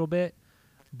dry a little bit,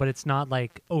 but it's not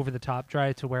like over the top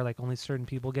dry to where like only certain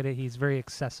people get it. He's very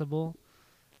accessible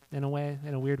in a way,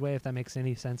 in a weird way, if that makes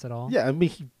any sense at all. Yeah, I mean,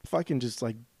 he fucking just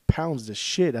like pounds the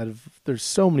shit out of. There's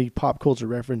so many pop culture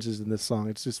references in this song.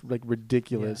 It's just like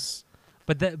ridiculous.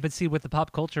 Yeah. But see, with the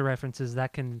pop culture references,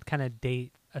 that can kind of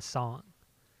date a song.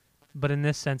 But in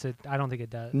this sense, I don't think it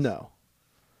does. No.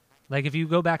 Like, if you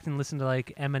go back and listen to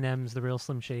like Eminem's The Real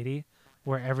Slim Shady,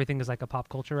 where everything is like a pop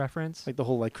culture reference, like the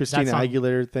whole like Christina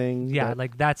Aguilera thing. Yeah,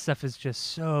 like that stuff is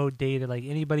just so dated. Like,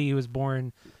 anybody who was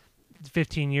born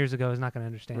 15 years ago is not going to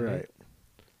understand it.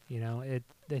 You know,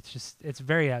 it's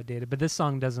very outdated. But this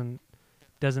song doesn't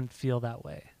feel that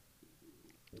way.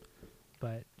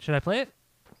 But should I play it?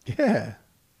 Yeah.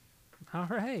 All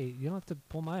right, you don't have to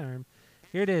pull my arm.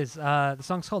 Here it is. The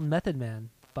song's called Method Man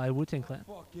by Wu-Tang Clan.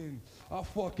 I'll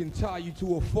fucking tie you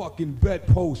to a fucking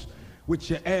bedpost with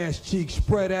your ass cheeks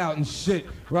spread out and shit,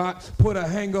 right? Put a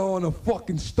hanger on a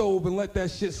fucking stove and let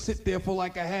that shit sit there for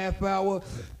like a half hour.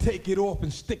 Take it off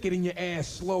and stick it in your ass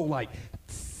slow like.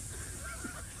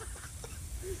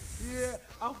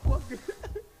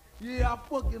 Yeah, I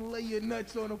fucking lay your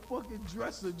nuts on a fucking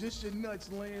dresser, just your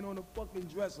nuts laying on a fucking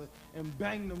dresser, and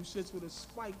bang them shits with a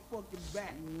spike fucking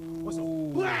bat.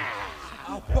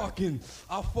 I'll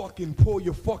fucking pull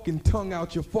your fucking tongue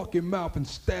out your fucking mouth and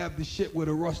stab the shit with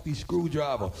a rusty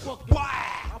screwdriver.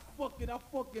 I'll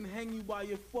fucking hang you by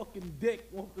your fucking dick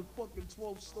off the fucking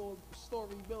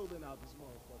 12-story building out this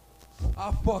motherfucker.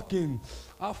 I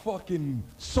fucking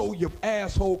sew your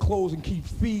asshole clothes and keep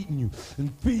feeding you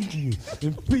and feeding you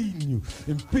and feeding you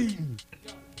and feeding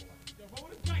you.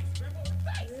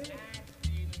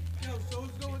 Yo, so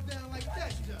it's going down like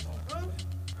that, huh?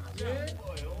 Yeah.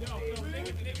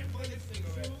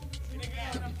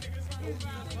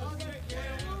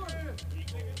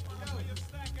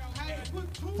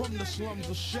 From the slums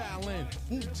of Shaolin,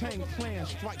 Wu-Tang Clan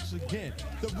strikes again.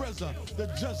 The RZA, the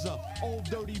Juzza, Old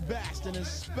Dirty Bastard,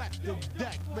 Inspector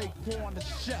Deck, Raekwon the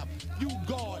Chef,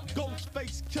 U-Guard,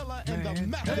 Ghostface Killer, and the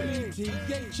Method.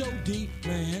 M-E-T-H-O-D,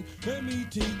 man.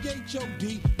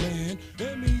 M-E-T-H-O-D, man.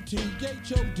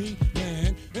 M-E-T-H-O-D,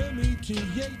 man.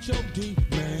 M-E-T-H-O-D,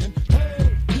 man.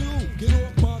 Hey, you, get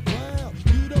off my ground.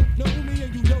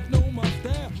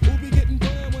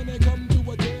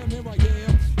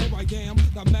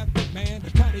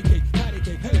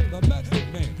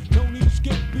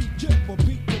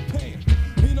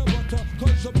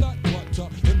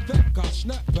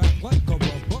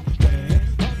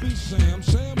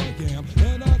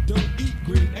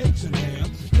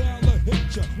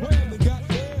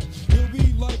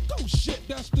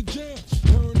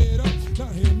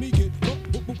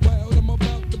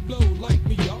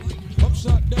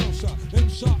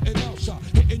 shot and out shot,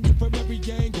 hitting you from every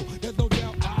angle. There's no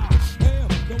doubt. Damn,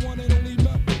 the one and only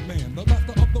Method Man, the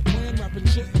master of the plan, rapping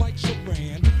shit like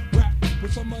Sharan. Rap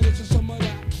with some of this and some of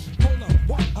that. Hold up,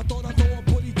 what? I thought I saw a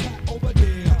pretty cat over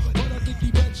there, but I think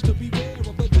he meant to beware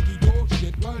of the diggy dog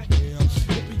shit right there.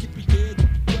 Yippee yippee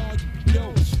yeah, yo,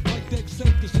 like that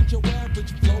said, this ain't your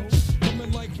average flow.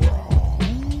 Coming like raw,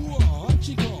 ooh,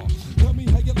 chico. Tell me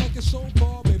how you like it so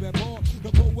far, baby boy. The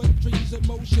poetry's in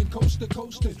motion, coast to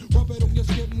coast it. Rub it on your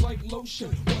skin like lotion.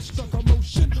 What's the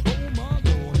commotion? Oh my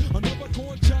lord, another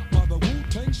corn chop by the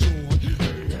Wu-Tang sword.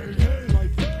 Hey, hey, hey,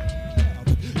 like that.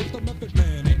 It's the Method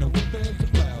Man, ain't no ifs, ands, or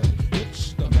buts.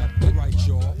 It's the Method, right,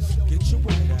 y'all. Get your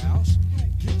White House,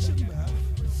 get your mouth,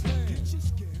 get your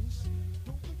skins.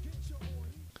 Don't forget your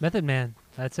Method Man.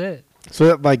 That's it. So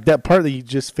that, like that part that you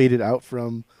just faded out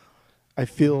from, I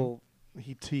feel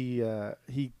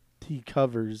he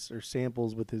covers or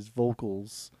samples with his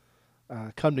vocals,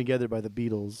 "Come Together" by the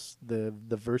Beatles. The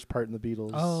verse part in the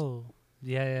Beatles. Oh,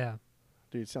 yeah.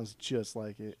 Dude, it sounds just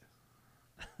like it.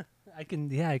 I can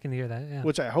hear that. Yeah.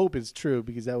 Which I hope is true,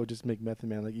 because that would just make Method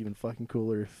Man like even fucking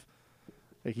cooler if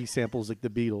like he samples like the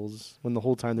Beatles when the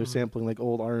whole time they're sampling like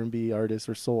old R&B artists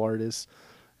or soul artists,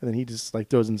 and then he just like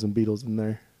throws in some Beatles in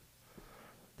there.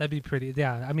 That'd be pretty.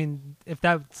 Yeah, I mean, if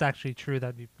that's actually true,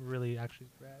 that'd be really actually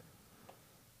rad.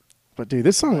 But dude,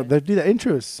 this song, that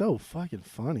intro is so fucking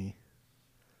funny.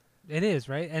 It is,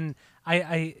 right? And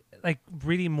I like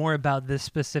reading more about this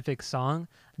specific song.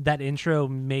 That intro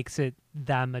makes it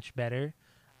that much better.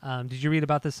 Did you read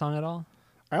about this song at all?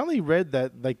 I only read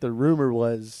that like the rumor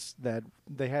was that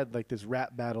they had like this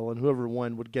rap battle, and whoever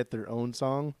won would get their own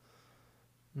song.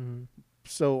 Mm-hmm.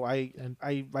 So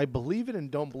I believe it and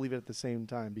don't believe it at the same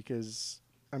time, because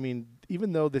I mean,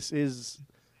 even though this is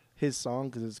his song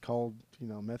because it's called, you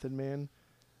know, Method Man,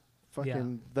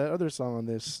 fucking that other song on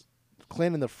this,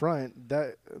 Clan in the Front,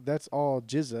 that's all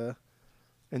GZA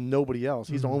and nobody else.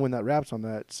 He's the only one that raps on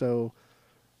that. So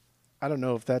I don't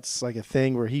know if that's like a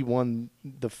thing where he won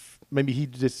maybe he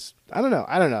just, I don't know.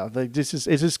 Like it's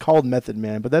just called Method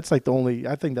Man, but that's like the only,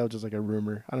 I think that was just like a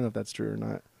rumor. I don't know if that's true or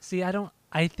not. See,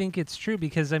 I think it's true,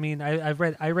 because I mean, I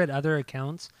read other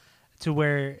accounts to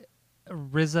where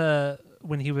RZA,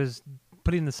 when he was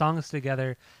putting the songs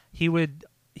together, he would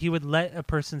let a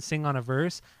person sing on a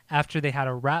verse after they had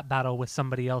a rap battle with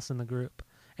somebody else in the group,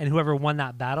 and whoever won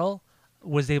that battle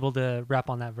was able to rap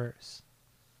on that verse.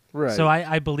 Right. So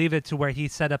I believe it to where he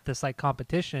set up this like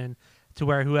competition to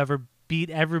where whoever beat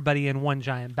everybody in one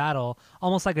giant battle,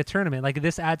 almost like a tournament. Like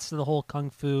this adds to the whole kung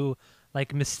fu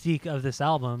like mystique of this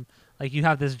album. Like you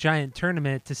have this giant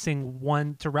tournament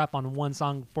to rap on one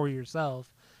song for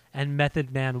yourself, and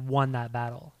Method Man won that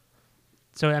battle.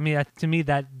 So I mean, to me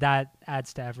that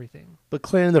adds to everything. But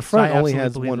Clan in the Front So only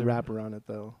has one rapper on it,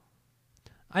 though.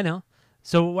 I know.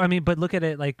 So I mean, but look at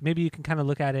it like maybe you can kind of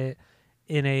look at it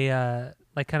in a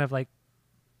like kind of like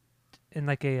in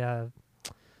like a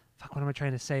fuck. What am I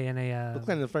trying to say? In a But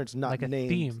Clan in the Front's not like a named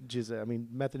theme. GZA. I mean,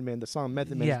 Method Man. The song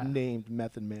Method Man is named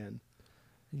Method Man.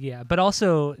 Yeah, but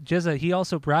also GZA, he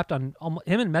also rapped on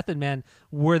him and Method Man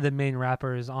were the main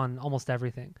rappers on almost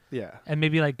everything. Yeah, and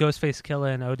maybe like Ghostface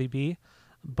Killah and ODB,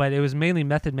 but it was mainly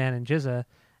Method Man and GZA.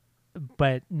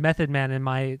 But Method Man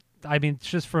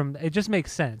it just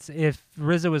makes sense. If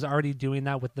RZA was already doing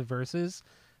that with the verses,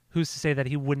 who's to say that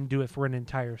he wouldn't do it for an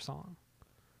entire song?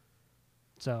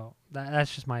 So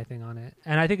that's just my thing on it,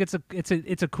 and I think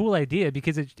it's a cool idea,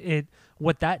 because it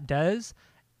what that does,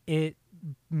 it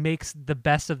makes the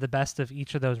best of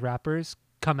each of those rappers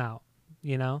come out,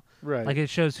 you know? Right. Like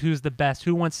it shows who's the best,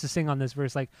 who wants to sing on this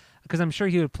verse, like, because I'm sure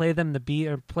he would play them the beat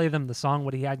or play them the song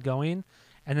what he had going,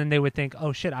 and then they would think,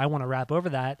 oh shit, I want to rap over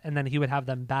that, and then he would have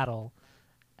them battle,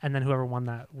 and then whoever won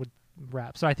that would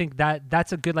rap. So I think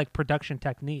that's a good like production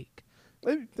technique.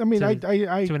 I mean,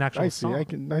 to an actual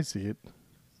song. I see it.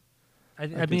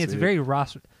 I mean, it's very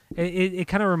Ross. It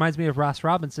kind of reminds me of Ross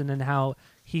Robinson and how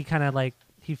he kind of like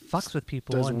he fucks with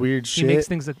people. Does and weird he shit. Makes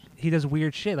things that he does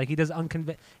weird shit. Like he does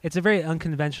It's a very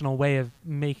unconventional way of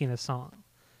making a song,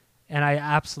 and I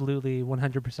absolutely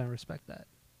 100% respect that.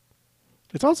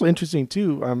 It's also interesting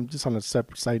too. Just on a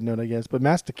separate side note, I guess, but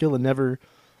Master Killa never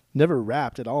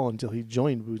rapped at all until he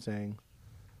joined Wu-Tang.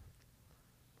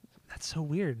 That's so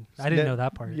weird. I didn't know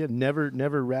that part. Yeah,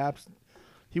 never raps.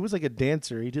 He was like a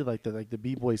dancer. He did like the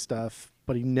b-boy stuff,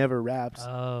 but he never raps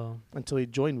until he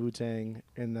joined Wu-Tang,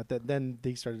 and then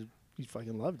he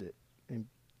fucking loved it. And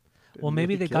well,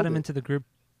 maybe they got him into the group.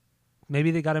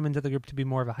 Maybe they got him into the group to be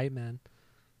more of a hype man.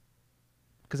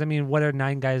 Because I mean, what are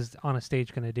 9 guys on a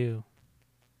stage gonna do?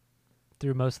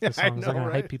 Through most of the songs, they're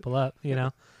gonna hype people up, you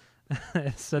know.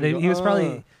 So he was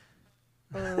probably.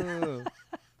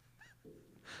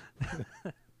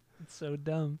 It's so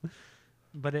dumb,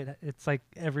 but it's like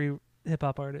every hip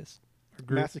hop artist. Or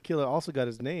group. Master Killer also got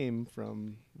his name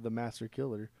from the Master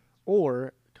Killer,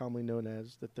 or commonly known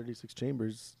as the 36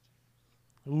 Chambers.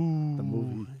 Ooh, the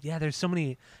movie. Yeah, there's so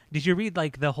many. Did you read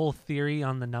like the whole theory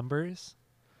on the numbers?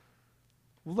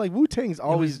 Well, like Wu-Tang's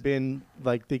always been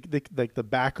like the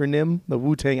backronym. The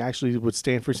Wu-Tang actually would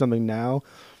stand for something now.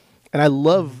 And I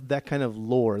love that kind of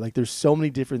lore. Like there's so many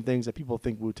different things that people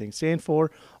think Wu-Tang stand for,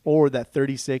 or that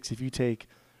 36, if you take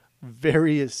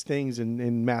various things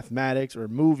in mathematics or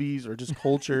movies or just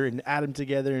culture and add them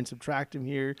together and subtract them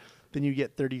here, then you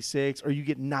get 36, or you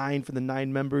get 9 for the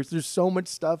 9 members. There's so much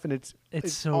stuff, and it's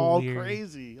so all weird.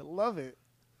 crazy. I love it.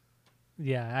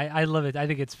 Yeah, I love it. I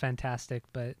think it's fantastic,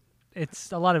 but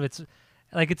it's a lot of it's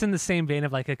like it's in the same vein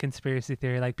of like a conspiracy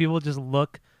theory. Like people just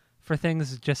look for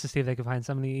things just to see if they can find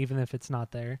something, even if it's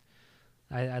not there.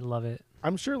 I love it.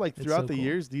 I'm sure like It's throughout so the cool.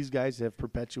 years, these guys have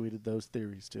perpetuated those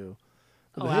theories too.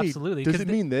 Oh, Hey, absolutely. Does 'Cause it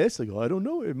mean this? Like, I don't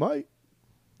know. It might.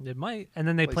 It might, and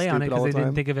then they Like play on it stupid all because the they didn't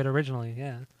time. think of it originally.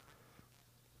 Yeah.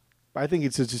 I think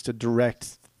it's just a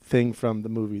direct thing from the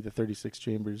movie, The 36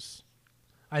 Chambers.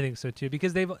 I think so too,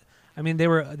 because they've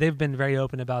been very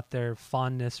open about their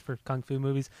fondness for kung fu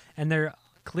movies, and they're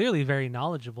clearly very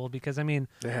knowledgeable. Because I mean,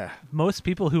 Yeah. most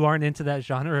people who aren't into that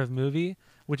genre of movie,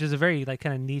 which is a very like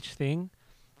kind of niche thing,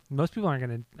 most people aren't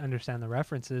going to understand the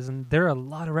references, and there are a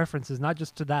lot of references, not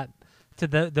just to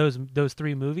those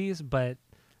 3 movies, but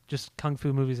just kung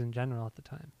fu movies in general at the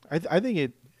time. I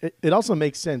think it also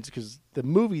makes sense because the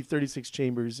movie 36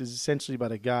 Chambers is essentially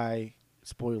about a guy,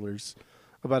 spoilers,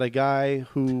 about a guy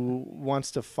who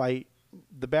wants to fight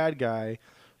the bad guy,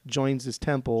 joins his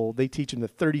temple. They teach him the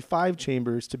 35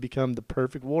 chambers to become the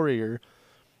perfect warrior.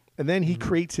 And then he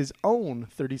creates his own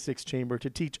 36 chamber to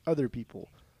teach other people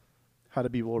how to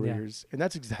be warriors. And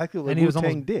that's exactly what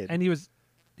Wu-Tang did. And he was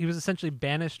essentially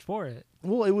banished for it.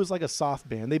 Well, it was like a soft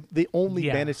ban. They only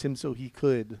Yeah. banished him so he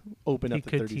could open He up the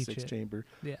could teach 36 it. chamber.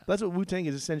 Yeah. That's what Wu-Tang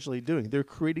is essentially doing. They're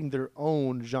creating their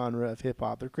own genre of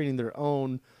hip-hop. They're creating their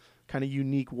own kind of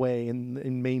unique way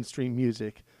in mainstream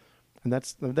music. And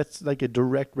that's like a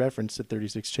direct reference to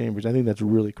 36 Chambers. I think that's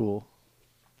really cool.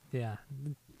 Yeah.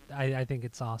 I think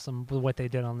it's awesome with what they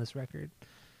did on this record.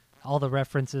 All the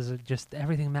references are just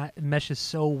everything meshes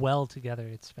so well together.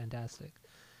 It's fantastic.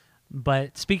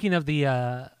 But speaking of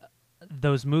the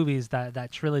those movies,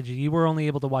 that trilogy, you were only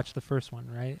able to watch the first one,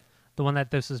 right? The one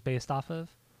that this is based off of?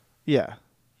 Yeah.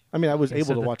 I mean, I was Okay, able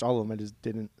so to watch all of them. I just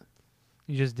didn't.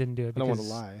 You just didn't do it I because don't want to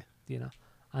lie. You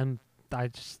know, I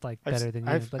just like I've better s- than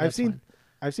you. I've- But I've that's seen- fine.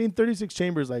 I've seen 36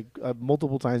 Chambers like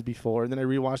multiple times before, and then I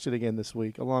rewatched it again this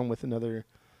week, along with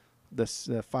this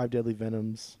 5 Deadly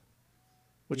Venoms,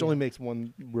 which Yeah. only makes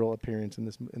one real appearance in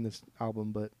this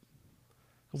album. But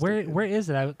Where is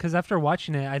it? Because after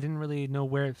watching it, I didn't really know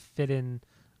where it fit in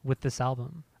with this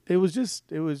album. it was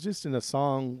just in a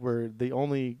song where they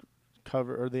only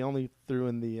threw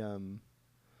in the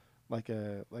like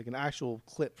an actual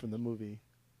clip from the movie.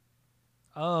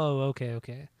 Oh,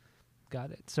 okay,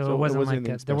 got it. So So it it wasn't wasn't like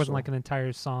anything there wasn't special. like an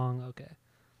entire song. Okay,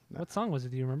 No. what song was it?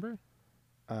 Do you remember?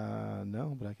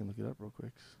 No, but I can look it up real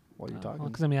quick while you're talking.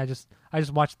 Because I mean, I just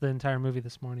watched the entire movie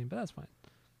this morning, but that's fine.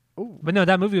 Oh, But no,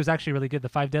 that movie was actually really good. The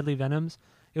 5 Deadly Venoms.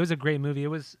 It was a great movie. It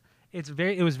was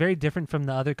very different from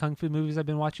the other kung fu movies I've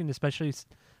been watching, especially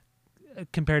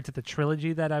compared to the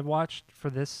trilogy that I've watched for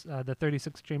this the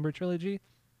 36 Chamber trilogy.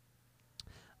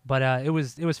 But it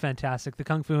was fantastic. The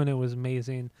kung fu in it was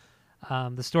amazing.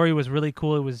 The story was really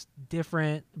cool. It was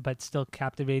different but still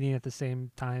captivating at the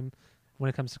same time when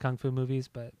it comes to kung fu movies.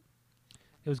 But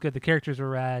it was good. The characters were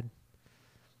rad.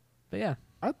 But yeah.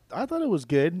 I thought it was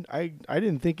good. I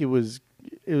didn't think it was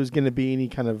going to be any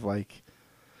kind of like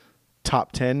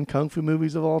top 10 kung fu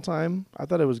movies of all time. I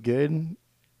thought it was good.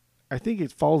 I think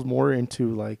it falls more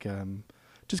into like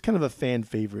just kind of a fan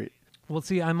favorite. Well,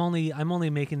 see, I'm only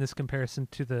making this comparison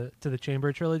to the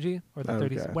Chamber trilogy or the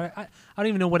 30s. Okay. What I don't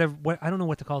even know what I don't know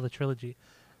what to call the trilogy,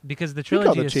 because the You trilogy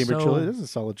call it the is Chamber so. trilogy. That's a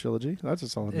solid trilogy. That's a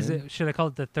solid. Is name. it? Should I call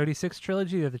it the 36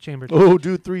 trilogy or the Chamber? Trilogy? Oh,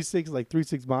 dude, 3-6 like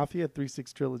 3-6 Mafia,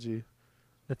 3-6 trilogy.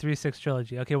 The 3-6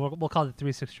 trilogy. Okay, we'll call it the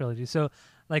 3-6 trilogy. So,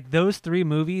 like, those 3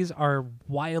 movies are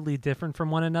wildly different from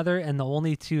one another, and the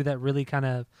only 2 that really kind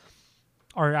of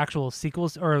are actual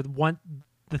sequels, or one.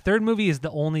 The third movie is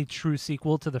the only true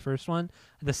sequel to the first one.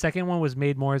 The second one was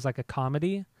made more as like a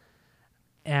comedy,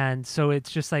 and so it's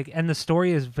just like, and the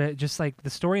story is just like the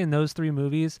story in those 3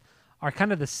 movies are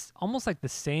kind of almost like the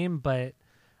same, but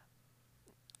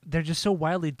they're just so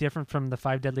wildly different from the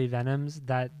 5 Deadly Venoms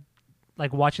that,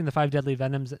 like, watching the 5 Deadly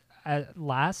Venoms at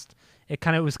last, it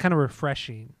was kind of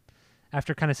refreshing,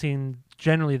 after kind of seeing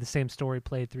generally the same story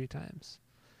played 3 times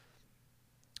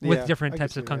with Yeah, different I can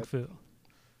types of see kung that. fu.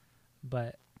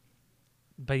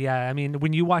 But yeah, I mean,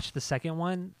 when you watch the second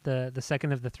one, the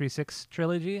second of the 3-6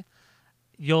 trilogy,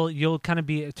 you'll kind of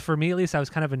be, for me at least, I was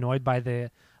kind of annoyed by the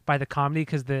comedy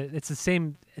because it's the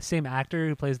same actor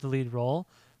who plays the lead role,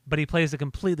 but he plays a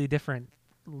completely different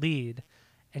lead,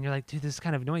 and you're like, dude, this is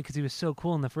kind of annoying because he was so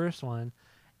cool in the first one,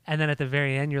 and then at the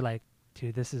very end, you're like,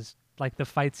 dude, this is like the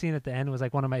fight scene at the end was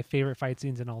like one of my favorite fight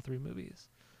scenes in all 3 movies.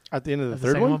 At the end of the Of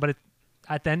third second one? but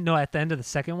at the end of the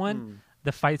second one,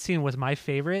 the fight scene was my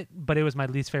favorite, but it was my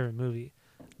least favorite movie.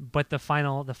 But the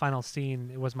final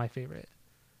scene was my favorite.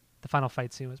 The final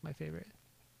fight scene was my favorite.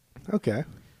 Okay.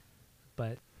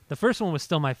 But the first one was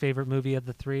still my favorite movie of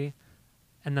the 3,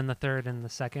 and then the third and the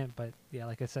second. But yeah,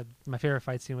 like I said, my favorite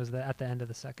fight scene was at the end of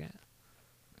the second.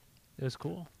 It was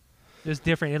cool. It was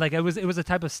different. It was a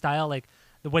type of style, like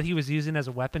what he was using as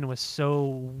a weapon was so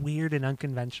weird and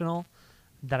unconventional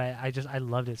that I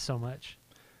loved it so much.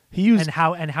 He used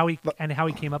and how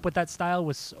he came up with that style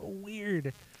was so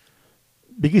weird.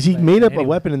 because he But made up anyway. a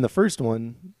weapon in the first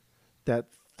one, that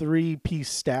 3-piece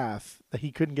staff that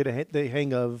he couldn't get the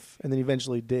hang of, and then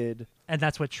eventually did. And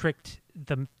that's what tricked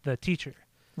the teacher,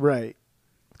 Right.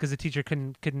 because the teacher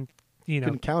couldn't Couldn't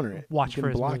counter it. watch He for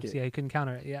couldn't his block moves. it. Yeah, he couldn't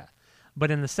counter it. Yeah,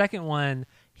 but in the second one,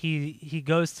 he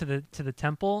goes to the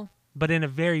temple, but in a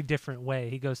very different way.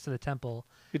 He goes to the temple.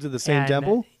 It's the same and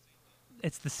temple?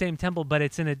 It's the same temple, but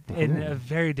it's in a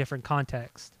very different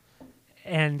context,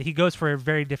 and he goes for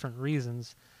very different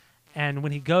reasons. And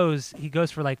when he goes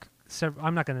for like several.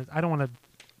 I don't want to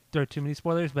throw too many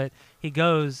spoilers, but he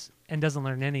goes and doesn't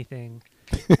learn anything,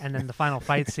 and then the final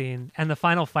fight scene,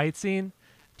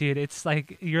 dude, it's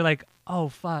like you're like, oh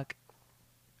fuck.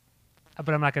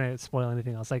 But I'm not gonna spoil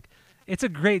anything else. Like, it's a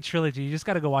great trilogy. You just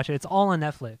got to go watch it. It's all on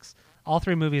Netflix. All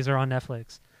 3 movies are on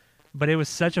Netflix. But it was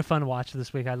such a fun watch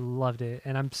this week. I loved it,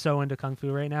 and I'm so into kung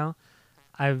fu right now.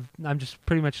 I'm just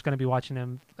pretty much going to be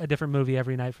watching a different movie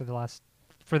every night for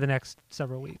the next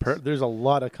several weeks. There's a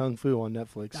lot of kung fu on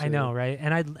Netflix. I know, right?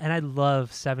 And I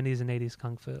love 70s and 80s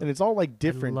kung fu. And it's all like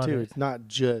different love too. it. It's not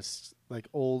just like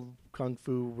old kung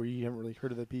fu where you haven't really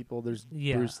heard of the people. There's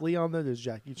Yeah. Bruce Lee on there. There's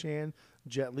Jackie Chan.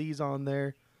 Jet Li's on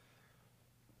there.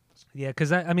 Yeah,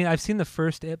 because I mean, I've seen the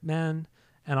first Ip Man,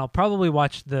 and I'll probably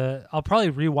rewatch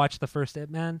the first Ip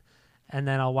Man, and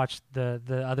then I'll watch the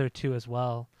other 2 as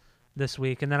well this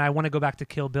week. And then I want to go back to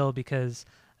Kill Bill because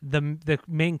the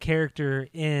main character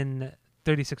in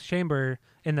 36 Chamber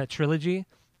in that trilogy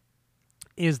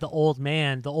is the old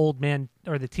man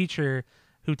or the teacher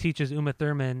who teaches Uma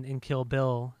Thurman in Kill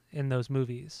Bill in those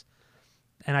movies.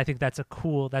 And I think that's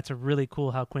a really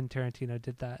cool how Quentin Tarantino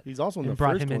did that. He's also in and the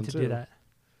brought first him in one, to too. do that.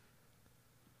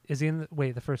 Is he in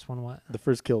the first one? What? The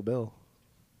first Kill Bill.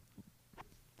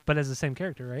 But as the same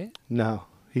character, right? No,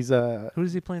 he's a. Who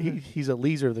is he playing? He's a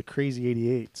leader of the Crazy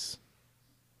 88s.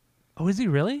 Oh, is he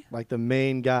really? Like the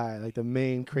main guy, like the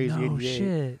main Crazy No 88.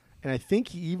 shit. And I think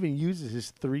he even uses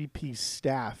his 3-piece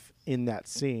staff in that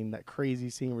scene, that crazy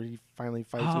scene where he finally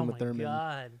fights Oh Uma my Thurman.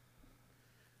 god.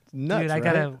 It's nuts, Dude,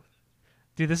 right?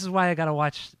 Dude, this is why I gotta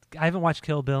watch. I haven't watched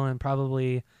Kill Bill in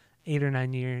probably 8 or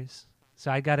 9 years. So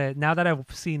I gotta, now that I've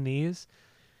seen these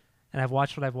and I've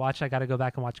watched what I've watched, I gotta go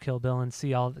back and watch Kill Bill and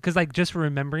see all, because like just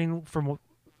remembering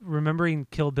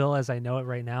Kill Bill as I know it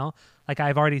right now, like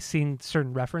I've already seen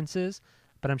certain references,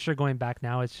 but I'm sure going back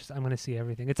now, it's just, I'm gonna see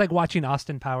everything. It's like watching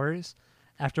Austin Powers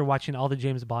after watching all the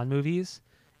James Bond movies,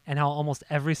 and how almost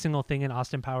every single thing in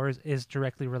Austin Powers is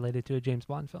directly related to a James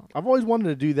Bond film. I've always wanted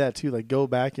to do that too, like go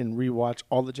back and rewatch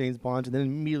all the James Bonds and then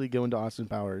immediately go into Austin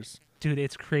Powers. Dude,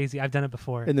 it's crazy. I've done it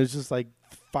before. And there's just like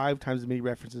 5 times as many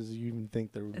references as you even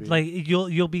think there would be. Like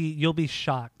you'll be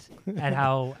shocked at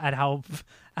how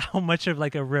much of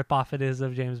like a rip off it is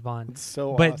of James Bond. It's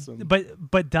so but, awesome.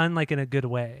 But done like in a good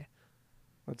way.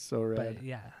 That's so rad. But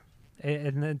yeah,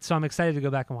 and so I'm excited to go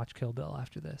back and watch Kill Bill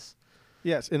after this.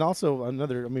 Yes, and also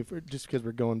another. I mean, just because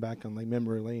we're going back on like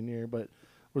memory lane here, but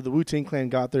where the Wu-Tang Clan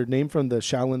got their name from, the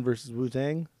Shaolin versus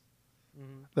Wu-Tang,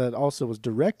 that also was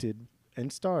directed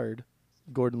and starred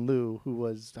Gordon Liu, who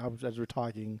was, as we're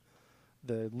talking,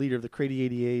 the leader of the Crady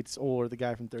 88s or the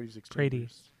guy from 36 Crady.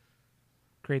 Chambers.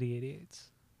 Crady 88s.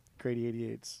 Crady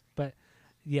 88s. But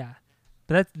yeah,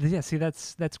 but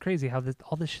that's crazy how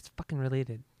all this shit's fucking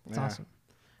related. It's Yeah. awesome.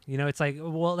 You know, it's like,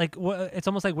 well, like it's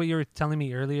almost like what you were telling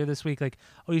me earlier this week. Like,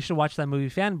 oh, you should watch that movie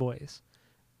Fanboys.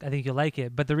 I think you'll like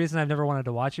it. But the reason I've never wanted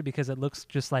to watch it because it looks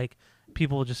just like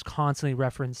people just constantly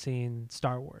referencing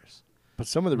Star Wars. But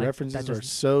some of the Like, references that are doesn't-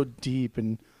 so deep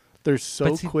and they're so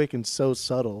But see- quick and so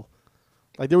subtle.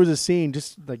 Like there was a scene,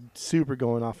 just like super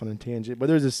going off on a tangent, but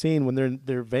there was a scene when they're in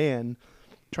their van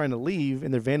trying to leave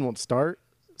and their van won't start.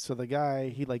 So the guy,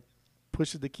 he like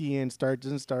pushes the key in,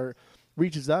 doesn't start,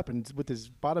 reaches up and with his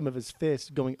bottom of his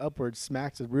fist going upwards,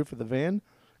 smacks the roof of the van,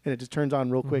 and it just turns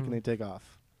on real quick and they take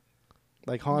off.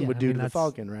 Like Han would do to the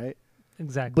Falcon, right?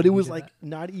 Exactly. But it was like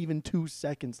not even 2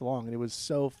 seconds long, and it was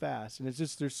so fast. And it's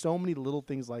just there's so many little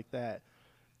things like that.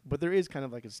 But there is kind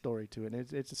of like a story to it.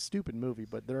 And it's a stupid movie,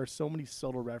 but there are so many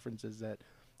subtle references that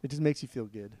it just makes you feel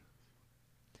good.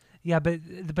 Yeah, but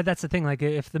that's the thing. Like,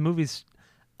 if the movie's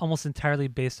almost entirely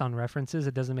based on references,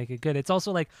 it doesn't make it good. It's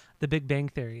also like The Big Bang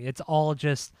Theory. It's all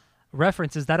just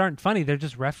references that aren't funny. They're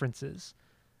just references.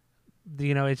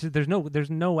 You know, it's just, there's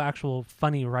no actual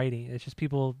funny writing. It's just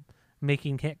people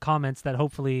making comments that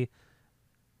hopefully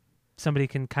somebody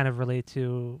can kind of relate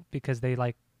to because they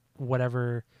like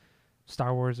whatever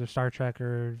Star Wars or Star Trek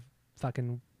or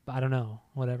fucking I don't know,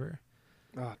 whatever.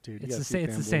 Oh, dude, it's the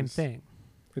same thing.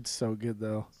 It's so good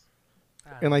though.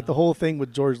 And like the whole thing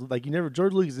with George, like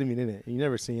George Lucas isn't even in it. You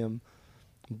never see him,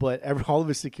 but all of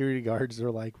his security guards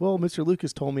are like, "Well, Mr.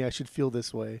 Lucas told me I should feel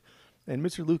this way, and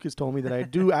Mr. Lucas told me that I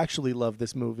do actually love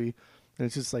this movie." And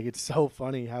it's just like it's so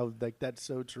funny how like that's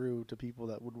so true to people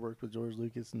that would work with George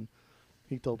Lucas, and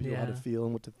he told people how to feel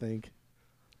and what to think.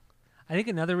 I think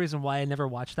another reason why I never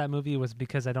watched that movie was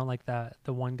because I don't like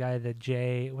the one guy, the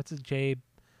Jay. What's his Jay?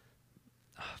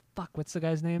 Oh, fuck, what's the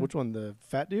guy's name? Which one? The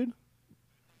fat dude?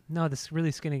 No, this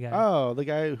really skinny guy. Oh, the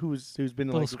guy who's been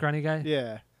little like scrawny guy.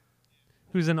 Yeah.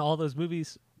 Who's in all those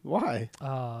movies? Why?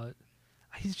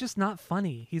 He's just not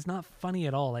funny. He's not funny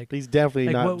at all. Like he's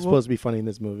definitely like, not supposed to be funny in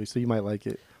this movie, so you might like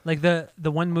it. Like the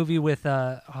one movie with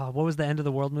what was the End of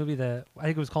the World movie? I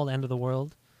think it was called End of the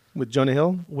World. With Jonah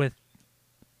Hill?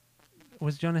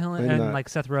 Was Jonah Hill and like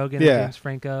Seth Rogen and James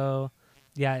Franco.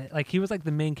 Yeah, like he was like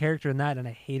the main character in that and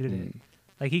I hated it.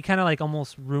 Like he kind of like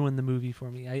almost ruined the movie for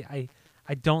me.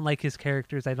 I don't like his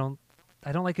characters. I don't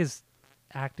like his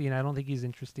acting. I don't think he's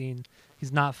interesting.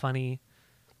 He's not funny.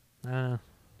 I don't know.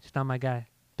 He's not my guy.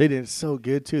 They did it so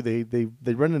good too.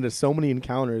 They run into so many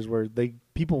encounters where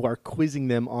people are quizzing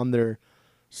them on their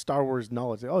Star Wars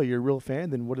knowledge. Like, oh, you're a real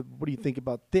fan? Then what do you think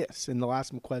about this? And they'll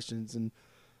ask them questions. And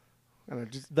I don't know,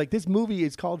 just like this movie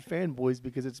is called Fanboys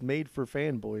because it's made for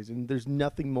fanboys, and there's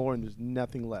nothing more and there's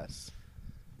nothing less.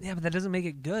 Yeah, but that doesn't make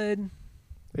it good.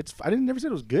 I didn't never say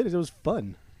it was good. It was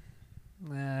fun.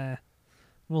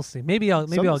 We'll see. Maybe I'll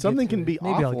something can be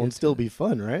awful and still be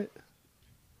fun, right?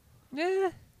 Yeah.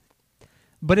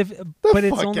 But it's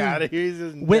only out of here.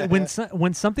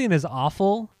 when something is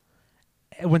awful,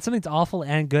 when something's awful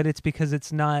and good, it's because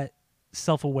it's not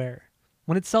self-aware.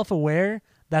 When it's self-aware,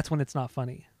 that's when it's not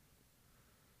funny.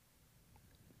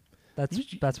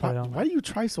 That's why I don't. Why do you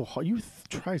try so hard?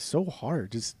 Try so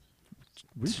hard. Just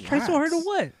try so hard to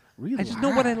what? Relax. I just know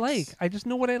what I like. I just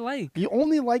know what I like. You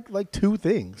only like two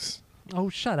things. Oh,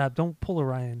 shut up! Don't pull a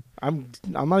Ryan. I'm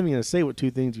not even gonna say what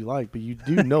two things you like, but you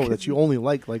do know that you only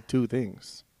like two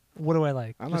things. What do I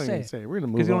like? I'm not gonna say. We're gonna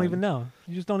move on. Because you don't even know.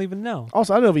 You just don't even know.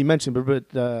 Also, I don't know if he mentioned, but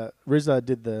RZA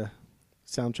did the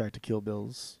soundtrack to Kill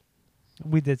Bill's.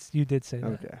 We did. You did say that.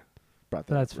 Okay, brought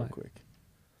that That's up real fine. quick.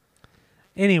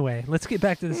 Anyway, let's get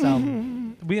back to this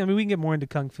album. We can get more into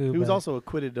Kung Fu. He was also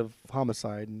acquitted of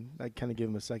homicide, and I kind of gave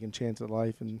him a second chance at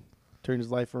life and turned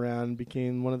his life around and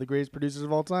became one of the greatest producers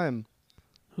of all time.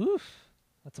 Oof.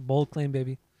 That's a bold claim,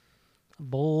 baby. A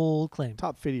bold claim.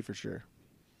 Top 50 for sure.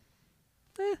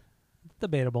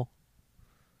 Debatable.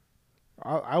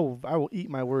 I will eat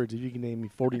my words if you can name me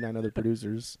 49 other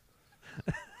producers.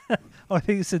 Oh, I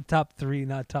think you said top 3,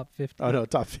 not top 50. Oh, no,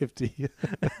 top 50.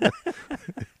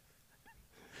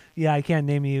 Yeah, I can't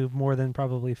name you more than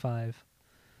probably 5.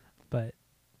 But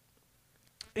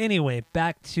anyway,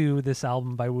 back to this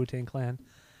album by Wu-Tang Clan.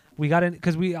 We got in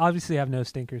because we obviously have no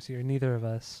stinkers here, neither of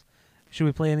us. Should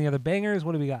we play any other bangers?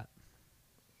 What do we got?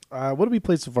 What did we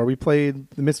play so far? We played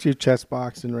The Mystery of Chess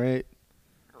Boxing, right?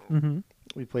 Mm-hmm.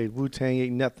 We played Wu-Tang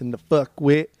Ain't Nothing to Fuck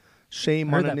With,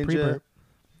 Shame on a Ninja, pre-burp.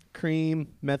 Cream,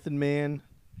 Method Man.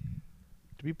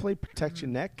 Did we play Protect Your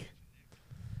Neck?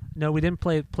 No, we didn't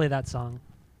play that song.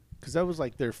 Because that was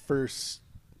like their first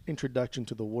introduction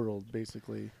to the world,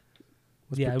 basically.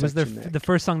 Yeah, it was the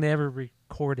first song they ever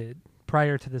recorded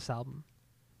prior to this album.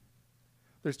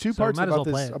 There's two So parts might as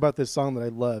well about this song that I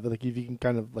love. Like if you can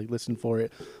kind of like listen for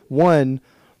it. One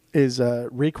is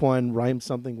Raekwon rhymes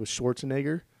something with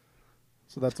Schwarzenegger.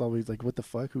 So that's always like, what the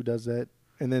fuck? Who does that?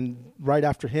 And then right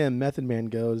after him, Method Man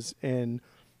goes and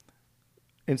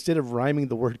instead of rhyming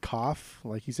the word cough,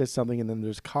 like he says something and then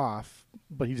there's cough,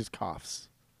 but he just coughs.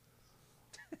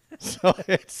 So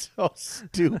it's so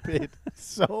stupid.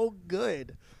 So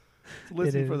good.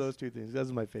 Listen for is. those two things.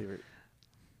 That's my favorite.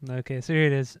 Okay, so here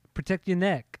it is. Protect Your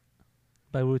Neck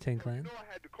by Wu-Tang Clan. You know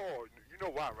I had to call. You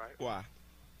know why, right? Why?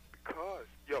 Because,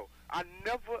 yo, I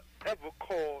never, ever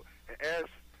called and asked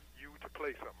you to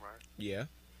play something, right? Yeah.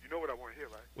 You know what I want to hear,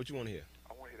 right? What you want to hear?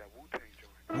 I want to hear that Wu-Tang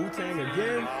joint. Wu-Tang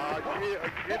again? Yeah,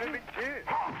 again and again.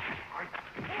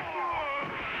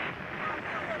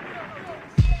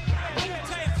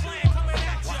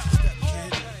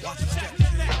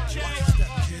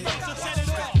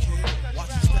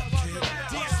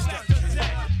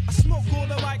 I smoke on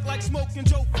the mic like smoking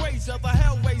Joe Frazier, the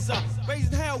Hellraiser,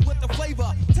 raising hell with the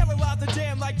flavor, terrorize the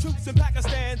jam like troops in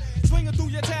Pakistan, swinging through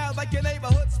your town like your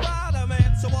neighborhood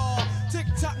Spider-Man. So tick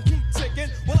tock and keep ticking,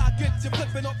 while I get you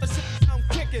flipping off the shit I'm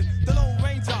kicking. The Lone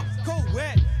Ranger,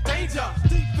 co-ed, danger,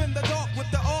 deep in the dark with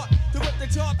the art to rip the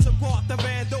charts apart. The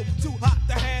vandal, too hot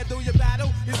to handle your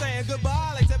battle. You're saying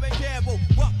goodbye like Devin Campbell.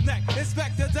 Rough-neck,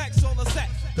 Inspector Dex on the set.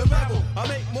 The rebel, I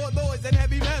make more noise than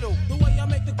heavy metal. The way I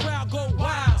make the crowd go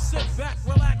wild. Sit back,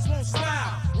 relax, won't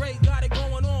smile. Ray got it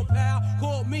going on, pal.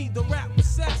 Call me the rap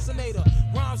assassinator.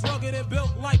 Rhymes rugged and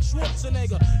built like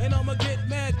Schwarzenegger. And I'ma get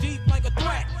mad deep like a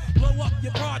threat. Blow up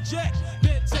your project,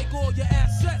 then take all your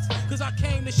assets. Cause I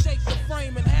came to shake the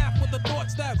frame in half with the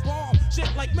thoughts that bomb shit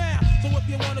like math. So if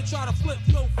you wanna try to flip,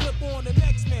 yo, flip on the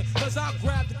next man. Cause I'll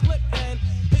grab the clip and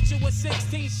hit you with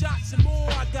 16 shots and more.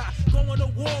 I got going to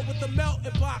war with the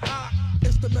melting pot.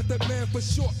 It's the Method Man for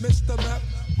short, Mr. Map.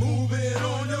 Move it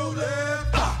on your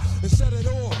left. And set it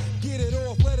off, get it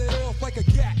off, let it off like a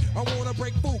cat. I wanna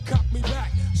break food, cop me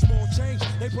back. Small change,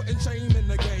 they putting shame in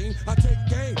the game. I take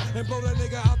game and blow that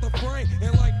nigga out the frame.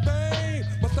 And like fame,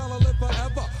 my style will live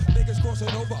forever. Niggas crossing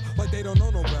over like they don't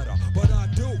know no better. But I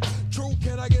do. True,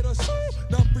 can I get a sue?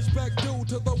 Enough respect due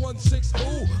to the 1-6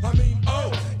 ooh. I mean,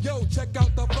 oh, yo, check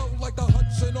out the flow like the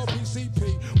Hudson or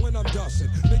PCP. When I'm dusting,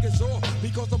 niggas off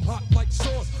because I'm hot like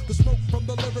sauce. The smoke from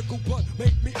the lyrical blood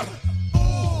make me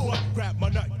ooh. What grab my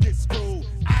nut get screwed?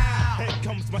 Ah, here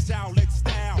comes my Shaolin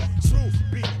style. Truth,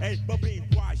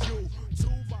 B-A-B-Y-U. To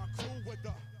my crew with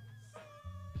the...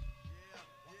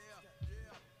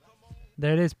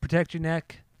 There it is, Protect Your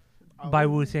Neck by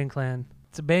Wu-Tang Clan.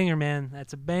 It's a banger, man.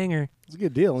 That's a banger. It's a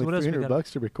good deal. So what Only else we got?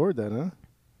 $300 to record that, huh?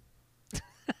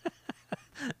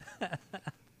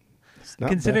 It's not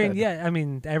Considering, bad. yeah, I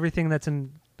mean, everything that's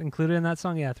included in that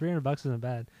song, yeah, $300 isn't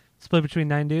bad. Split between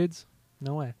 9 dudes?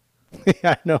 No way.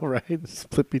 Yeah, I know, right?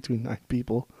 Split between 9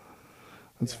 people.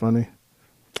 That's funny.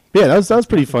 Yeah, that was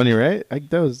pretty funny, right?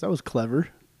 That was clever.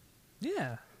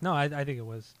 Yeah. No, I think it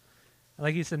was.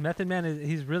 Like you said, Method Man,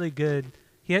 he's really good.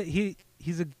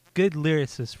 He's a good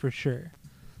lyricist for sure.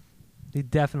 He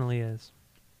definitely is.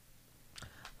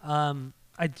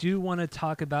 I do want to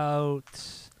talk about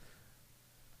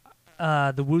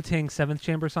the Wu-Tang 7th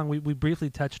Chamber song. We briefly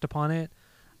touched upon it.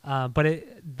 But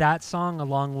that song,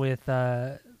 along with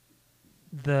the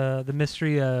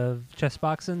Mystery of Chess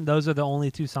Boxing, those are the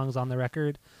only 2 songs on the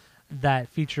record that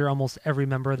feature almost every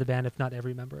member of the band, if not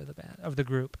every member of the band, of the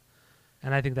group.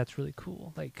 And I think that's really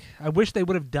cool. Like, I wish they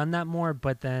would have done that more,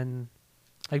 but then,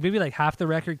 like, maybe like half the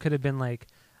record could have been like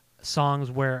songs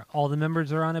where all the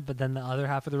members are on it, but then the other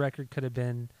half of the record could have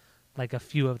been like a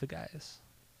few of the guys.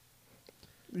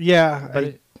 Yeah,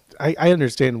 But I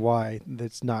understand why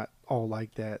it's not all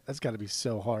like that. That's got to be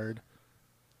so hard.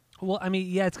 Well, I mean,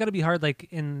 yeah, it's got to be hard, like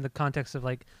in the context of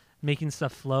like making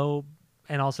stuff flow,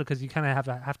 and also because you kind of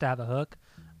have to have a hook.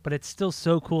 But it's still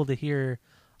so cool to hear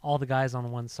all the guys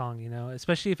on one song, you know,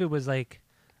 especially if it was like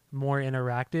more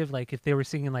interactive. Like if they were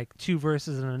singing like 2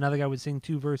 verses and another guy would sing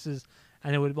 2 verses,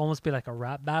 and it would almost be like a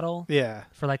rap battle. Yeah,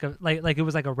 for like it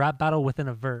was like a rap battle within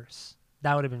a verse.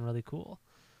 That would have been really cool.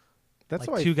 That's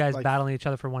like how 2 guys battling each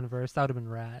other for one verse. That would have been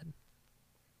rad.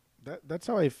 That's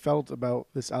how I felt about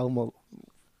this album.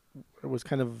 It was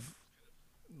kind of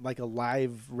like a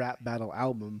live rap battle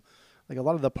album. Like a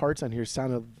lot of the parts on here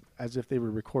sounded as if they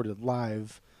were recorded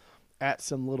live at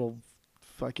some little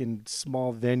fucking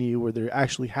small venue where they're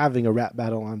actually having a rap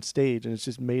battle on stage, and it's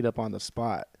just made up on the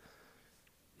spot.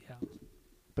 Yeah.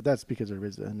 But that's because of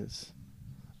RZA and his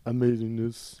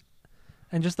amazingness.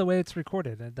 And just the way it's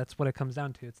recorded. That's what it comes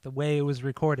down to. It's the way it was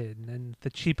recorded and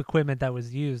the cheap equipment that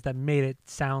was used that made it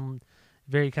sound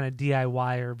very kind of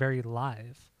DIY or very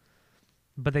live.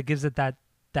 But that gives it that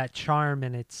charm,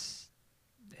 and it's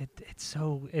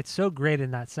so great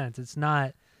in that sense. It's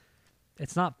not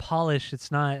polished.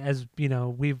 It's not, as you know,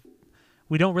 we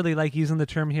don't really like using the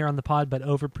term here on the pod, but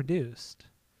overproduced.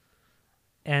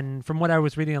 And from what I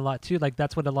was reading a lot too, like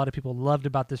that's what a lot of people loved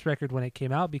about this record when it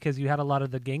came out, because you had a lot of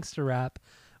the gangster rap,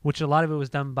 which a lot of it was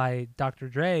done by Dr.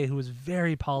 Dre, who was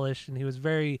very polished and he was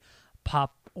very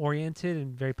pop oriented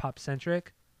and very pop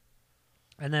centric.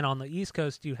 And then on the East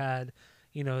Coast, you had,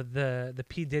 the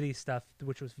P. Diddy stuff,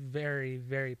 which was very,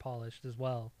 very polished as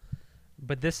well.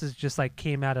 But this is just like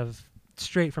came out of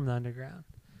straight from the underground.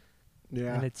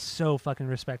 Yeah. And it's so fucking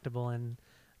respectable. And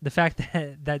the fact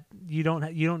that you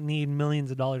don't need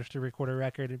millions of dollars to record a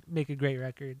record and make a great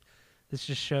record. This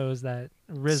just shows that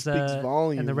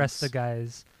RZA and the rest of the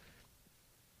guys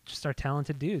just are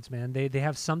talented dudes, man. They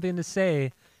have something to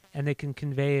say, and they can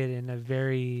convey it in a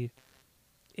very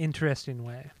interesting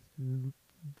way.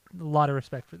 A lot of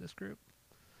respect for this group.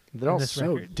 They're all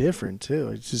so different too.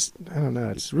 It's just, I don't know.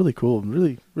 It's really cool.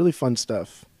 Really, really fun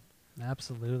stuff.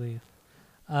 Absolutely.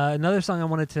 Another song I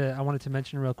wanted to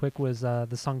mention real quick was the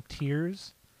song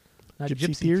 "Tears," not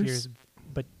Gypsy Tears, Tears?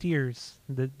 but Tears.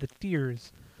 The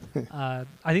Tears. I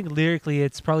think lyrically,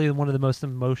 it's probably one of the most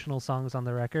emotional songs on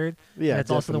the record. Yeah, and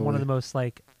it's also one of the definitely. most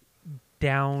like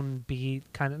downbeat,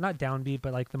 kind of not downbeat,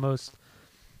 but like the most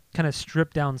kind of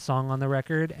stripped down song on the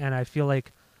record. And I feel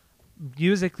like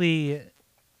musically,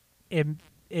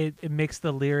 it makes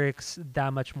the lyrics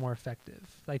that much more effective,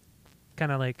 like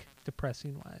kind of like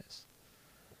depressing wise.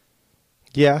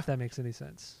 Yeah, If that makes any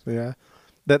sense. yeah.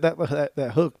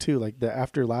 That hook too, like the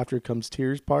 "after laughter comes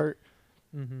tears" part,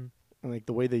 Mm-hmm. and like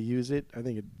the way they use it, I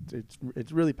think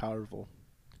it's really powerful.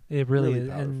 It really, Really is.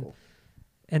 powerful.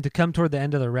 And to come toward the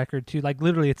end of the record too, like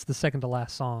literally it's the second to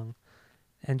last song,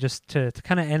 and just to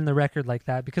kind of end the record like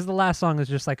that, because the last song is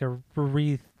just like a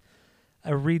redone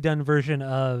version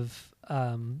of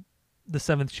the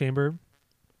Seventh Chamber.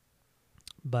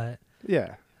 But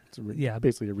Yeah, it's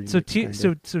basically a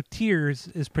remix. So Tears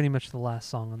is pretty much the last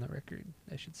song on the record,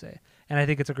 I should say, and I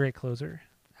think it's a great closer.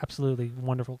 Absolutely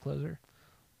wonderful closer.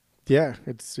 Yeah,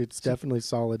 it's definitely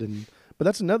solid, but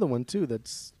that's another one too.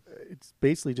 It's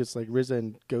basically just like RZA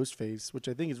and Ghostface, which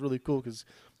I think is really cool because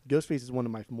Ghostface is one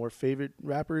of my more favorite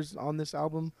rappers on this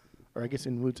album, or I guess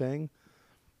in Wu-Tang,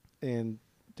 and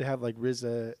to have like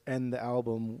RZA end the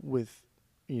album with,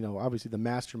 obviously the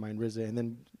mastermind RZA, and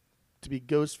then to be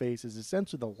Ghostface is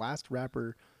essentially the last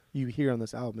rapper you hear on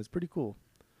this album. It's pretty cool.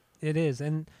 It is,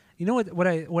 and you know what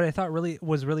I thought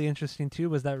was really interesting too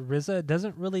was that RZA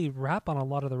doesn't really rap on a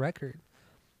lot of the record,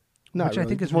 Not which really. I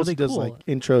think is Mostly really does cool. like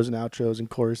intros and outros and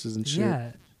choruses and shit.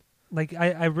 Yeah, like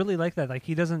I really like that. Like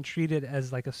he doesn't treat it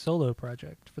as like a solo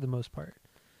project for the most part.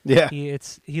 Yeah. He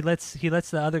lets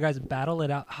the other guys battle it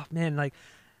out. Oh man, like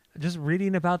just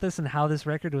reading about this and how this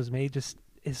record was made just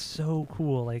is so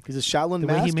cool. Like He's a Shaolin the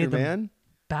way he master, made them man.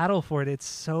 battle for it. It's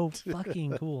so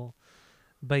fucking cool.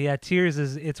 But yeah, Tears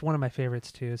it's one of my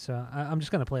favorites too. So I'm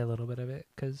just gonna play a little bit of it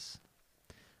because,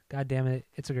 god damn it,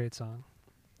 it's a great song.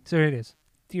 So here it is,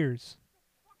 Tears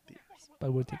by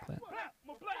Wu-Tang Clan.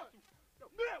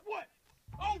 What?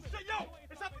 Oh shit, yo!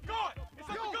 It's at the guard! It's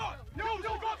at the guard! Yo,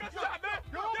 guard got shot, man!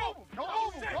 Yo, shit!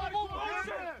 Oh shit!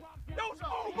 Yo,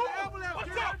 move!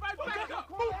 What's up?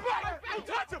 Move back! Don't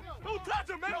touch him! Don't touch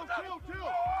him, man! Don't touch him!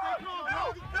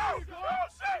 Oh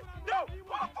shit! Yo!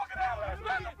 Motherfucking ambulance,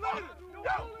 man!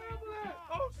 Yo!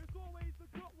 Oh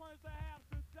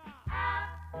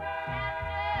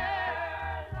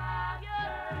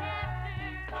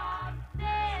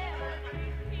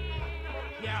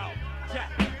shit!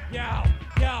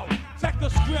 Yo, check the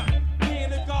script. Me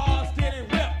and the guards getting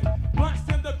ripped. Blunts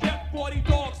in the grip, 40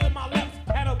 dogs in my lips.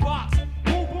 Had a box.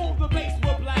 Boom, boom, the bass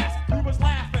will blast. We was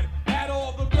laughing at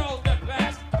all the girls that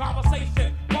passed.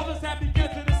 Conversation. Mothers had begun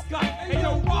to discuss. Hey,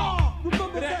 yo, Raw,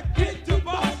 remember that kid to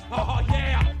bus? Oh,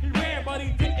 yeah. He ran, but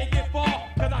he didn't get far.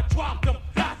 Cause I dropped him.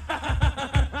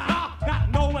 Not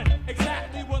knowing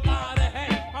exactly what line to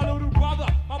hang. My little brother,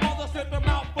 my mother sent him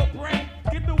out for break.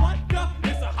 Get the wonder,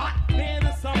 it's a hot day in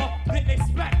the summer. Didn't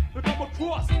expect to come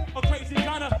across a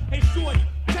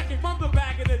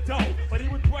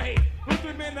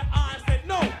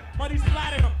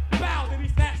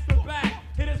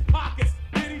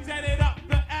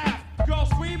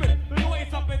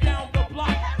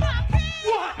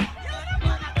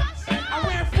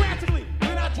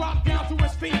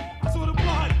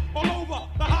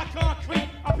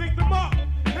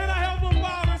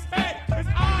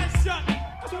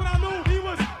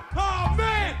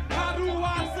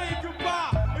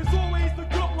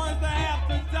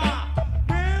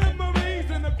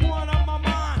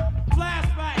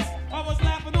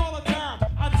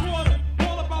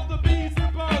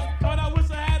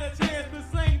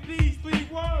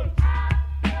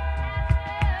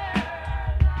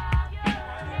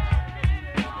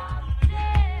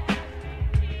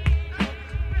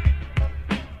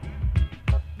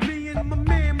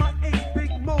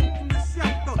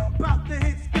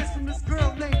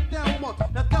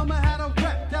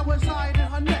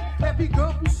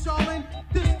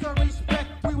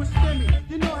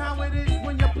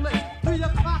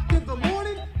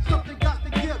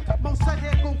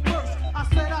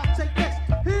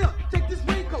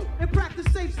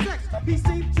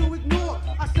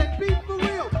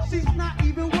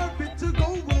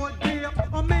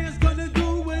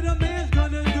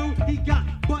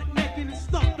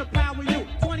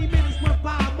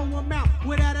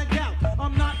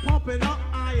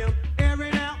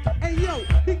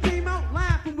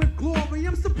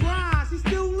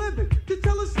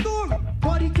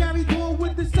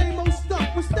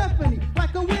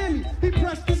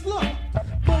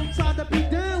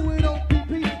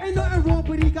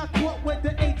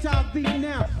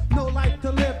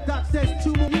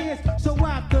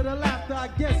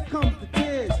guess comes the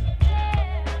tears.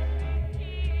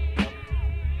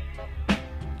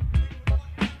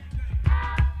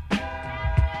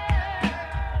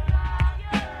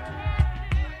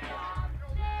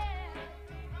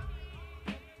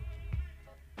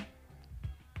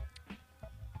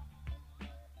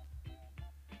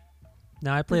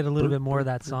 Now I played a little bit more of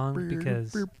that song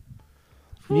because You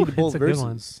need both it's a good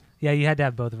one. verses. Yeah, you had to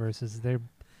have both verses.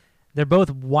 They're both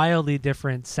wildly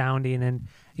different sounding, and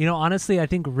honestly, I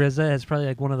think RZA has probably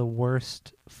like one of the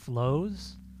worst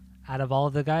flows out of all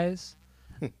of the guys.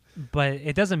 But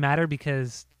it doesn't matter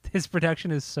because his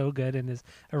production is so good and his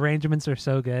arrangements are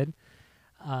so good.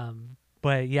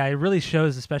 But yeah, it really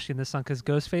shows, especially in this song, because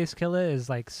Ghostface Killah is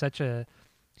like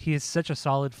he has such a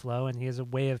solid flow, and he has a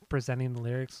way of presenting the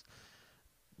lyrics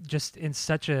just in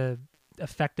such a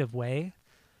effective way.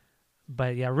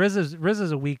 But yeah,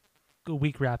 RZA's a weak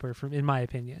rapper in my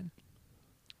opinion.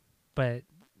 But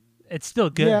it's still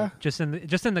good. Yeah. Just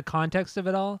in the context of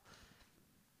it all.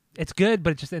 It's good,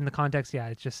 but just in the context, yeah,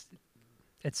 it's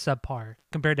subpar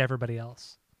compared to everybody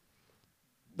else.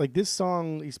 Like this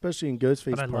song, especially in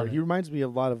Ghostface But I love part, it. he reminds me a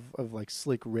lot of like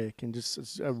Slick Rick, and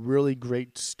just a really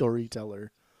great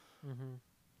storyteller. Mm-hmm.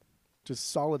 Just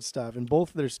solid stuff, and both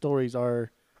of their stories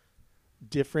are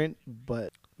different,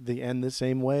 but they end the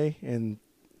same way. And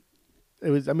it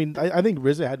was, I think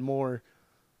RZA had more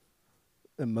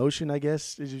emotion, I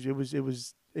guess.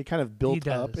 It kind of built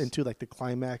up into like the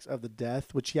climax of the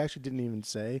death, which he actually didn't even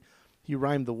say. He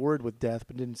rhymed the word with death,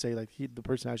 but didn't say like the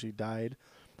person actually died.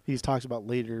 He talks about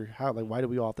later how, like, why do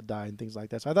we all have to die and things like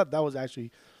that. So I thought that was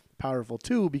actually powerful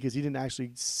too, because he didn't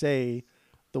actually say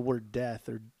the word death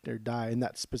or die in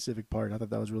that specific part. I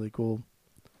thought that was really cool.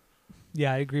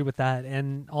 Yeah, I agree with that.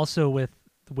 And also with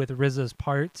RZA's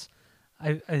parts,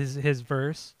 his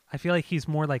verse, I feel like he's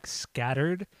more like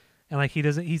scattered, and like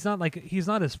he's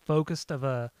not as focused of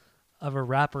a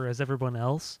rapper as everyone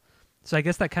else. So I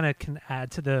guess that kind of can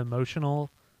add to the emotional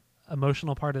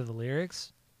part of the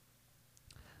lyrics.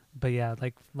 But yeah,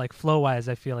 like flow wise,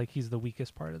 I feel like he's the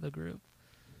weakest part of the group.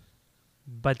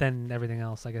 But then everything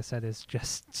else, like I said, is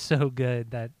just so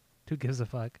good that who gives a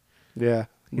fuck? Yeah.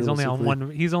 He's only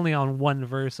on one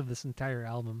verse of this entire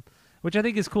album, which I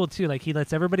think is cool too. Like he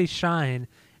lets everybody shine,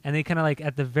 and they kind of like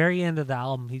at the very end of the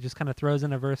album, he just kind of throws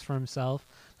in a verse for himself.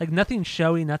 Like nothing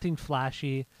showy, nothing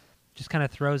flashy, just kind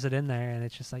of throws it in there, and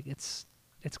it's just like it's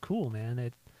cool, man.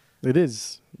 It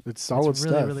is. It's solid it's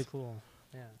really, stuff. really cool.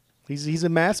 Yeah. He's a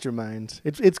mastermind.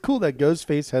 It's cool that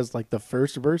Ghostface has like the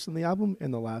first verse on the album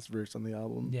and the last verse on the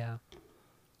album. Yeah.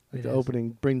 Like the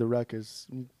opening, Bring the Ruckus,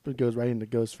 it goes right into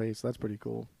Ghostface. So that's pretty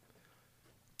cool.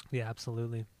 Yeah,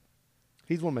 absolutely.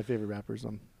 He's one of my favorite rappers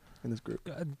in this group.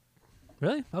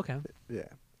 Really? Okay. Yeah.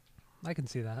 I can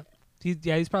see that.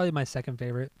 He's probably my second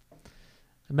favorite.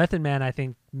 Method Man, I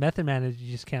think Method Man is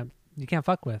you can't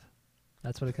fuck with.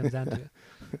 That's what it comes down to.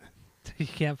 You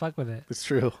can't fuck with it. It's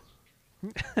true.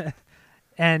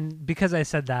 And because I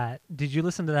said that, did you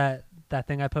listen to that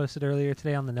thing I posted earlier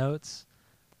today on the notes?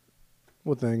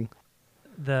 What thing?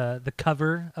 The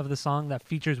cover of the song that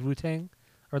features Wu-Tang,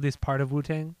 or at least part of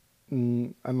Wu-Tang.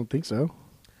 I don't think so.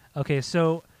 Okay,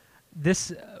 so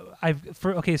this I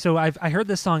heard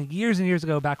this song years and years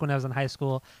ago, back when I was in high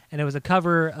school, and it was a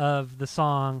cover of the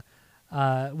song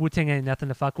Wu-Tang Ain't Nothing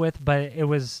to Fuck With, but it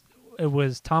was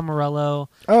Tom Morello,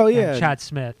 and Chad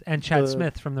Smith,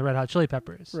 Smith from the Red Hot Chili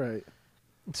Peppers. Right.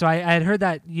 So I had heard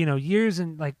that, years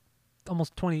and like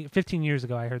almost 15 years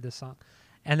ago I heard this song.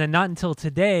 And then not until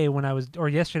today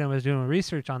yesterday when I was doing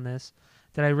research on this,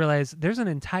 that I realized there's an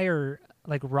entire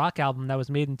like rock album that was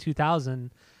made in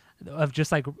 2000 of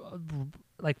just like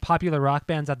popular rock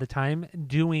bands at the time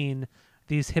doing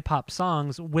these hip hop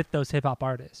songs with those hip hop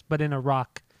artists, but in a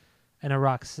rock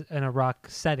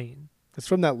setting. It's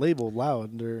from that label,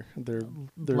 Loud. They're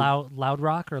Loud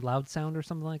Rock or Loud Sound or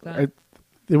something like that.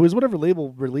 It was whatever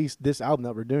label released this album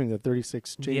that we're doing, the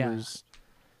 36 Chambers. Yeah.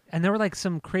 And there were like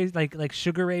some crazy, like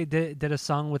Sugar Ray did a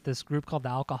song with this group called the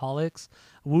Alcoholics.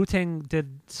 Wu-Tang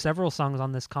did several songs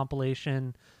on this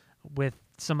compilation with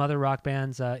some other rock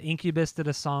bands. Incubus did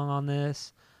a song on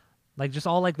this. Like just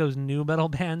all like those new metal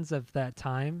bands of that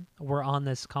time were on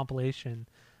this compilation.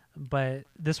 But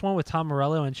this one with Tom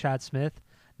Morello and Chad Smith,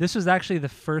 this was actually the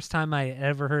first time I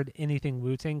ever heard anything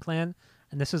Wu-Tang Clan.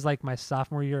 And this was like my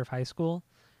sophomore year of high school.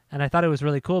 And I thought it was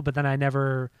really cool, but then I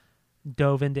never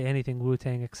dove into anything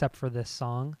Wu-Tang except for this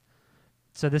song.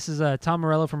 So this is Tom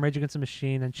Morello from Rage Against the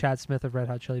Machine and Chad Smith of Red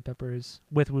Hot Chili Peppers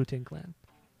with Wu-Tang Clan.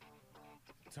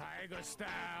 Tiger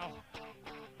style.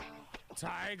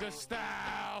 Tiger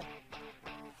style.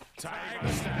 Tiger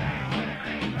style.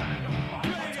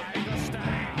 Tiger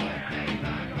style.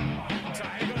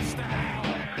 Tiger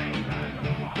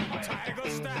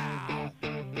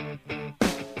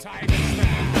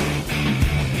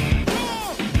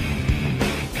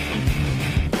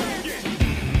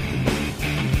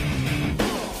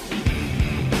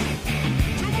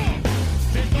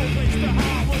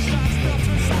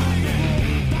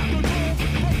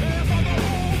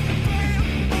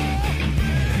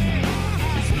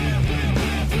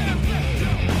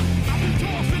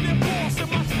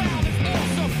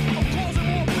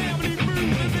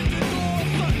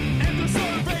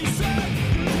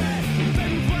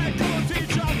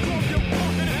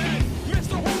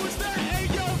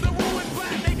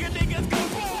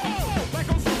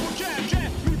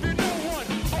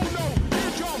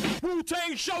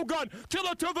Wu-Tang Shogun,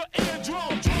 killer to the eardrum.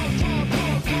 Wu-Tang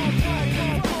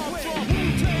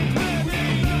Clan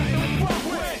ain't nothing to fuck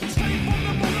with. Straight from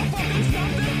the motherfucking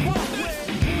south and fuck with.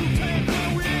 Wu-Tang Clan,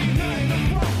 we ain't nothing to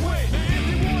fuck with. Now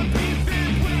everyone beef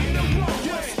in, we ain't to fuck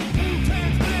with.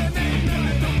 Wu-Tang Clan ain't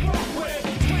nothing to fuck with.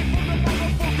 Straight from the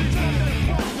motherfucking south and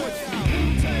fuck with.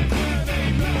 Wu-Tang Clan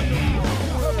ain't nothing to fuck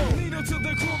with. Needle to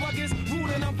the groove, I get rude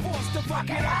and I'm forced to fuck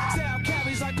it up. Sound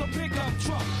carries like a pickup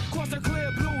truck. Cross the clear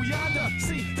blue yonder.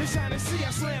 See, the shining sea, I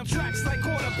slam tracks like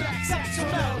quarterbacks. Action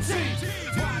melody.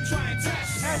 Why try and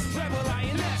test? Rebel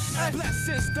INS. Bless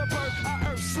since the birth,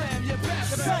 I earth slam your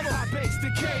best. I base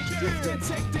the cake, then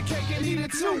take the cake and eat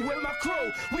it too with my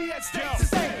crew. We had stakes to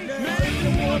say. Now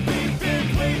everyone beef in,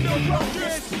 play no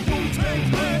ruckus. Wu-Tang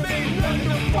Clan ain't nothing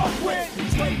to fuck with.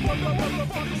 Straight from the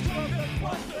motherfucking south and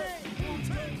fuck with.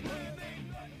 Wu-Tang Clan ain't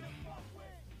nothing to fuck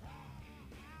with.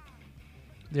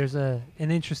 There's an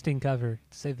interesting cover,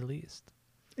 to say the least.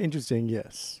 Interesting,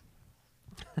 yes.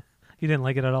 You didn't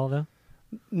like it at all, though?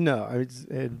 No, I mean,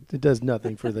 it does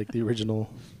nothing for like the original.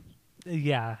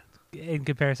 Yeah, in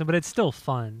comparison, but it's still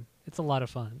fun. It's a lot of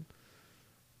fun.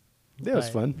 It was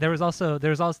But fun. There was also.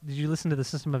 Did you listen to the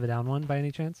System of a Down one by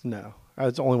any chance? No,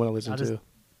 that's the only one I listened I'll just- to.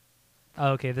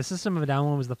 Oh, okay, the System of a Down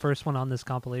one was the first one on this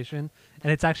compilation,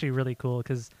 and it's actually really cool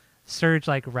because Surge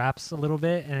like raps a little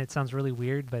bit, and it sounds really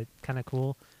weird but kind of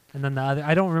cool. And then the other,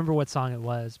 I don't remember what song it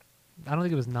was. I don't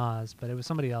think it was Nas, but it was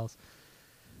somebody else.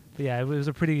 But yeah, it was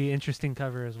a pretty interesting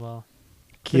cover as well.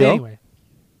 But Keel? anyway,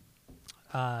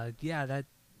 yeah, that's.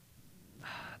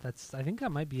 I think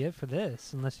that might be it for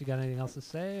this, unless you got anything else to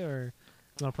say, or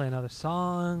you want to play another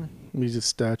song. Let me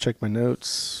just check my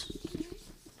notes.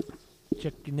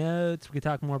 Check your notes. We could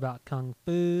talk more about Kung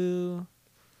Fu.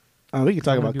 We could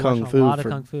talk I'm gonna about be Kung watching a lot of Fu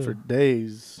Kung Fu for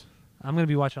days. I'm gonna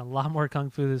be watching a lot more Kung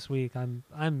Fu this week.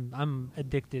 I'm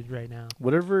addicted right now.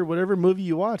 Whatever movie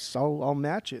you watch, I'll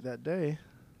match it that day.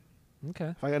 Okay.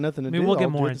 If I got nothing to Maybe do, we'll get I'll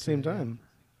more do it at the into same it, yeah. time.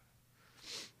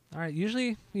 All right.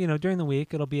 Usually, during the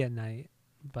week it'll be at night,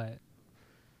 but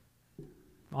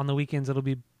on the weekends it'll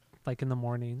be like in the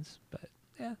mornings. But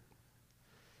yeah.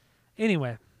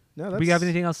 Anyway, No, do we have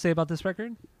anything else to say about this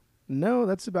record? No,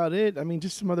 that's about it. I mean,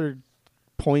 just some other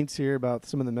points here about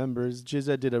some of the members.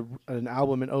 GZA did an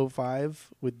album in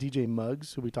 2005 with DJ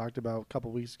Muggs, who we talked about a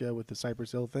couple weeks ago with the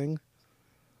Cypress Hill thing.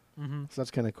 Mm-hmm. So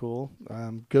that's kind of cool.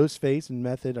 Ghostface and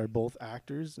Method are both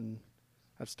actors and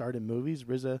have starred in movies.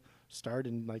 RZA starred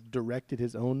and like directed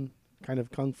his own kind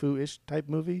of kung fu-ish type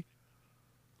movie.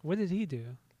 What did he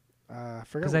do? I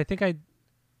forgot. Because I think I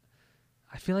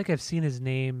feel like I've seen his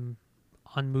name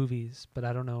on movies, but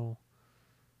I don't know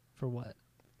for what.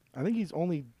 I think he's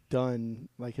only done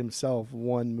like himself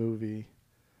one movie,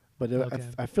 but Okay.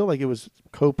 I feel like it was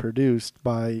co-produced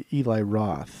by Eli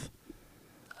Roth.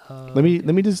 Oh, Let me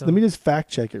okay. just fact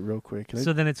check it real quick.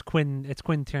 So then it's Quentin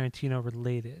Tarantino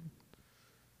related.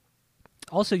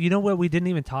 Also, you know what we didn't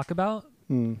even talk about?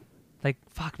 Like,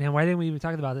 fuck, man, why didn't we even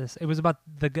talk about this? It was about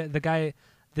the guy,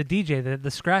 the DJ,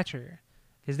 the scratcher.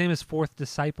 His name is Fourth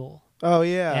Disciple. Oh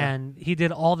yeah, And he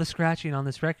did all the scratching on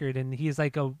this record, and he's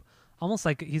like almost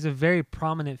like he's a very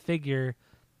prominent figure,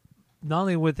 not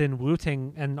only within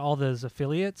Wu-Tang and all those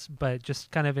affiliates, but just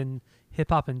kind of in hip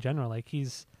hop in general. Like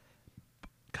he's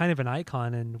kind of an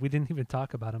icon, and we didn't even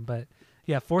talk about him. But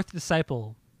yeah, Fourth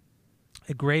Disciple,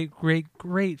 a great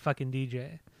fucking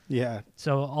DJ. yeah.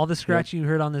 So all the scratching you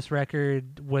heard on this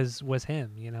record was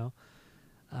him,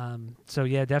 So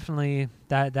yeah, definitely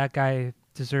that guy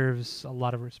deserves a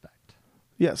lot of respect.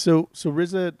 Yeah, so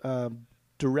RZA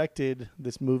directed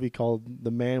this movie called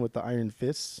The Man with the Iron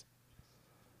Fists.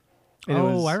 And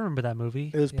I remember that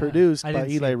movie. It was Yeah. produced I by didn't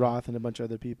see Eli it. Roth and a bunch of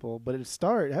other people, but it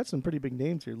had some pretty big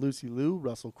names here: Lucy Liu,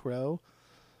 Russell Crowe,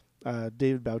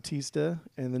 David Bautista,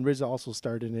 and then RZA also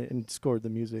starred in it and scored the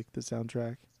music, the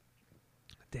soundtrack.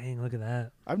 Dang, look at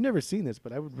that. I've never seen this,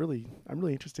 but I'm really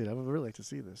interested. I would really like to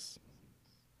see this.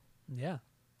 Yeah,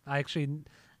 I actually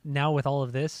now with all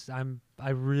of this, I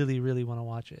really want to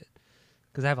watch it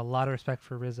because I have a lot of respect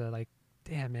for RZA. Like,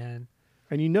 damn man,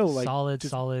 And like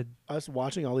solid. us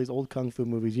watching all these old kung fu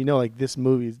movies, like this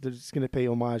movie, they're just going to pay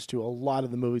homage to a lot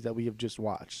of the movies that we have just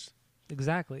watched.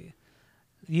 Exactly.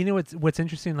 You know what's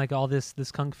interesting? Like all this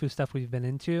kung fu stuff we've been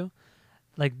into,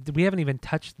 like we haven't even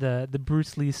touched the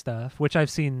Bruce Lee stuff, which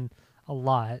I've seen a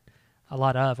lot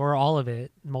of, or all of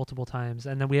it multiple times,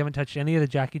 and then we haven't touched any of the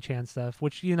Jackie Chan stuff,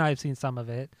 which you and I have seen some of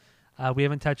it. We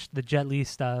haven't touched the Jet Li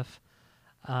stuff.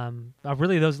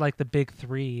 Really, those are like the big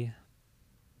three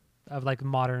of like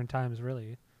modern times,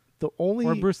 really.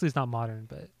 Or Bruce Lee's not modern,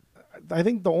 but I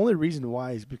think the only reason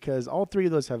why is because all three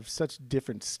of those have such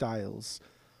different styles.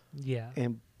 Yeah.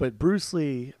 But Bruce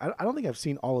Lee, I don't think I've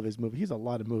seen all of his movies. He's a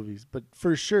lot of movies, but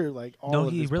for sure, like all No,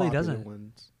 of he his really popular doesn't.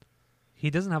 ones. He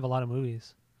doesn't have a lot of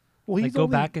movies. Well, Like, he's go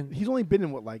only, back and he's only been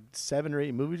in what, like 7 or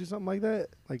 8 movies or something like that.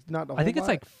 Like not a whole I think it's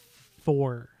lot. like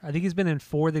 4. I think he's been in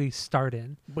 4 that he starred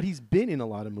in. But he's been in a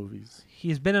lot of movies.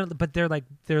 He's been in, but they're like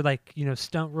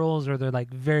stunt roles or they're like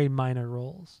very minor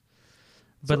roles.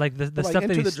 But So- like the but, like, stuff that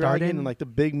Enter he the starred Dragon in, and like the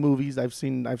big movies, I've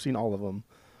seen all of them.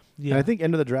 yeah, And I think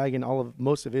Enter the Dragon,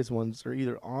 most of his ones are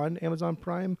either on Amazon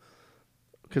Prime,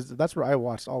 because that's where I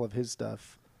watched all of his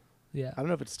stuff. yeah. I don't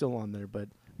know if it's still on there, but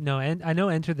No, and I know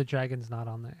Enter the Dragon's not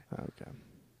on there. okay.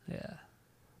 Yeah.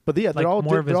 But yeah, they're Like, all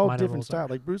more of his they're all minor different roles style. are.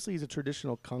 Like Bruce Lee's a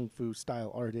traditional kung fu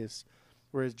style artist,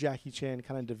 whereas Jackie Chan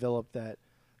kind of developed that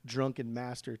drunken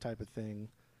master type of thing,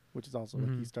 which is also what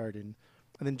he Mhm. started.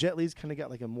 And then Jet Li's kind of got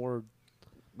like a more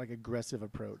like aggressive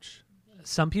approach.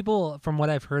 Some people, from what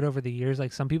I've heard over the years,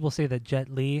 like some people say that Jet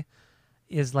Li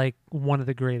is like one of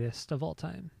the greatest of all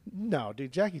time. No,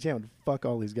 dude, Jackie Chan would fuck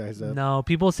all these guys up. No,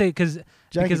 people say because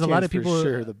Jackie a lot Chan's of people for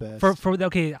sure the best.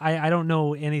 Okay, I don't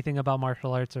know anything about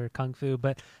martial arts or kung fu,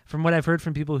 but from what I've heard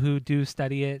from people who do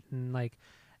study it, and like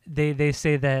they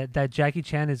say that Jackie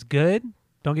Chan is good.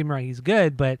 Don't get me wrong, he's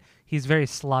good, but he's very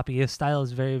sloppy. His style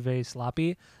is very, very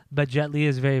sloppy. But Jet Li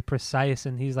is very precise,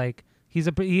 and he is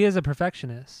a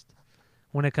perfectionist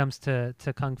when it comes to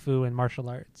kung fu and martial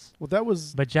arts. Well, that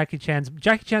was. But Jackie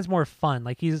Chan's more fun.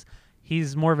 Like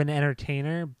he's more of an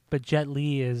entertainer, but Jet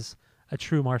Li is a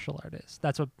true martial artist.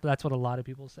 That's what a lot of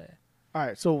people say. All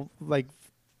right, so like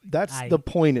that's the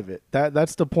point of it.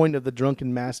 That's the point of the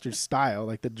drunken master style.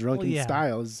 Like the drunken yeah.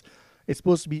 style is, it's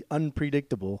supposed to be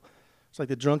unpredictable. It's like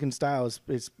the drunken style is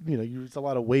it's a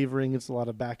lot of wavering. It's a lot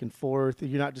of back and forth.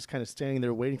 You're not just kind of standing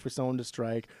there waiting for someone to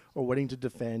strike or waiting to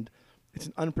defend. It's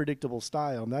an unpredictable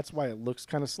style, and that's why it looks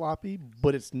kind of sloppy.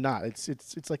 But it's not.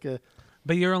 It's like a.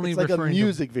 But you're only it's like a referring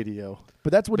music video.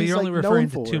 But that's what but he's you're like only referring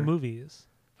known to for. 2 movies.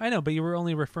 I know, but you were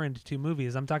only referring to 2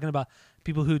 movies. I'm talking about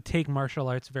people who take martial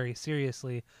arts very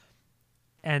seriously,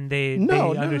 and they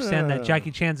understand that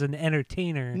Jackie Chan's an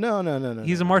entertainer. No.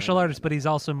 He's a martial artist, but he's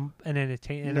also an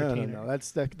entertainer. No.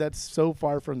 That's so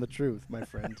far from the truth, my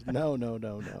friend. No.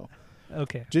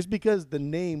 Okay. Just because the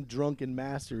name Drunken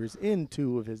Master is in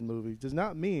 2 of his movies does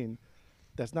not mean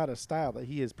that's not a style that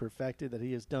he has perfected, that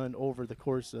he has done over the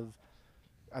course of.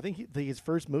 I think his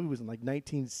first movie was in like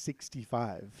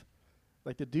 1965.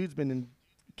 Like the dude's been in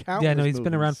countless. Yeah, no, he's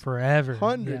been around forever.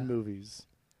 100 movies,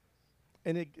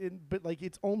 and but like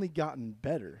it's only gotten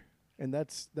better, and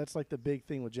that's like the big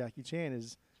thing with Jackie Chan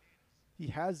is he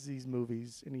has these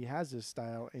movies and he has this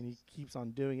style and he keeps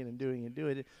on doing it and doing it and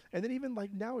doing it. And then even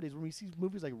like nowadays when we see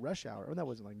movies like Rush Hour, that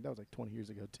was like 20 years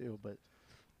ago too, but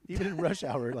even in Rush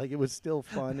Hour, like it was still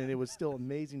fun and it was still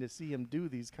amazing to see him do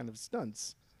these kind of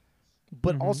stunts,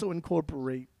 but also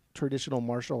incorporate traditional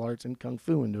martial arts and kung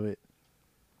fu into it.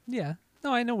 Yeah.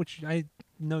 No, I know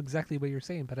exactly what you're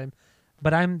saying,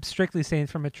 but I'm strictly saying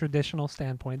from a traditional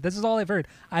standpoint. This is all I've heard.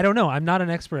 I don't know. I'm not an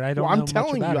expert. I don't know I'm much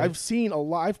telling about you, it. I've seen a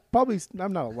lot.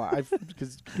 I'm not a lot.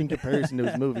 Because in comparison to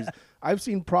his movies, I've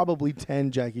seen probably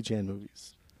 10 Jackie Chan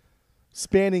movies,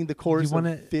 spanning the course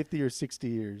of 50 or 60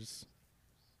 years.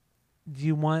 Do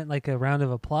you want like a round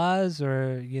of applause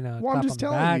or Well, clap I'm just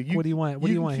on the telling back? you. What do you want? What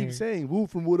do you want keep here? saying, well,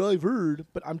 from what I've heard,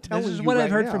 but I'm telling is you what right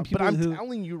I've heard now, from people But I'm who-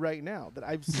 telling you right now that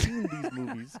I've seen these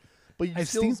movies. But you I've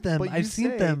still, seen them. but you I've seen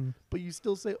say- them. But you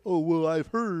still say, oh, well, I've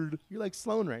heard. You're like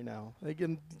Sloan right now. Not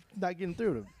getting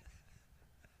through to him.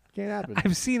 Can't happen.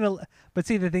 I've seen but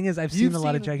see, the thing is, I've seen a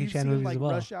lot of Jackie you've Chan seen movies like as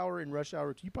well. Rush Hour and Rush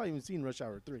Hour 2. You probably even seen Rush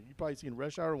Hour 3. You probably seen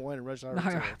Rush Hour 1 and Rush Hour 2.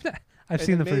 I've And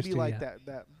seen then the first maybe 2. like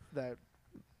Yeah. that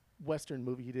Western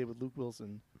movie he did with Luke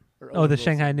Wilson. Or Oh, Owen the Wilson.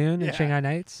 Shanghai Noon Yeah. and Shanghai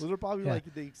Nights. Those are probably Yeah.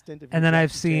 like the extent of. And your then I've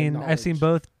Jackie Chan seen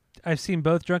knowledge. I've seen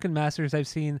both Drunken Masters. I've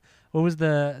seen what was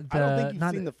the I don't think you've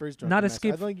not seen the first not Drunken Master.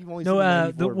 Escape. I think you've only no, seen the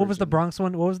 94 what was the version. Bronx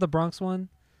one? What was the Bronx one?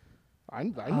 I know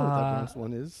what that Bronx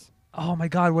one is. Oh my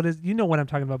God, what is? You know what I'm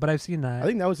talking about? But I've seen that. I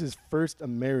think that was his first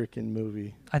American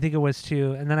movie. I think it was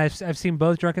too. And then I've seen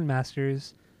both Drunken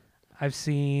Masters. I've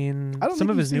seen I don't some think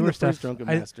of you've his seen newer the first stuff. Drunken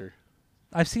Master.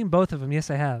 I've seen both of them. Yes,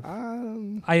 I have.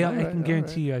 I can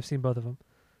guarantee you, I've seen both of them.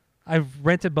 I've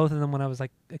rented both of them when I was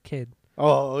like a kid.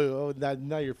 Oh,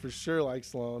 now you're for sure like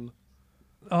Sloan.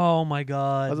 Oh my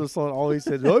God. That's what Sloan always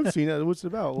said. Oh, I've seen it. What's it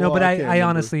about? No, Well, but I can't I remember.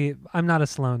 honestly, I'm not a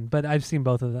Sloan, but I've seen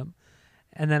both of them.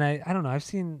 And then I don't know,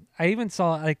 I even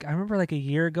saw, like, I remember like a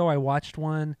year ago, I watched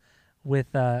one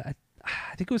with, I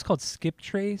think it was called Skip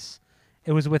Trace.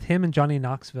 It was with him and Johnny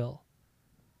Knoxville.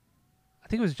 I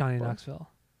think it was Johnny Knoxville.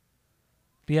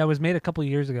 But yeah, it was made a couple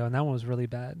years ago, and that one was really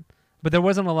bad. But there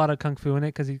wasn't a lot of kung fu in it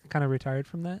because he kind of retired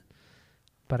from that.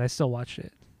 But I still watched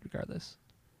it regardless.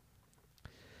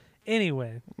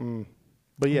 Anyway,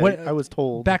 But yeah, what- I was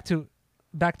told. back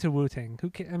to Wu-Tang.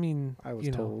 I mean, I was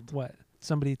you know, told. what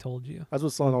somebody told you. That's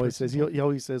what Sloan One always person says. He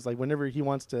always says, like, whenever he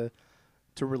wants to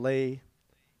relay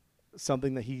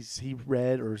something that he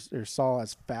read or saw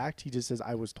as fact, he just says,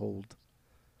 "I was told."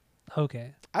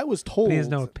 Okay. I was told he has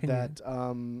no opinion.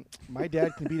 that my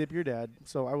dad can beat up your dad,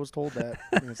 so I was told that.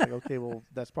 And it's like, okay, well,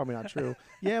 that's probably not true.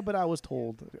 Yeah, but I was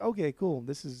told. Okay, cool.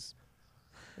 This is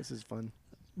fun.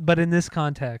 But in this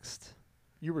context,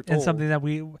 You were told. and something that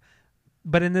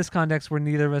but in this context where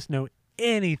neither of us know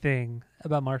anything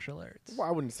about martial arts, Well,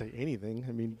 I wouldn't say anything.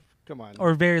 I mean, come on.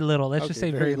 or very little. Let's just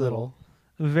Okay, say very little.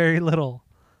 Very little.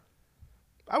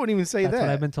 I wouldn't even say That's that. what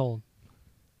I've been told.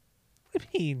 What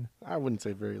do you mean? I wouldn't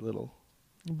say very little.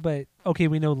 But okay,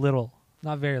 we know little,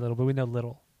 not very little, but we know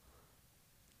little.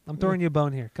 I'm throwing you a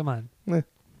bone here. Come on. Nah.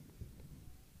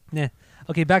 Nah.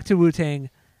 Okay, back to Wu-Tang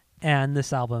and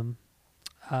this album.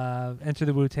 Enter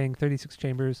the Wu-Tang, 36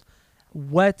 Chambers.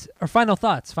 What are final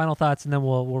thoughts? Final thoughts, and then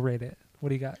we'll rate it. What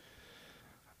do you got?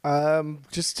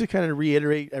 Just to kind of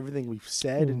reiterate everything we've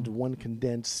said into one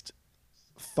condensed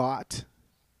thought.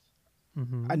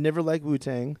 Mhm. I never liked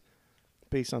Wu-Tang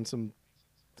based on some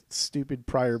stupid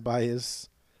prior bias.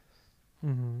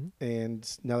 Mhm.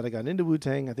 And now that I got into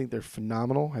Wu-Tang, I think they're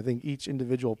phenomenal. I think each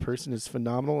individual person is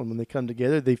phenomenal. And when they come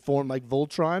together, they form like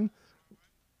Voltron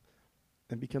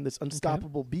and become this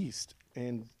unstoppable beast.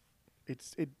 And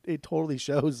it totally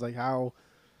shows like how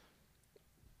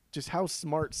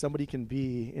smart somebody can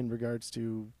be in regards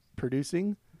to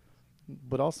producing,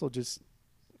 but also just,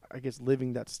 I guess,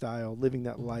 living that style, living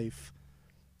that life,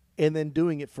 and then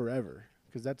doing it forever.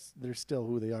 Because they're still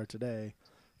who they are today,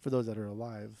 for those that are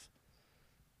alive.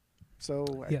 So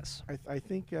Yes. I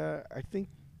think this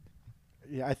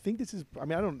is. I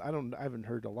mean, I haven't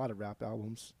heard a lot of rap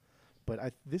albums,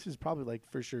 but this is probably like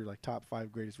for sure like top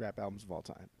 5 greatest rap albums of all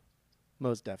time,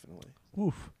 most definitely.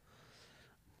 Oof.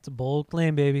 It's a bold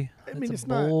claim, baby. I mean, it's it's a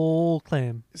not- bold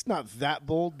claim. It's not that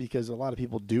bold because a lot of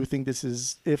people do think this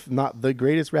is, if not the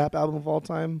greatest rap album of all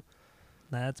time.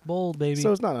 That's bold, baby.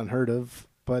 So it's not unheard of,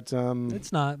 but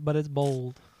It's not, but it's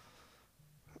bold.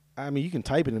 I mean, you can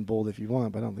type it in bold if you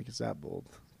want, but I don't think it's that bold.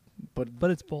 But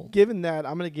it's bold. Given that,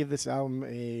 I'm gonna give this album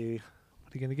a.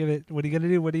 What are you gonna give it? What are you gonna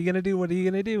do? What are you gonna do? What are you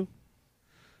gonna do?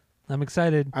 I'm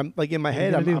excited. I'm like in my What are you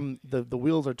head. gonna do? The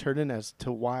wheels are turning as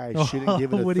to why I shouldn't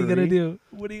give it a What are you 3. gonna do?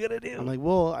 What are you gonna do? I'm like,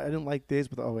 well, I didn't like this,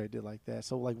 but I did like that.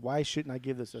 So like, why shouldn't I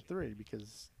give this a 3?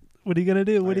 Because What are you gonna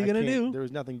do? What are you I gonna can't- do? There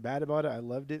was nothing bad about it. I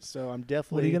loved it. So I'm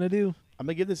definitely. What are you gonna do? I'm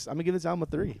gonna give this album a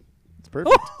 3. It's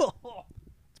perfect.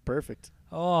 It's perfect.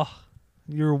 Oh,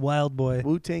 you're a wild boy.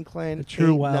 Wu-Tang Clan, A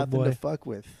true ain't wild nothing boy. to fuck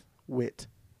with. Wit.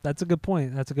 That's a good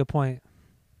point. That's a good point.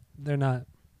 They're not.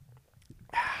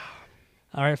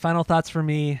 All right, final thoughts for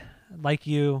me. Like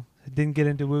you, didn't get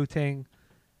into Wu-Tang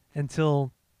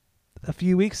until a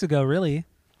few weeks ago, really,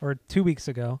 or 2 weeks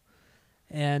ago.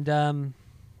 And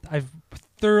I've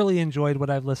thoroughly enjoyed what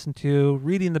I've listened to,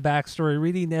 reading the backstory,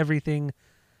 reading everything,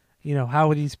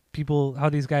 how these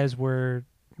guys were,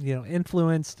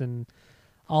 influenced and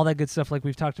all that good stuff like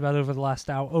we've talked about over the last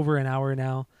hour, over an hour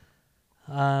now.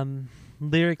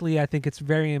 Lyrically, I think it's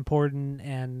very important,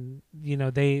 and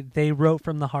they wrote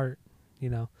from the heart,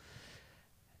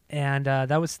 and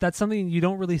that's something you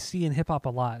don't really see in hip hop a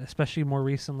lot, especially more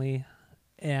recently.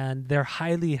 And they're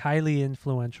highly, highly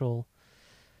influential,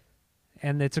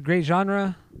 and it's a great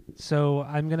genre. So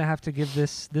I'm gonna have to give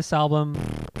this album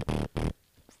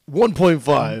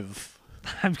 1.5.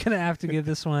 I'm gonna have to give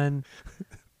this one.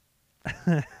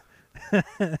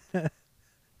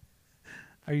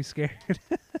 Are you scared?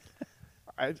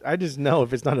 I just know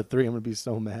if it's not a 3, I'm gonna be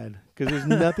so mad because there's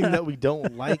nothing that we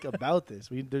don't like about this.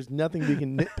 There's nothing we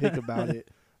can nitpick about it.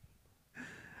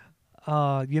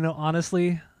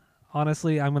 Honestly,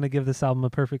 I'm gonna give this album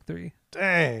a perfect 3.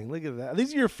 Dang, look at that! This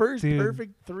is your first Dude.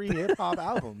 perfect 3 hip hop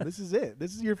album. This is it.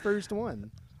 This is your first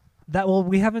one.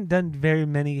 We haven't done very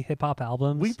many hip hop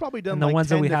albums. We've probably done and the like ones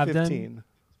 10 that we to have 15. done.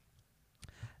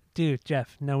 Dude,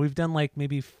 Jeff, no, we've done like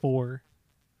maybe 4.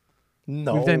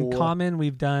 No, we've done Common.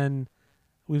 We've done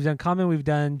Common. We've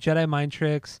done Jedi Mind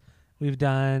Tricks. We've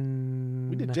done.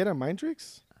 We did Jedi Mind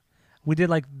Tricks. We did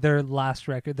like their last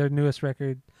record, their newest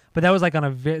record, but that was like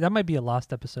on that might be a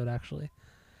lost episode actually.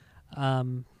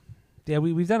 Yeah,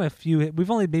 we've done a few.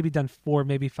 We've only maybe done 4,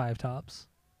 maybe 5 tops.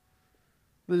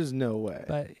 There's no way.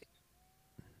 But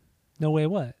no way.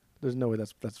 What? There's no way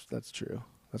that's true.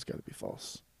 That's got to be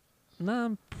false. No,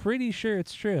 I'm pretty sure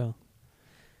it's true.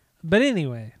 But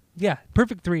anyway, yeah,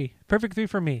 perfect 3. Perfect 3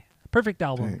 for me. Perfect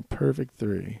album. Dang, perfect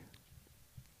 3.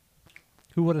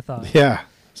 Who would have thought? Yeah,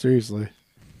 seriously.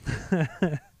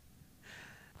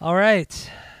 All right.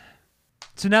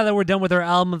 So now that we're done with our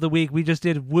album of the week, we just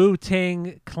did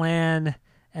Wu-Tang Clan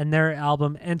and their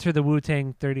album Enter the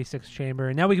Wu-Tang 36 Chamber.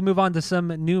 And now we can move on to some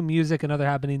new music and other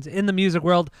happenings in the music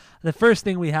world. The first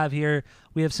thing we have here,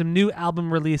 we have some new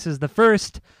album releases. The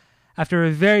first, after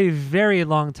a very, very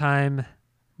long time,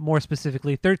 more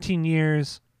specifically 13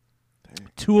 years,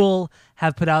 Tool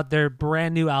have put out their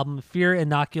brand new album, Fear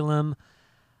Inoculum,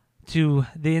 to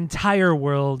the entire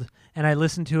world. And I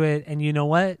listened to it, and you know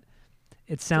what?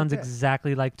 It sounds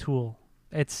exactly like Tool.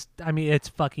 It's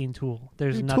fucking Tool.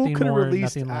 There's Dude, nothing Tool could have more,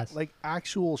 released nothing less. like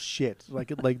actual shit.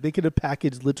 Like they could have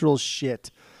packaged literal shit,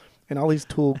 and all these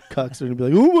Tool cucks are gonna be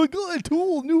like, "Oh my god,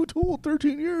 Tool, new Tool,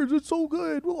 13 years, it's so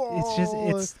good." It's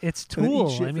just it's And then eat Tool.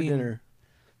 shit I for mean, dinner.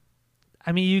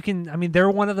 they're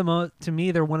one of the most. To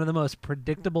me, they're one of the most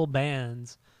predictable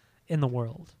bands in the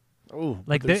world. Oh,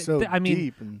 like they're so I mean,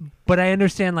 deep and- but I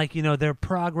understand, like, you know, they're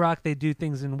prog rock. They do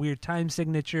things in weird time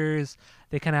signatures.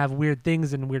 They kind of have weird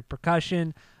things and weird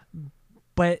percussion,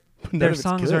 but None their of it's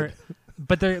songs good. are,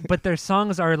 but their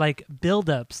songs are like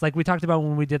build-ups, like we talked about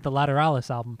when we did the Lateralis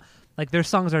album. Like their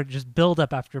songs are just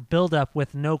build-up after build-up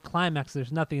with no climax.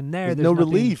 There's nothing there. There's no nothing,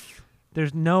 relief.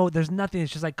 There's nothing.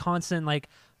 It's just like constant, like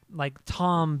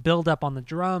Tom build-up on the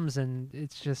drums, and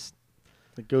it's just.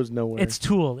 It goes nowhere. It's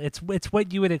Tool. It's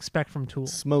what you would expect from Tool.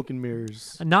 Smoke and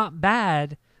mirrors. Not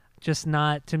bad, just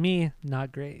not, to me,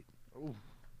 not great. Ooh.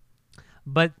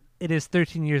 But it is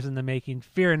 13 years in the making.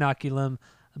 Fear Inoculum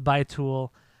by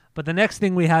Tool. But the next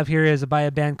thing we have here is by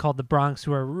a band called The Bronx,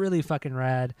 who are really fucking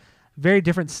rad. Very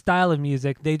different style of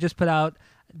music. They just put out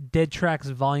Dead Tracks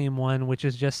Volume 1, which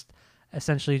is just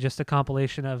essentially just a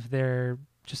compilation of their,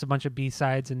 just a bunch of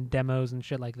B-sides and demos and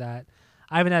shit like that.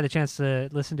 I haven't had a chance to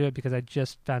listen to it because I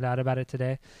just found out about it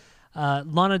today.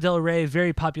 Lana Del Rey,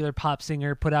 very popular pop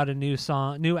singer, put out a new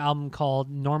album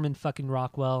called Norman fucking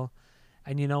Rockwell.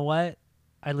 And you know what?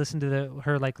 I listened to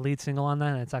her like lead single on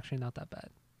that, and it's actually not that bad.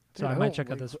 So Dude, I might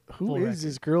check out this. Who full is record.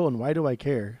 this girl, and why do I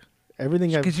care?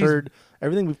 Everything I've heard,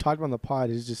 everything we've talked about on the pod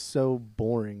is just so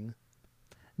boring.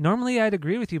 Normally, I'd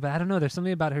agree with you, but I don't know. There's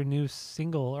something about her new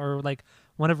single, or like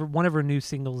one of her new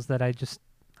singles that I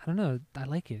don't know. I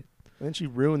like it. And then she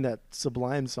ruined that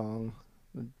Sublime song.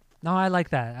 No, I like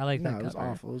that. I like that. No, it was cover.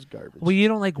 awful. It was garbage. Well, you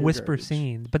don't like You're whisper garbage.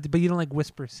 singing, but you don't like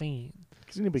whisper singing.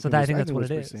 'Cause anybody So can I think whisper- that's I what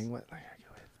can it whisper is. sing. What?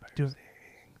 Do it.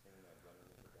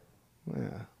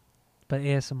 Yeah. But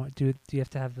ASMR, do you have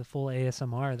to have the full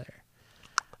ASMR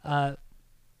there?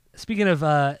 Speaking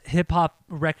of hip hop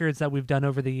records that we've done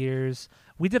over the years,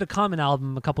 we did a Common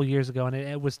album a couple years ago, and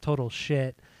it was total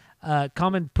shit.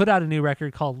 Common put out a new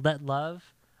record called Let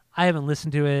Love. I haven't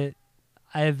listened to it.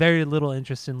 I have very little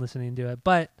interest in listening to it,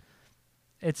 but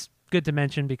it's good to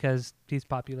mention because he's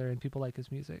popular and people like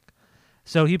his music.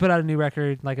 So he put out a new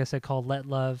record, like I said, called Let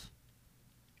Love.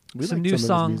 We Some like new some of his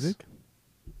songs. music.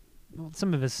 Well,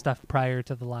 some of his stuff prior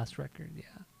to the last record,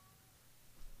 yeah.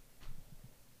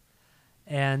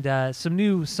 And some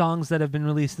new songs that have been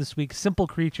released this week. Simple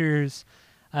Creatures.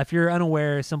 If you're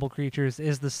unaware, Simple Creatures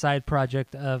is the side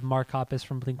project of Mark Hoppus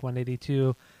from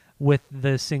Blink-182 with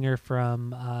the singer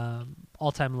from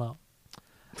All Time Low.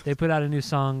 They put out a new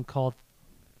song called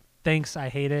Thanks, I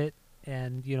Hate It.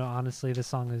 And, you know, honestly, the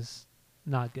song is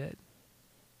not good.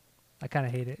 I kind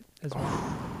of hate it as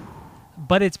well.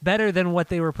 But it's better than what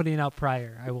they were putting out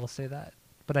prior, I will say that.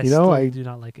 But I still do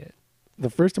not like it. The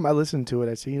first time I listened to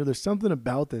it, I said, there's something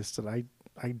about this that I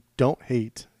don't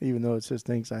hate, even though it says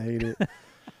thanks, I hate it.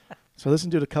 So I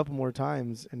listened to it a couple more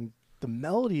times, and the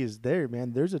melody is there,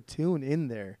 man. There's a tune in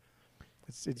there.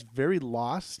 It's very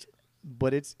lost,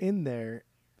 but it's in there,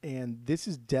 and this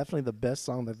is definitely the best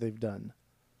song that they've done.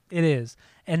 It is.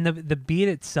 And the beat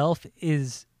itself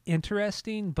is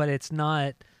interesting, but it's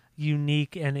not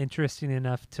unique and interesting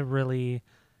enough to really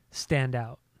stand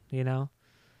out, you know?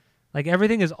 Like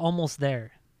everything is almost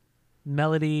there.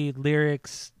 Melody,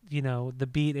 lyrics, you know, the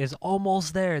beat is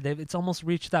almost there. It's almost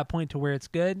reached that point to where it's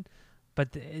good, but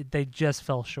they just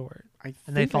fell short. And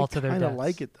they fall to their I deaths. kind of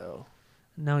like it, though.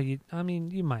 No, you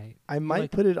might. I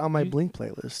might put it on my Blink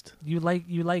playlist. You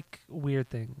like weird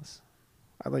things.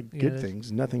 I like Yeah, good that's-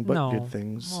 things, nothing but no, good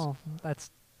things. Well,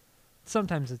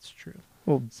 sometimes it's true.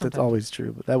 Well, that's Sometimes always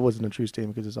true, but that wasn't a true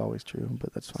statement because it's always true,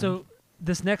 but that's fine. So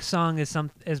this next song is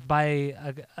by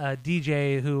a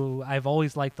DJ who I've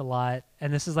always liked a lot,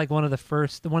 and this is like one of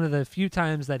the few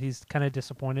times that he's kind of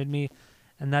disappointed me,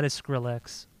 and that is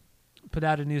Skrillex. Put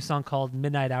out a new song called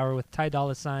Midnight Hour with Ty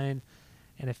Dolla $ign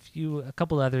and a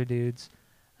couple other dudes.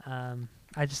 I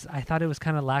thought it was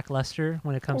kind of lackluster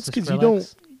when it comes to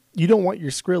Skrillex. You don't want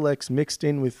your Skrillex mixed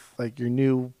in with like your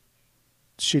new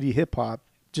shitty hip hop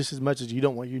just as much as you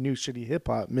don't want your new shitty hip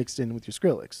hop mixed in with your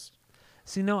Skrillex.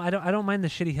 See, no, I don't mind the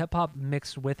shitty hip hop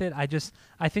mixed with it. I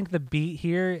think the beat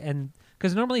here, and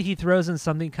because normally he throws in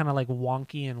something kind of like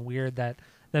wonky and weird that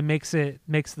makes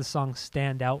the song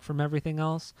stand out from everything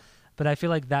else. But I feel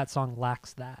like that song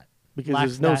lacks that. Because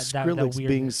lacks there's no that Skrillex being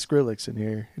weirdness. Skrillex in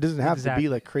here. It doesn't have to Exactly. be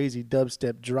like crazy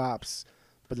dubstep drops,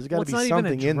 but there's got Well, to it's not be even a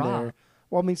something in drop. there.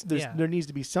 Well, I mean, Yeah. there needs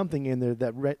to be something in there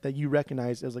that you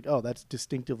recognize as like, oh, that's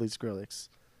distinctively Skrillex.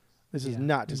 This is Yeah,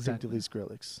 not distinctively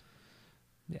Skrillex.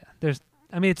 Yeah,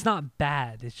 I mean, it's not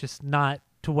bad. It's just not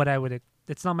to what I would.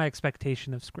 It's not my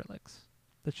expectation of Skrillex.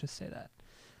 Let's just say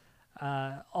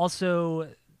that. Also,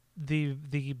 the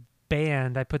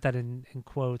band, I put that in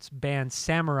quotes, band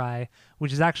Samurai,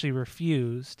 which is actually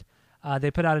Refused.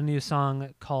 They put out a new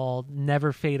song called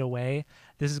Never Fade Away.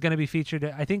 This is going to be featured,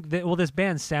 I think, this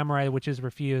band Samurai, which is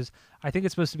Refused, I think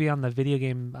it's supposed to be on the video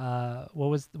game,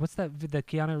 what's that, the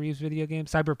Keanu Reeves video game?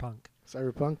 Cyberpunk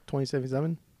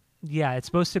 2077? Yeah, it's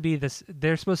supposed to be this,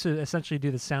 they're supposed to essentially do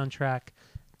the soundtrack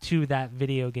to that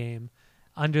video game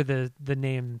under the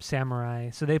name Samurai.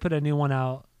 So they put a new one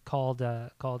out called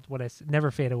Never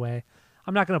Fade Away.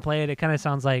 I'm not going to play it. It kind of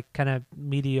sounds like kind of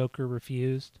mediocre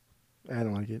Refused. I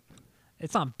don't like it.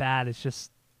 It's not bad. It's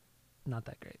just not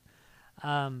that great.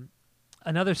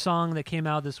 Another song that came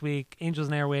out this week, Angels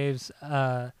and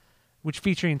Airwaves, which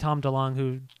featuring Tom DeLonge,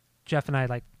 who Jeff and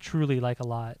I truly like a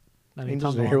lot. I mean,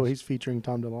 Angels Tom and DeLonge's- Airwaves featuring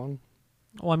Tom DeLonge.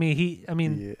 Well,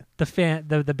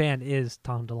 the band is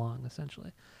Tom DeLonge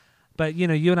essentially. But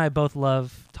you and I both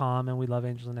love Tom, and we love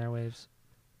Angels and Airwaves.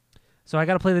 So I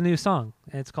got to play the new song,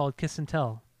 and it's called Kiss and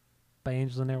Tell by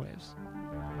Angels and Airwaves.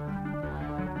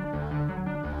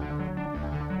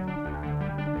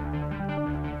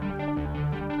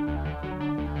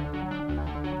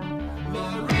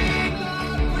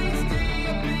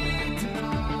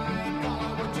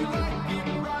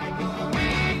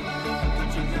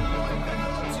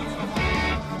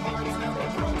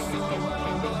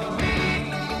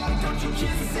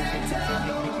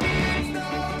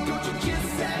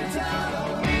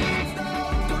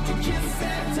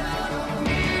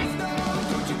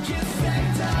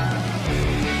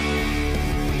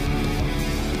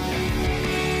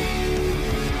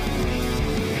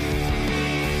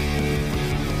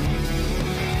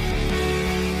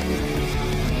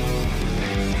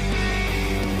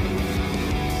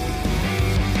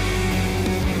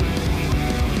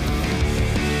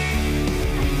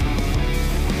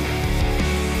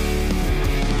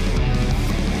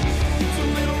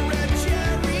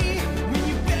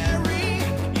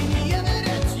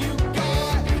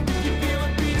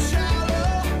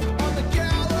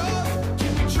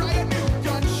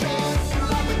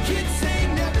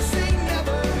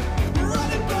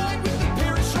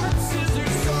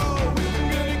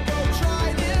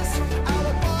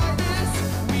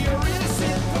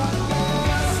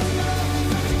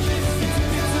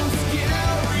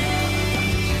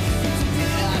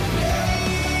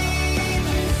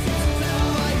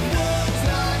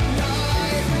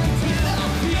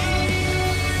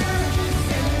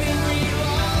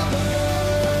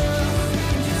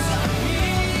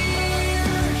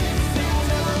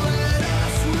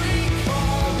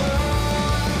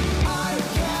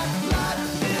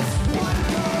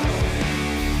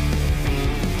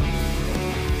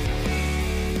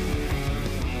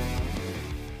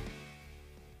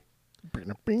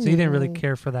 So you didn't really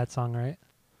care for that song, right?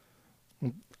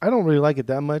 I don't really like it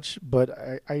that much, but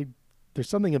I there's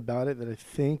something about it that I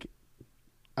think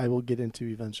I will get into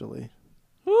eventually.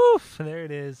 Woof! There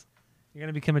it is. You're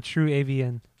gonna become a true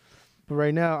avian. But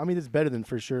right now, I mean, it's better than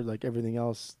for sure like everything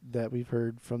else that we've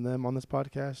heard from them on this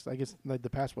podcast. I guess like the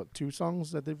past 2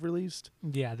 songs that they've released.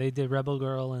 Yeah, they did Rebel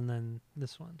Girl and then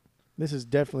this one. This is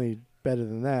definitely better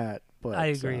than that. But I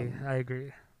agree. I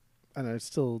agree. I know it's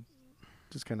still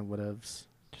just kind of whatevs.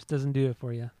 Just doesn't do it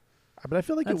for you. But I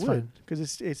feel like That's it would fine.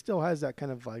 because it still has that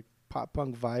kind of like pop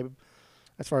punk vibe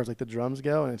as far as like the drums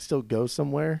go, and it still goes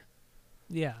somewhere.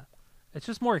 Yeah, it's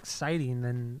just more exciting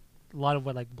than a lot of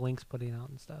what like Blink's putting out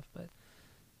and stuff. But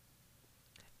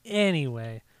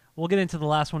anyway, we'll get into the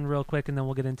last one real quick, and then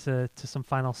we'll get into some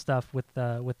final stuff with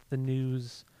the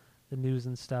news,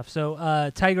 and stuff.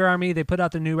 So Tiger Army, they put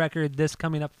out their new record this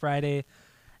coming up Friday.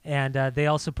 And they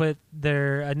also put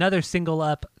another single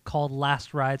up called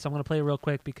Last Ride. So I'm going to play it real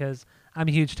quick because I'm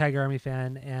a huge Tiger Army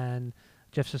fan, and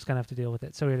Jeff's just going to have to deal with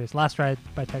it. So here it is, Last Ride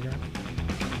by Tiger Army.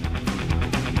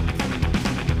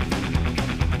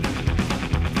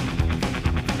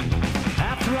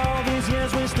 After all these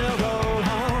years, we still roll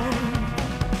on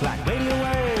like radio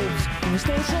waves in the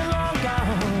station long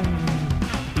gone.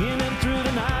 In and through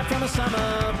the night from a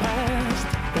summer past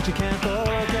that you can't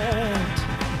forget.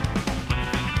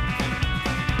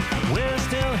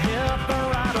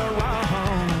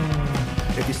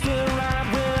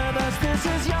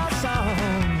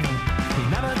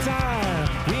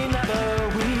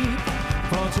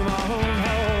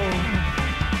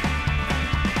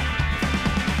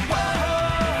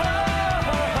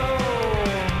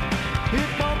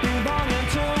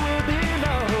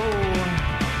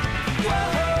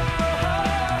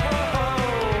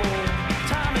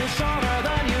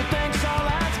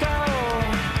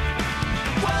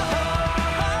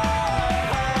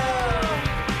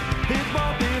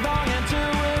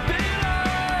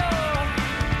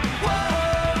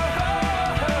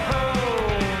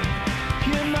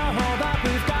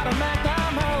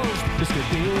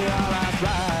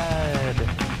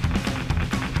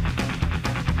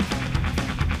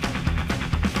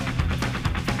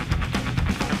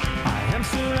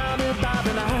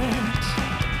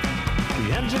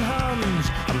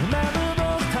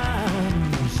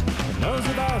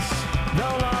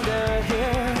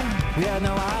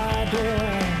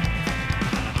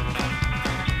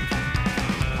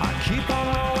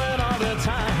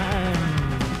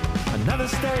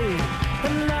 state,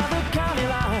 another county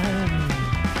line.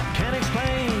 Can't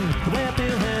explain the way I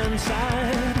feel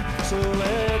inside, so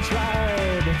let's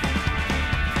ride.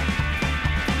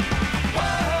 Whoa,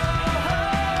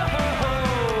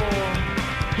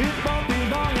 it won't be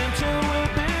long until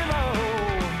we're below.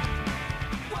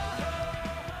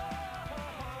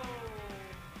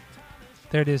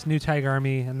 There it is, New Tiger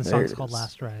Army, and the There song's it called is.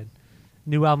 Last Ride.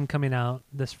 New album coming out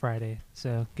this Friday,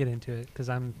 so get into it because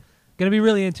I'm gonna be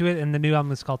really into it. And the new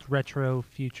album is called Retro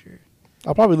Future.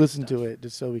 I'll probably listen to it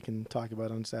just so we can talk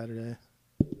about it on Saturday.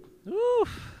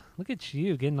 Oof! Look at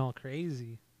you getting all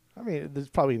crazy. I mean, there's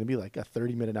probably going to be like a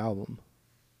 30-minute album.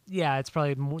 Yeah, it's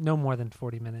probably no more than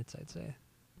 40 minutes, I'd say.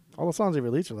 All the songs they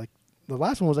released are like, the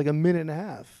last one was like a minute and a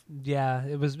half. Yeah,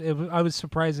 it was. I was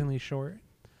surprisingly short.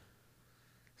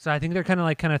 So I think they're kind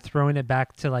of throwing it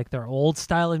back to like their old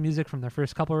style of music from their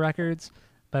first couple records,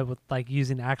 but with like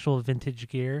using actual vintage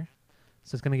gear.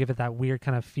 So it's gonna give it that weird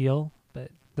kind of feel, but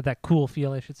that cool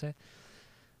feel, I should say.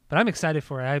 But I'm excited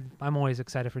for it. I'm always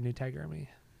excited for New Tiger Army.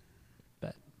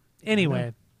 But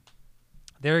anyway,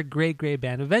 they're a great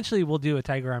band. Eventually, we'll do a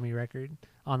Tiger Army record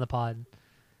on the pod,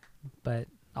 but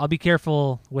I'll be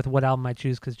careful with what album I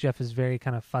choose because Jeff is very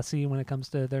kind of fussy when it comes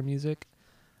to their music.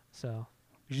 So.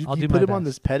 I'll do put my them on best.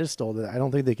 this pedestal that I don't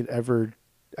think they could ever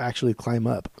actually climb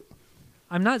up.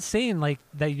 I'm not saying like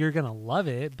that you're gonna love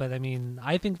it, but I mean,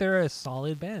 I think they're a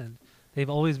solid band. They've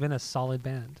always been a solid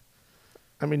band.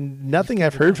 I mean, nothing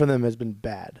I've heard from them has been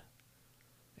bad,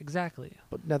 Exactly.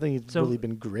 but nothing has So- really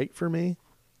been great for me.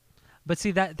 But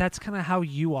see, that's kind of how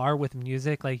you are with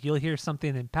music. Like you'll hear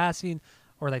something in passing,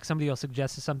 or like somebody will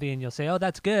suggest something, and you'll say, "Oh,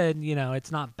 that's good." You know,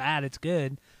 it's not bad. It's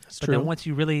good. But true. then once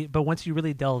you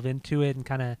really delve into it and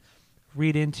kind of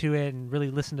read into it and really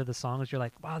listen to the songs, you're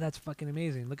like, "Wow, that's fucking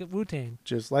amazing." Look at Wu-Tang.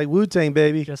 Just like Wu-Tang,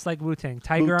 baby. Just like Wu-Tang.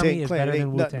 Tiger Wu-Tang Army is Clan better ain't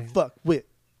than nothing Wu-Tang. to fuck with.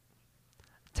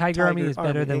 Tiger Army is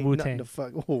better than ain't nothing Wu-Tang. to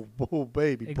fuck. Oh,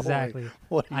 baby. boy. Exactly.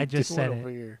 What are you I just doing said over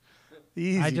it. here?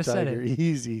 Easy, I just said Tiger. it.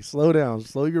 Easy. Slow down.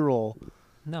 Slow your roll.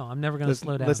 No, I'm never gonna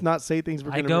slow down. Let's not say things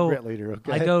we're I going to go- regret later,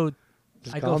 okay? I go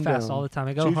Just I go calm fast down. all the time.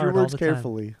 I go Choose hard your words all the time.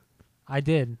 carefully. I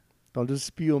did. Don't just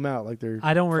spew them out like they're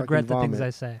I don't fucking regret the things vomit. I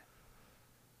say.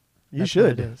 You That's what it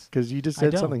should, is. because you just I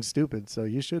said don't. something stupid, so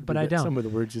you should But I regret don't. some of the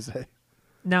words you say.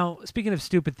 Now, speaking of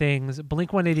stupid things,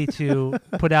 Blink-182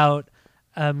 put out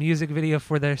a music video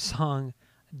for their song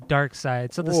Dark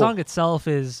Side. So the Whoa. song itself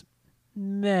is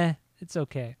meh, it's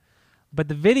okay. But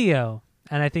the video,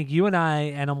 and I think you and I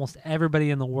and almost everybody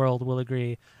in the world will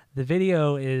agree, the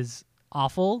video is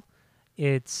awful.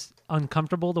 It's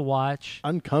uncomfortable to watch.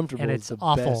 Uncomfortable and is it's the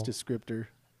awful. best descriptor.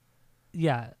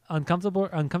 Yeah, uncomfortable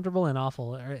and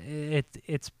awful.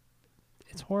 It's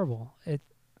horrible. It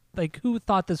like who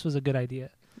thought this was a good idea?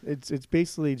 It's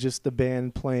basically just the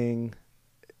band playing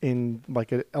in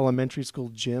like an elementary school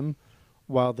gym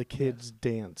while the kids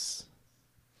dance.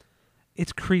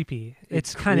 It's creepy.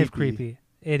 It's It's kind of creepy. creepy.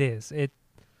 It is. It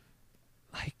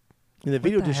like And the what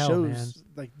video the just hell, shows man?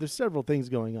 like there's several things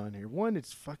going on here. One,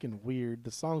 it's fucking weird.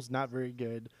 The song's not very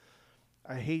good.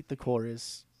 I hate the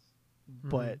chorus,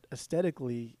 but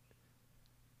aesthetically,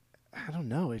 I don't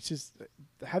know. It's just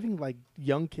having like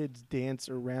young kids dance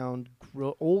around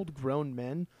old grown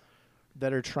men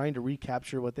that are trying to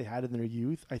recapture what they had in their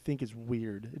youth. I think is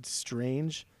weird. It's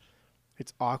strange.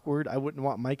 It's awkward. I wouldn't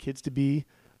want my kids to be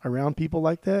around people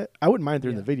like that. I wouldn't mind they're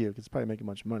in the video because it's probably making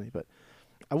much money, but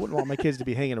I wouldn't want my kids to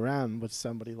be hanging around with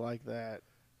somebody like that.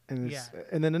 And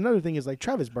and then another thing is like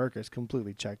Travis Barker is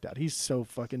completely checked out. He's so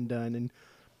fucking done, and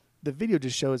the video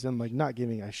just shows him like not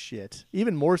giving a shit,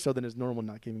 even more so than his normal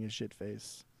not giving a shit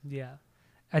face. Yeah.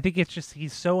 I think it's just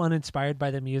he's so uninspired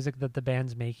by the music that the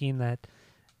band's making that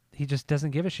he just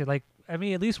doesn't give a shit. Like I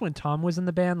mean, at least when Tom was in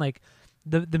the band, like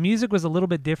the music was a little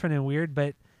bit different and weird,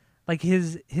 but like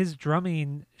his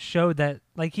drumming showed that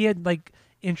like he had like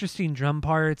interesting drum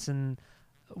parts, and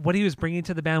what he was bringing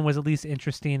to the band was at least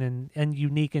interesting and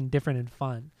unique and different and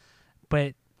fun.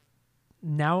 But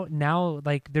now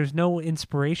like there's no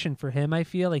inspiration for him. I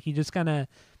feel like he just kind of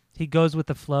he goes with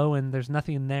the flow and there's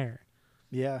nothing there.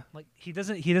 Yeah. Like he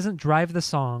doesn't drive the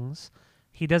songs.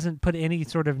 He doesn't put any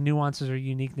sort of nuances or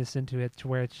uniqueness into it to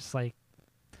where it's just like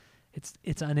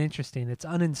it's uninteresting. It's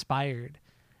uninspired.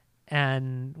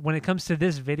 And when it comes to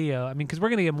this video, I mean, because we're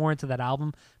gonna get more into that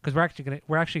album, because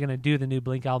we're actually gonna do the new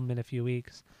Blink album in a few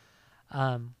weeks.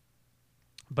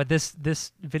 But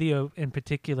this video in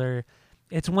particular,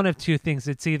 it's one of two things.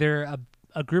 It's either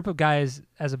a group of guys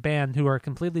as a band who are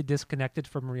completely disconnected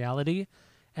from reality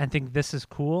and think this is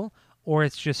cool, or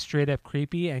it's just straight up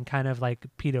creepy and kind of like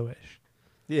pedo-ish.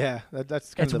 Yeah,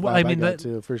 that's kind of the vibe I got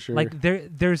too, for sure. Like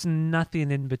there's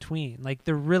nothing in between. Like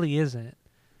there really isn't.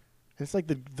 It's like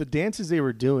the dances they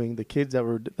were doing, the kids that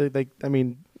were like, I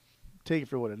mean, take it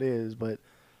for what it is, but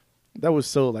that was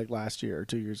so like last year or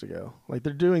 2 years ago. Like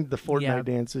they're doing the Fortnite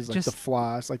dances, like the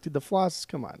floss. Like, dude, the floss,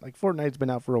 come on. Like Fortnite's been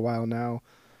out for a while now.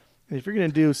 And if you're going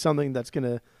to do something that's going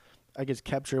to, I guess,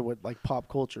 capture what like pop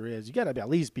culture is, you got to at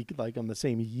least be like on the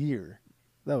same year.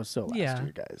 That was so last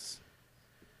year, guys.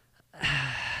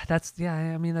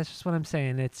 I mean, that's just what I'm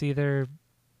saying. It's either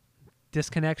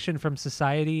disconnection from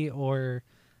society or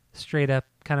straight up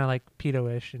kind of like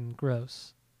pedo-ish and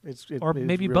gross. Or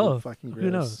maybe really both. fucking Who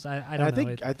gross. knows? I don't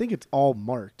know. I think it's all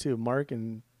Mark too. Mark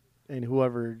and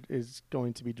whoever is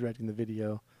going to be directing the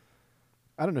video.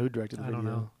 I don't know who directed the video. I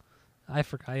don't know. I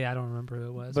forgot. Yeah, I don't remember who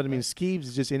it was. But I mean, Skeeves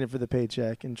is just in it for the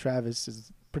paycheck, and Travis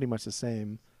is pretty much the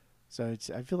same. So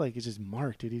I feel like it's just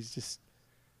Mark, dude. He's just,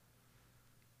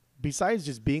 besides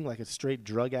just being like a straight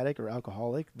drug addict or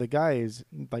alcoholic, the guy is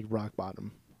like rock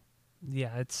bottom.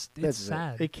 Yeah, it's That's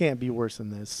sad. It can't be worse than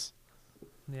this.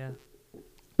 Yeah.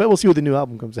 But we'll see when the new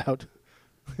album comes out.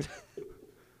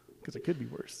 Because it could be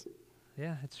worse.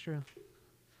 Yeah, it's true.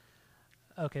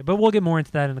 Okay, but we'll get more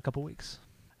into that in a couple weeks.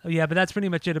 Oh, yeah, but that's pretty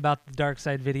much it about the Dark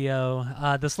Side video.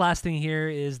 This last thing here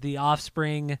is The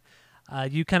Offspring.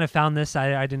 You kind of found this.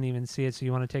 I didn't even see it, so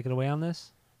you want to take it away on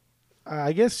this?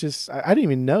 I guess just, I didn't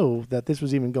even know that this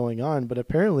was even going on, but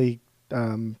apparently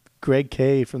Greg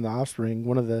Kay from The Offspring,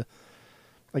 one of the,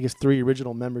 I guess, 3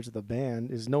 original members of the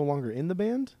band, is no longer in the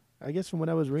band, I guess, from what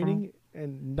I was reading.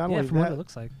 And not only from that, what it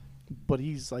looks like. but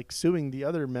he's like suing the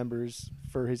other members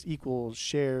for his equal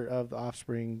share of the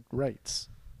Offspring rights.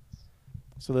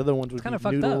 So the other ones would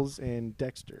be Noodles and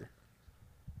Dexter.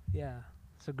 Yeah.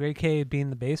 So Greg Kay being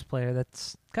the bass player,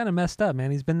 that's kind of messed up, man.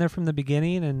 He's been there from the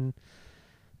beginning, and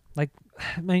like,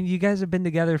 I mean, you guys have been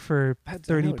together for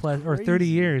 30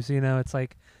 years. You know, it's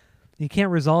like you can't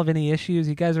resolve any issues.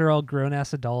 You guys are all grown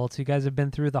ass adults. You guys have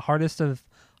been through the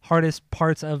hardest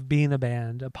parts of being a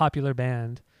band, a popular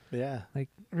band. Yeah. Like,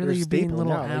 really, you being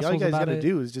little assholes all you guys about gotta it.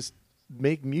 do is just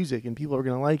make music, and people are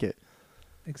gonna like it.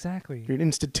 Exactly. You're an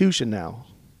institution now.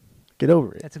 Get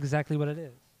over it. That's exactly what it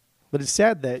is. But it's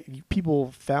sad that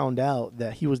people found out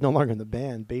that he was no longer in the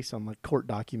band based on like court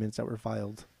documents that were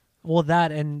filed. Well,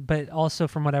 but also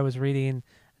from what I was reading,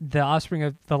 the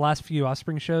last few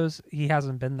Offspring shows, he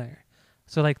hasn't been there.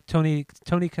 So like Tony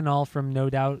Kanal from No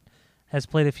Doubt has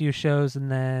played a few shows,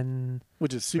 and then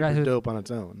which is super dope on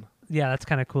its own. Yeah, that's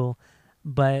kind of cool.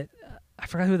 But I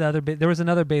forgot who the other there was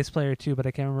another bass player too, but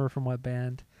I can't remember from what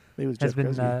band. Maybe it was Jeff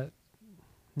Kresge.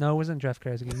 No, it wasn't Jeff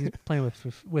Kresge. He's playing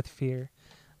with Fear.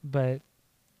 But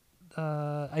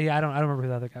I don't remember who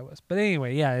the other guy was. But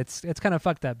anyway, yeah, it's kind of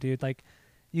fucked up, dude. Like,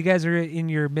 you guys are in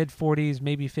your mid 40s,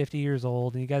 maybe 50 years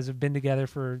old, and you guys have been together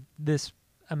for this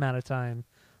amount of time.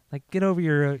 Like, get over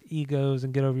your egos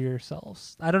and get over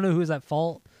yourselves. I don't know who's at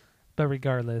fault, but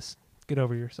regardless, get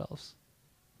over yourselves.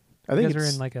 I think you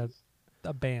guys are in like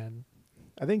a band.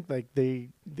 I think like they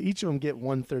each of them get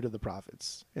 1/3 of the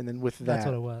profits, and then with that, that's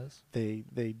what it was. They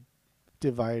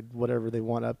divide whatever they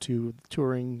want up to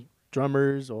touring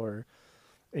drummers or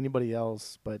anybody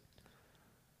else. But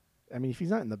I mean, if he's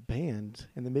not in the band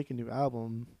and they make a new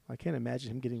album, I can't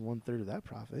imagine him getting 1/3 of that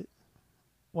profit.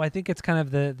 Well, I think it's kind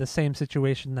of the same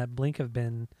situation that Blink have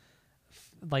been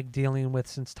like dealing with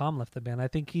since Tom left the band. I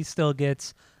think he still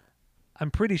gets.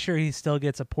 I'm pretty sure he still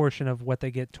gets a portion of what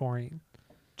they get touring.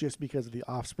 Just because of the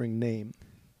Offspring name.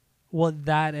 Well,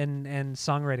 that and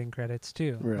songwriting credits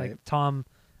too. Right. Like Tom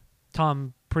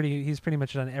he's pretty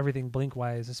much done everything Blink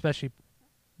wise, especially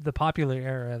the popular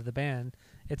era of the band.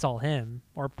 It's all him,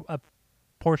 or a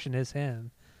portion is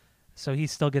him. So he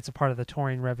still gets a part of the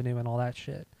touring revenue and all that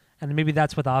shit. And maybe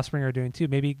that's what the Offspring are doing too.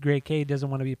 Maybe Greg Kay doesn't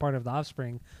want to be part of the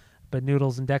Offspring, but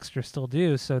Noodles and Dexter still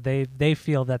do. So they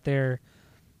feel that they're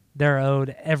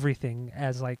owed everything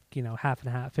as like, you know, half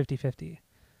and half, 50-50.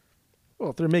 Well,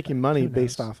 if they're making money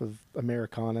based off of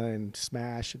Americana and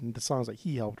Smash and the songs that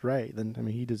he helped write, then I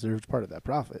mean he deserves part of that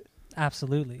profit.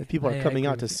 Absolutely. If people are coming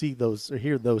out to see those or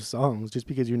hear those songs, just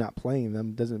because you're not playing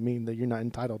them doesn't mean that you're not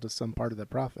entitled to some part of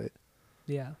that profit.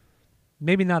 Yeah.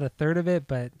 Maybe not 1/3 of it,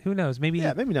 but who knows? Maybe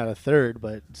maybe not 1/3,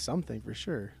 but something for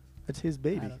sure. That's his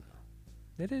baby. I don't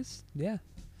know. It is, yeah.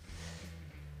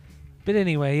 But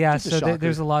anyway, yeah. Just a So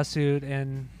there's a shocker. lawsuit,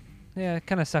 and yeah, it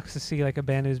kind of sucks to see like a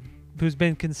band who's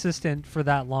been consistent for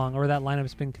that long, or that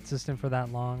lineup's been consistent for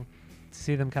that long. To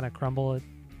see them kind of crumble,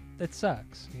 it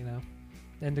sucks, you know.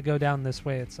 And to go down this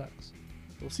way, it sucks.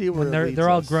 We'll see where when it leads they're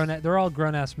all us. they're all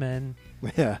grown ass men.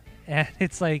 Yeah. And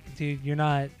it's like, dude, you're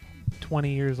not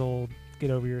 20 years old. Get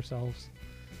over yourselves.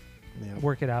 Yeah.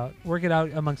 Work it out. Work it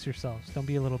out amongst yourselves. Don't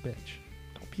be a little bitch.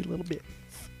 Don't be a little bit.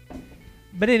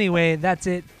 But anyway, that's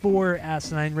it for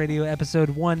Asinine Radio episode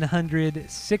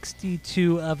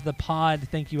 162 of the pod.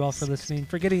 Thank you all for listening,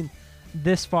 for getting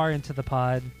this far into the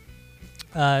pod.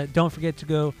 Don't forget to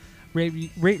go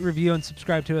rate, review, and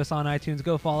subscribe to us on iTunes.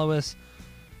 Go follow us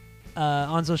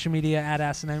on social media at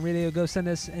Asinine Radio. Go send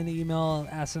us an email,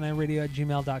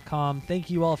 asinineradio@gmail.com. Thank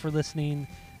you all for listening.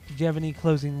 Did you have any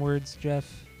closing words,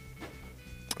 Jeff?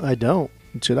 I don't.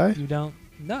 Should I? You don't?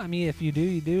 No, I mean, if you do,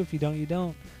 you do. If you don't, you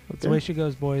don't. That's the Okay. way she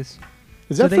goes, boys.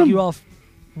 Is So that thank from you all.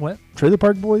 What? Trailer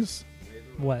Park Boys?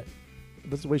 What?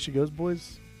 That's the way she goes,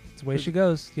 boys? It's the way she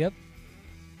goes. Yep.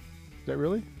 Is that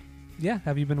really? Yeah.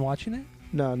 Have you been watching it?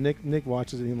 No, Nick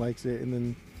watches it and he likes it. And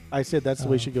then I said, that's the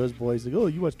way Oh. she goes, boys. Like, oh,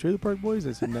 you watch Trailer Park Boys?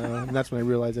 I said, no. And that's when I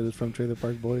realized it was from Trailer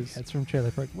Park Boys. That's from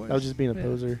Trailer Park Boys. I was just being a Yeah.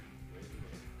 poser.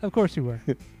 Of course you were.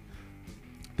 But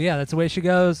yeah, that's the way she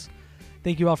goes.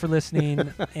 Thank you all for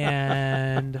listening.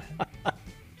 And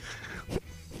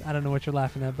I don't know what you're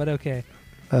laughing at, but okay.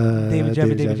 David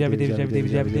Jabby, David Jabby, David Jabby,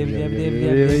 David Jabby, David Jabby,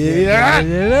 David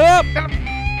Jabby.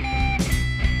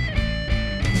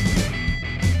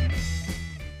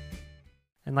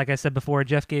 And like I said before,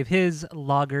 Jeff gave his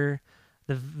lager,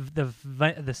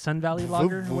 the Sun Valley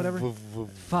lager or whatever.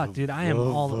 Fuck, dude, I am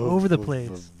all over the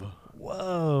place.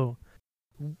 Whoa.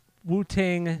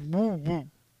 Wu-Tang.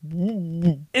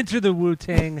 Enter the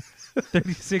Wu-Tang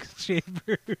 36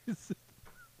 Chambers.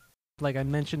 Like I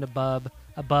mentioned above.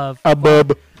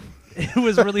 It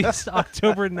was released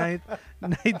October 9th,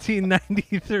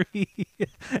 1993,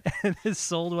 and has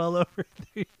sold well over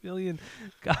 3 million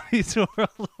copies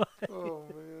worldwide.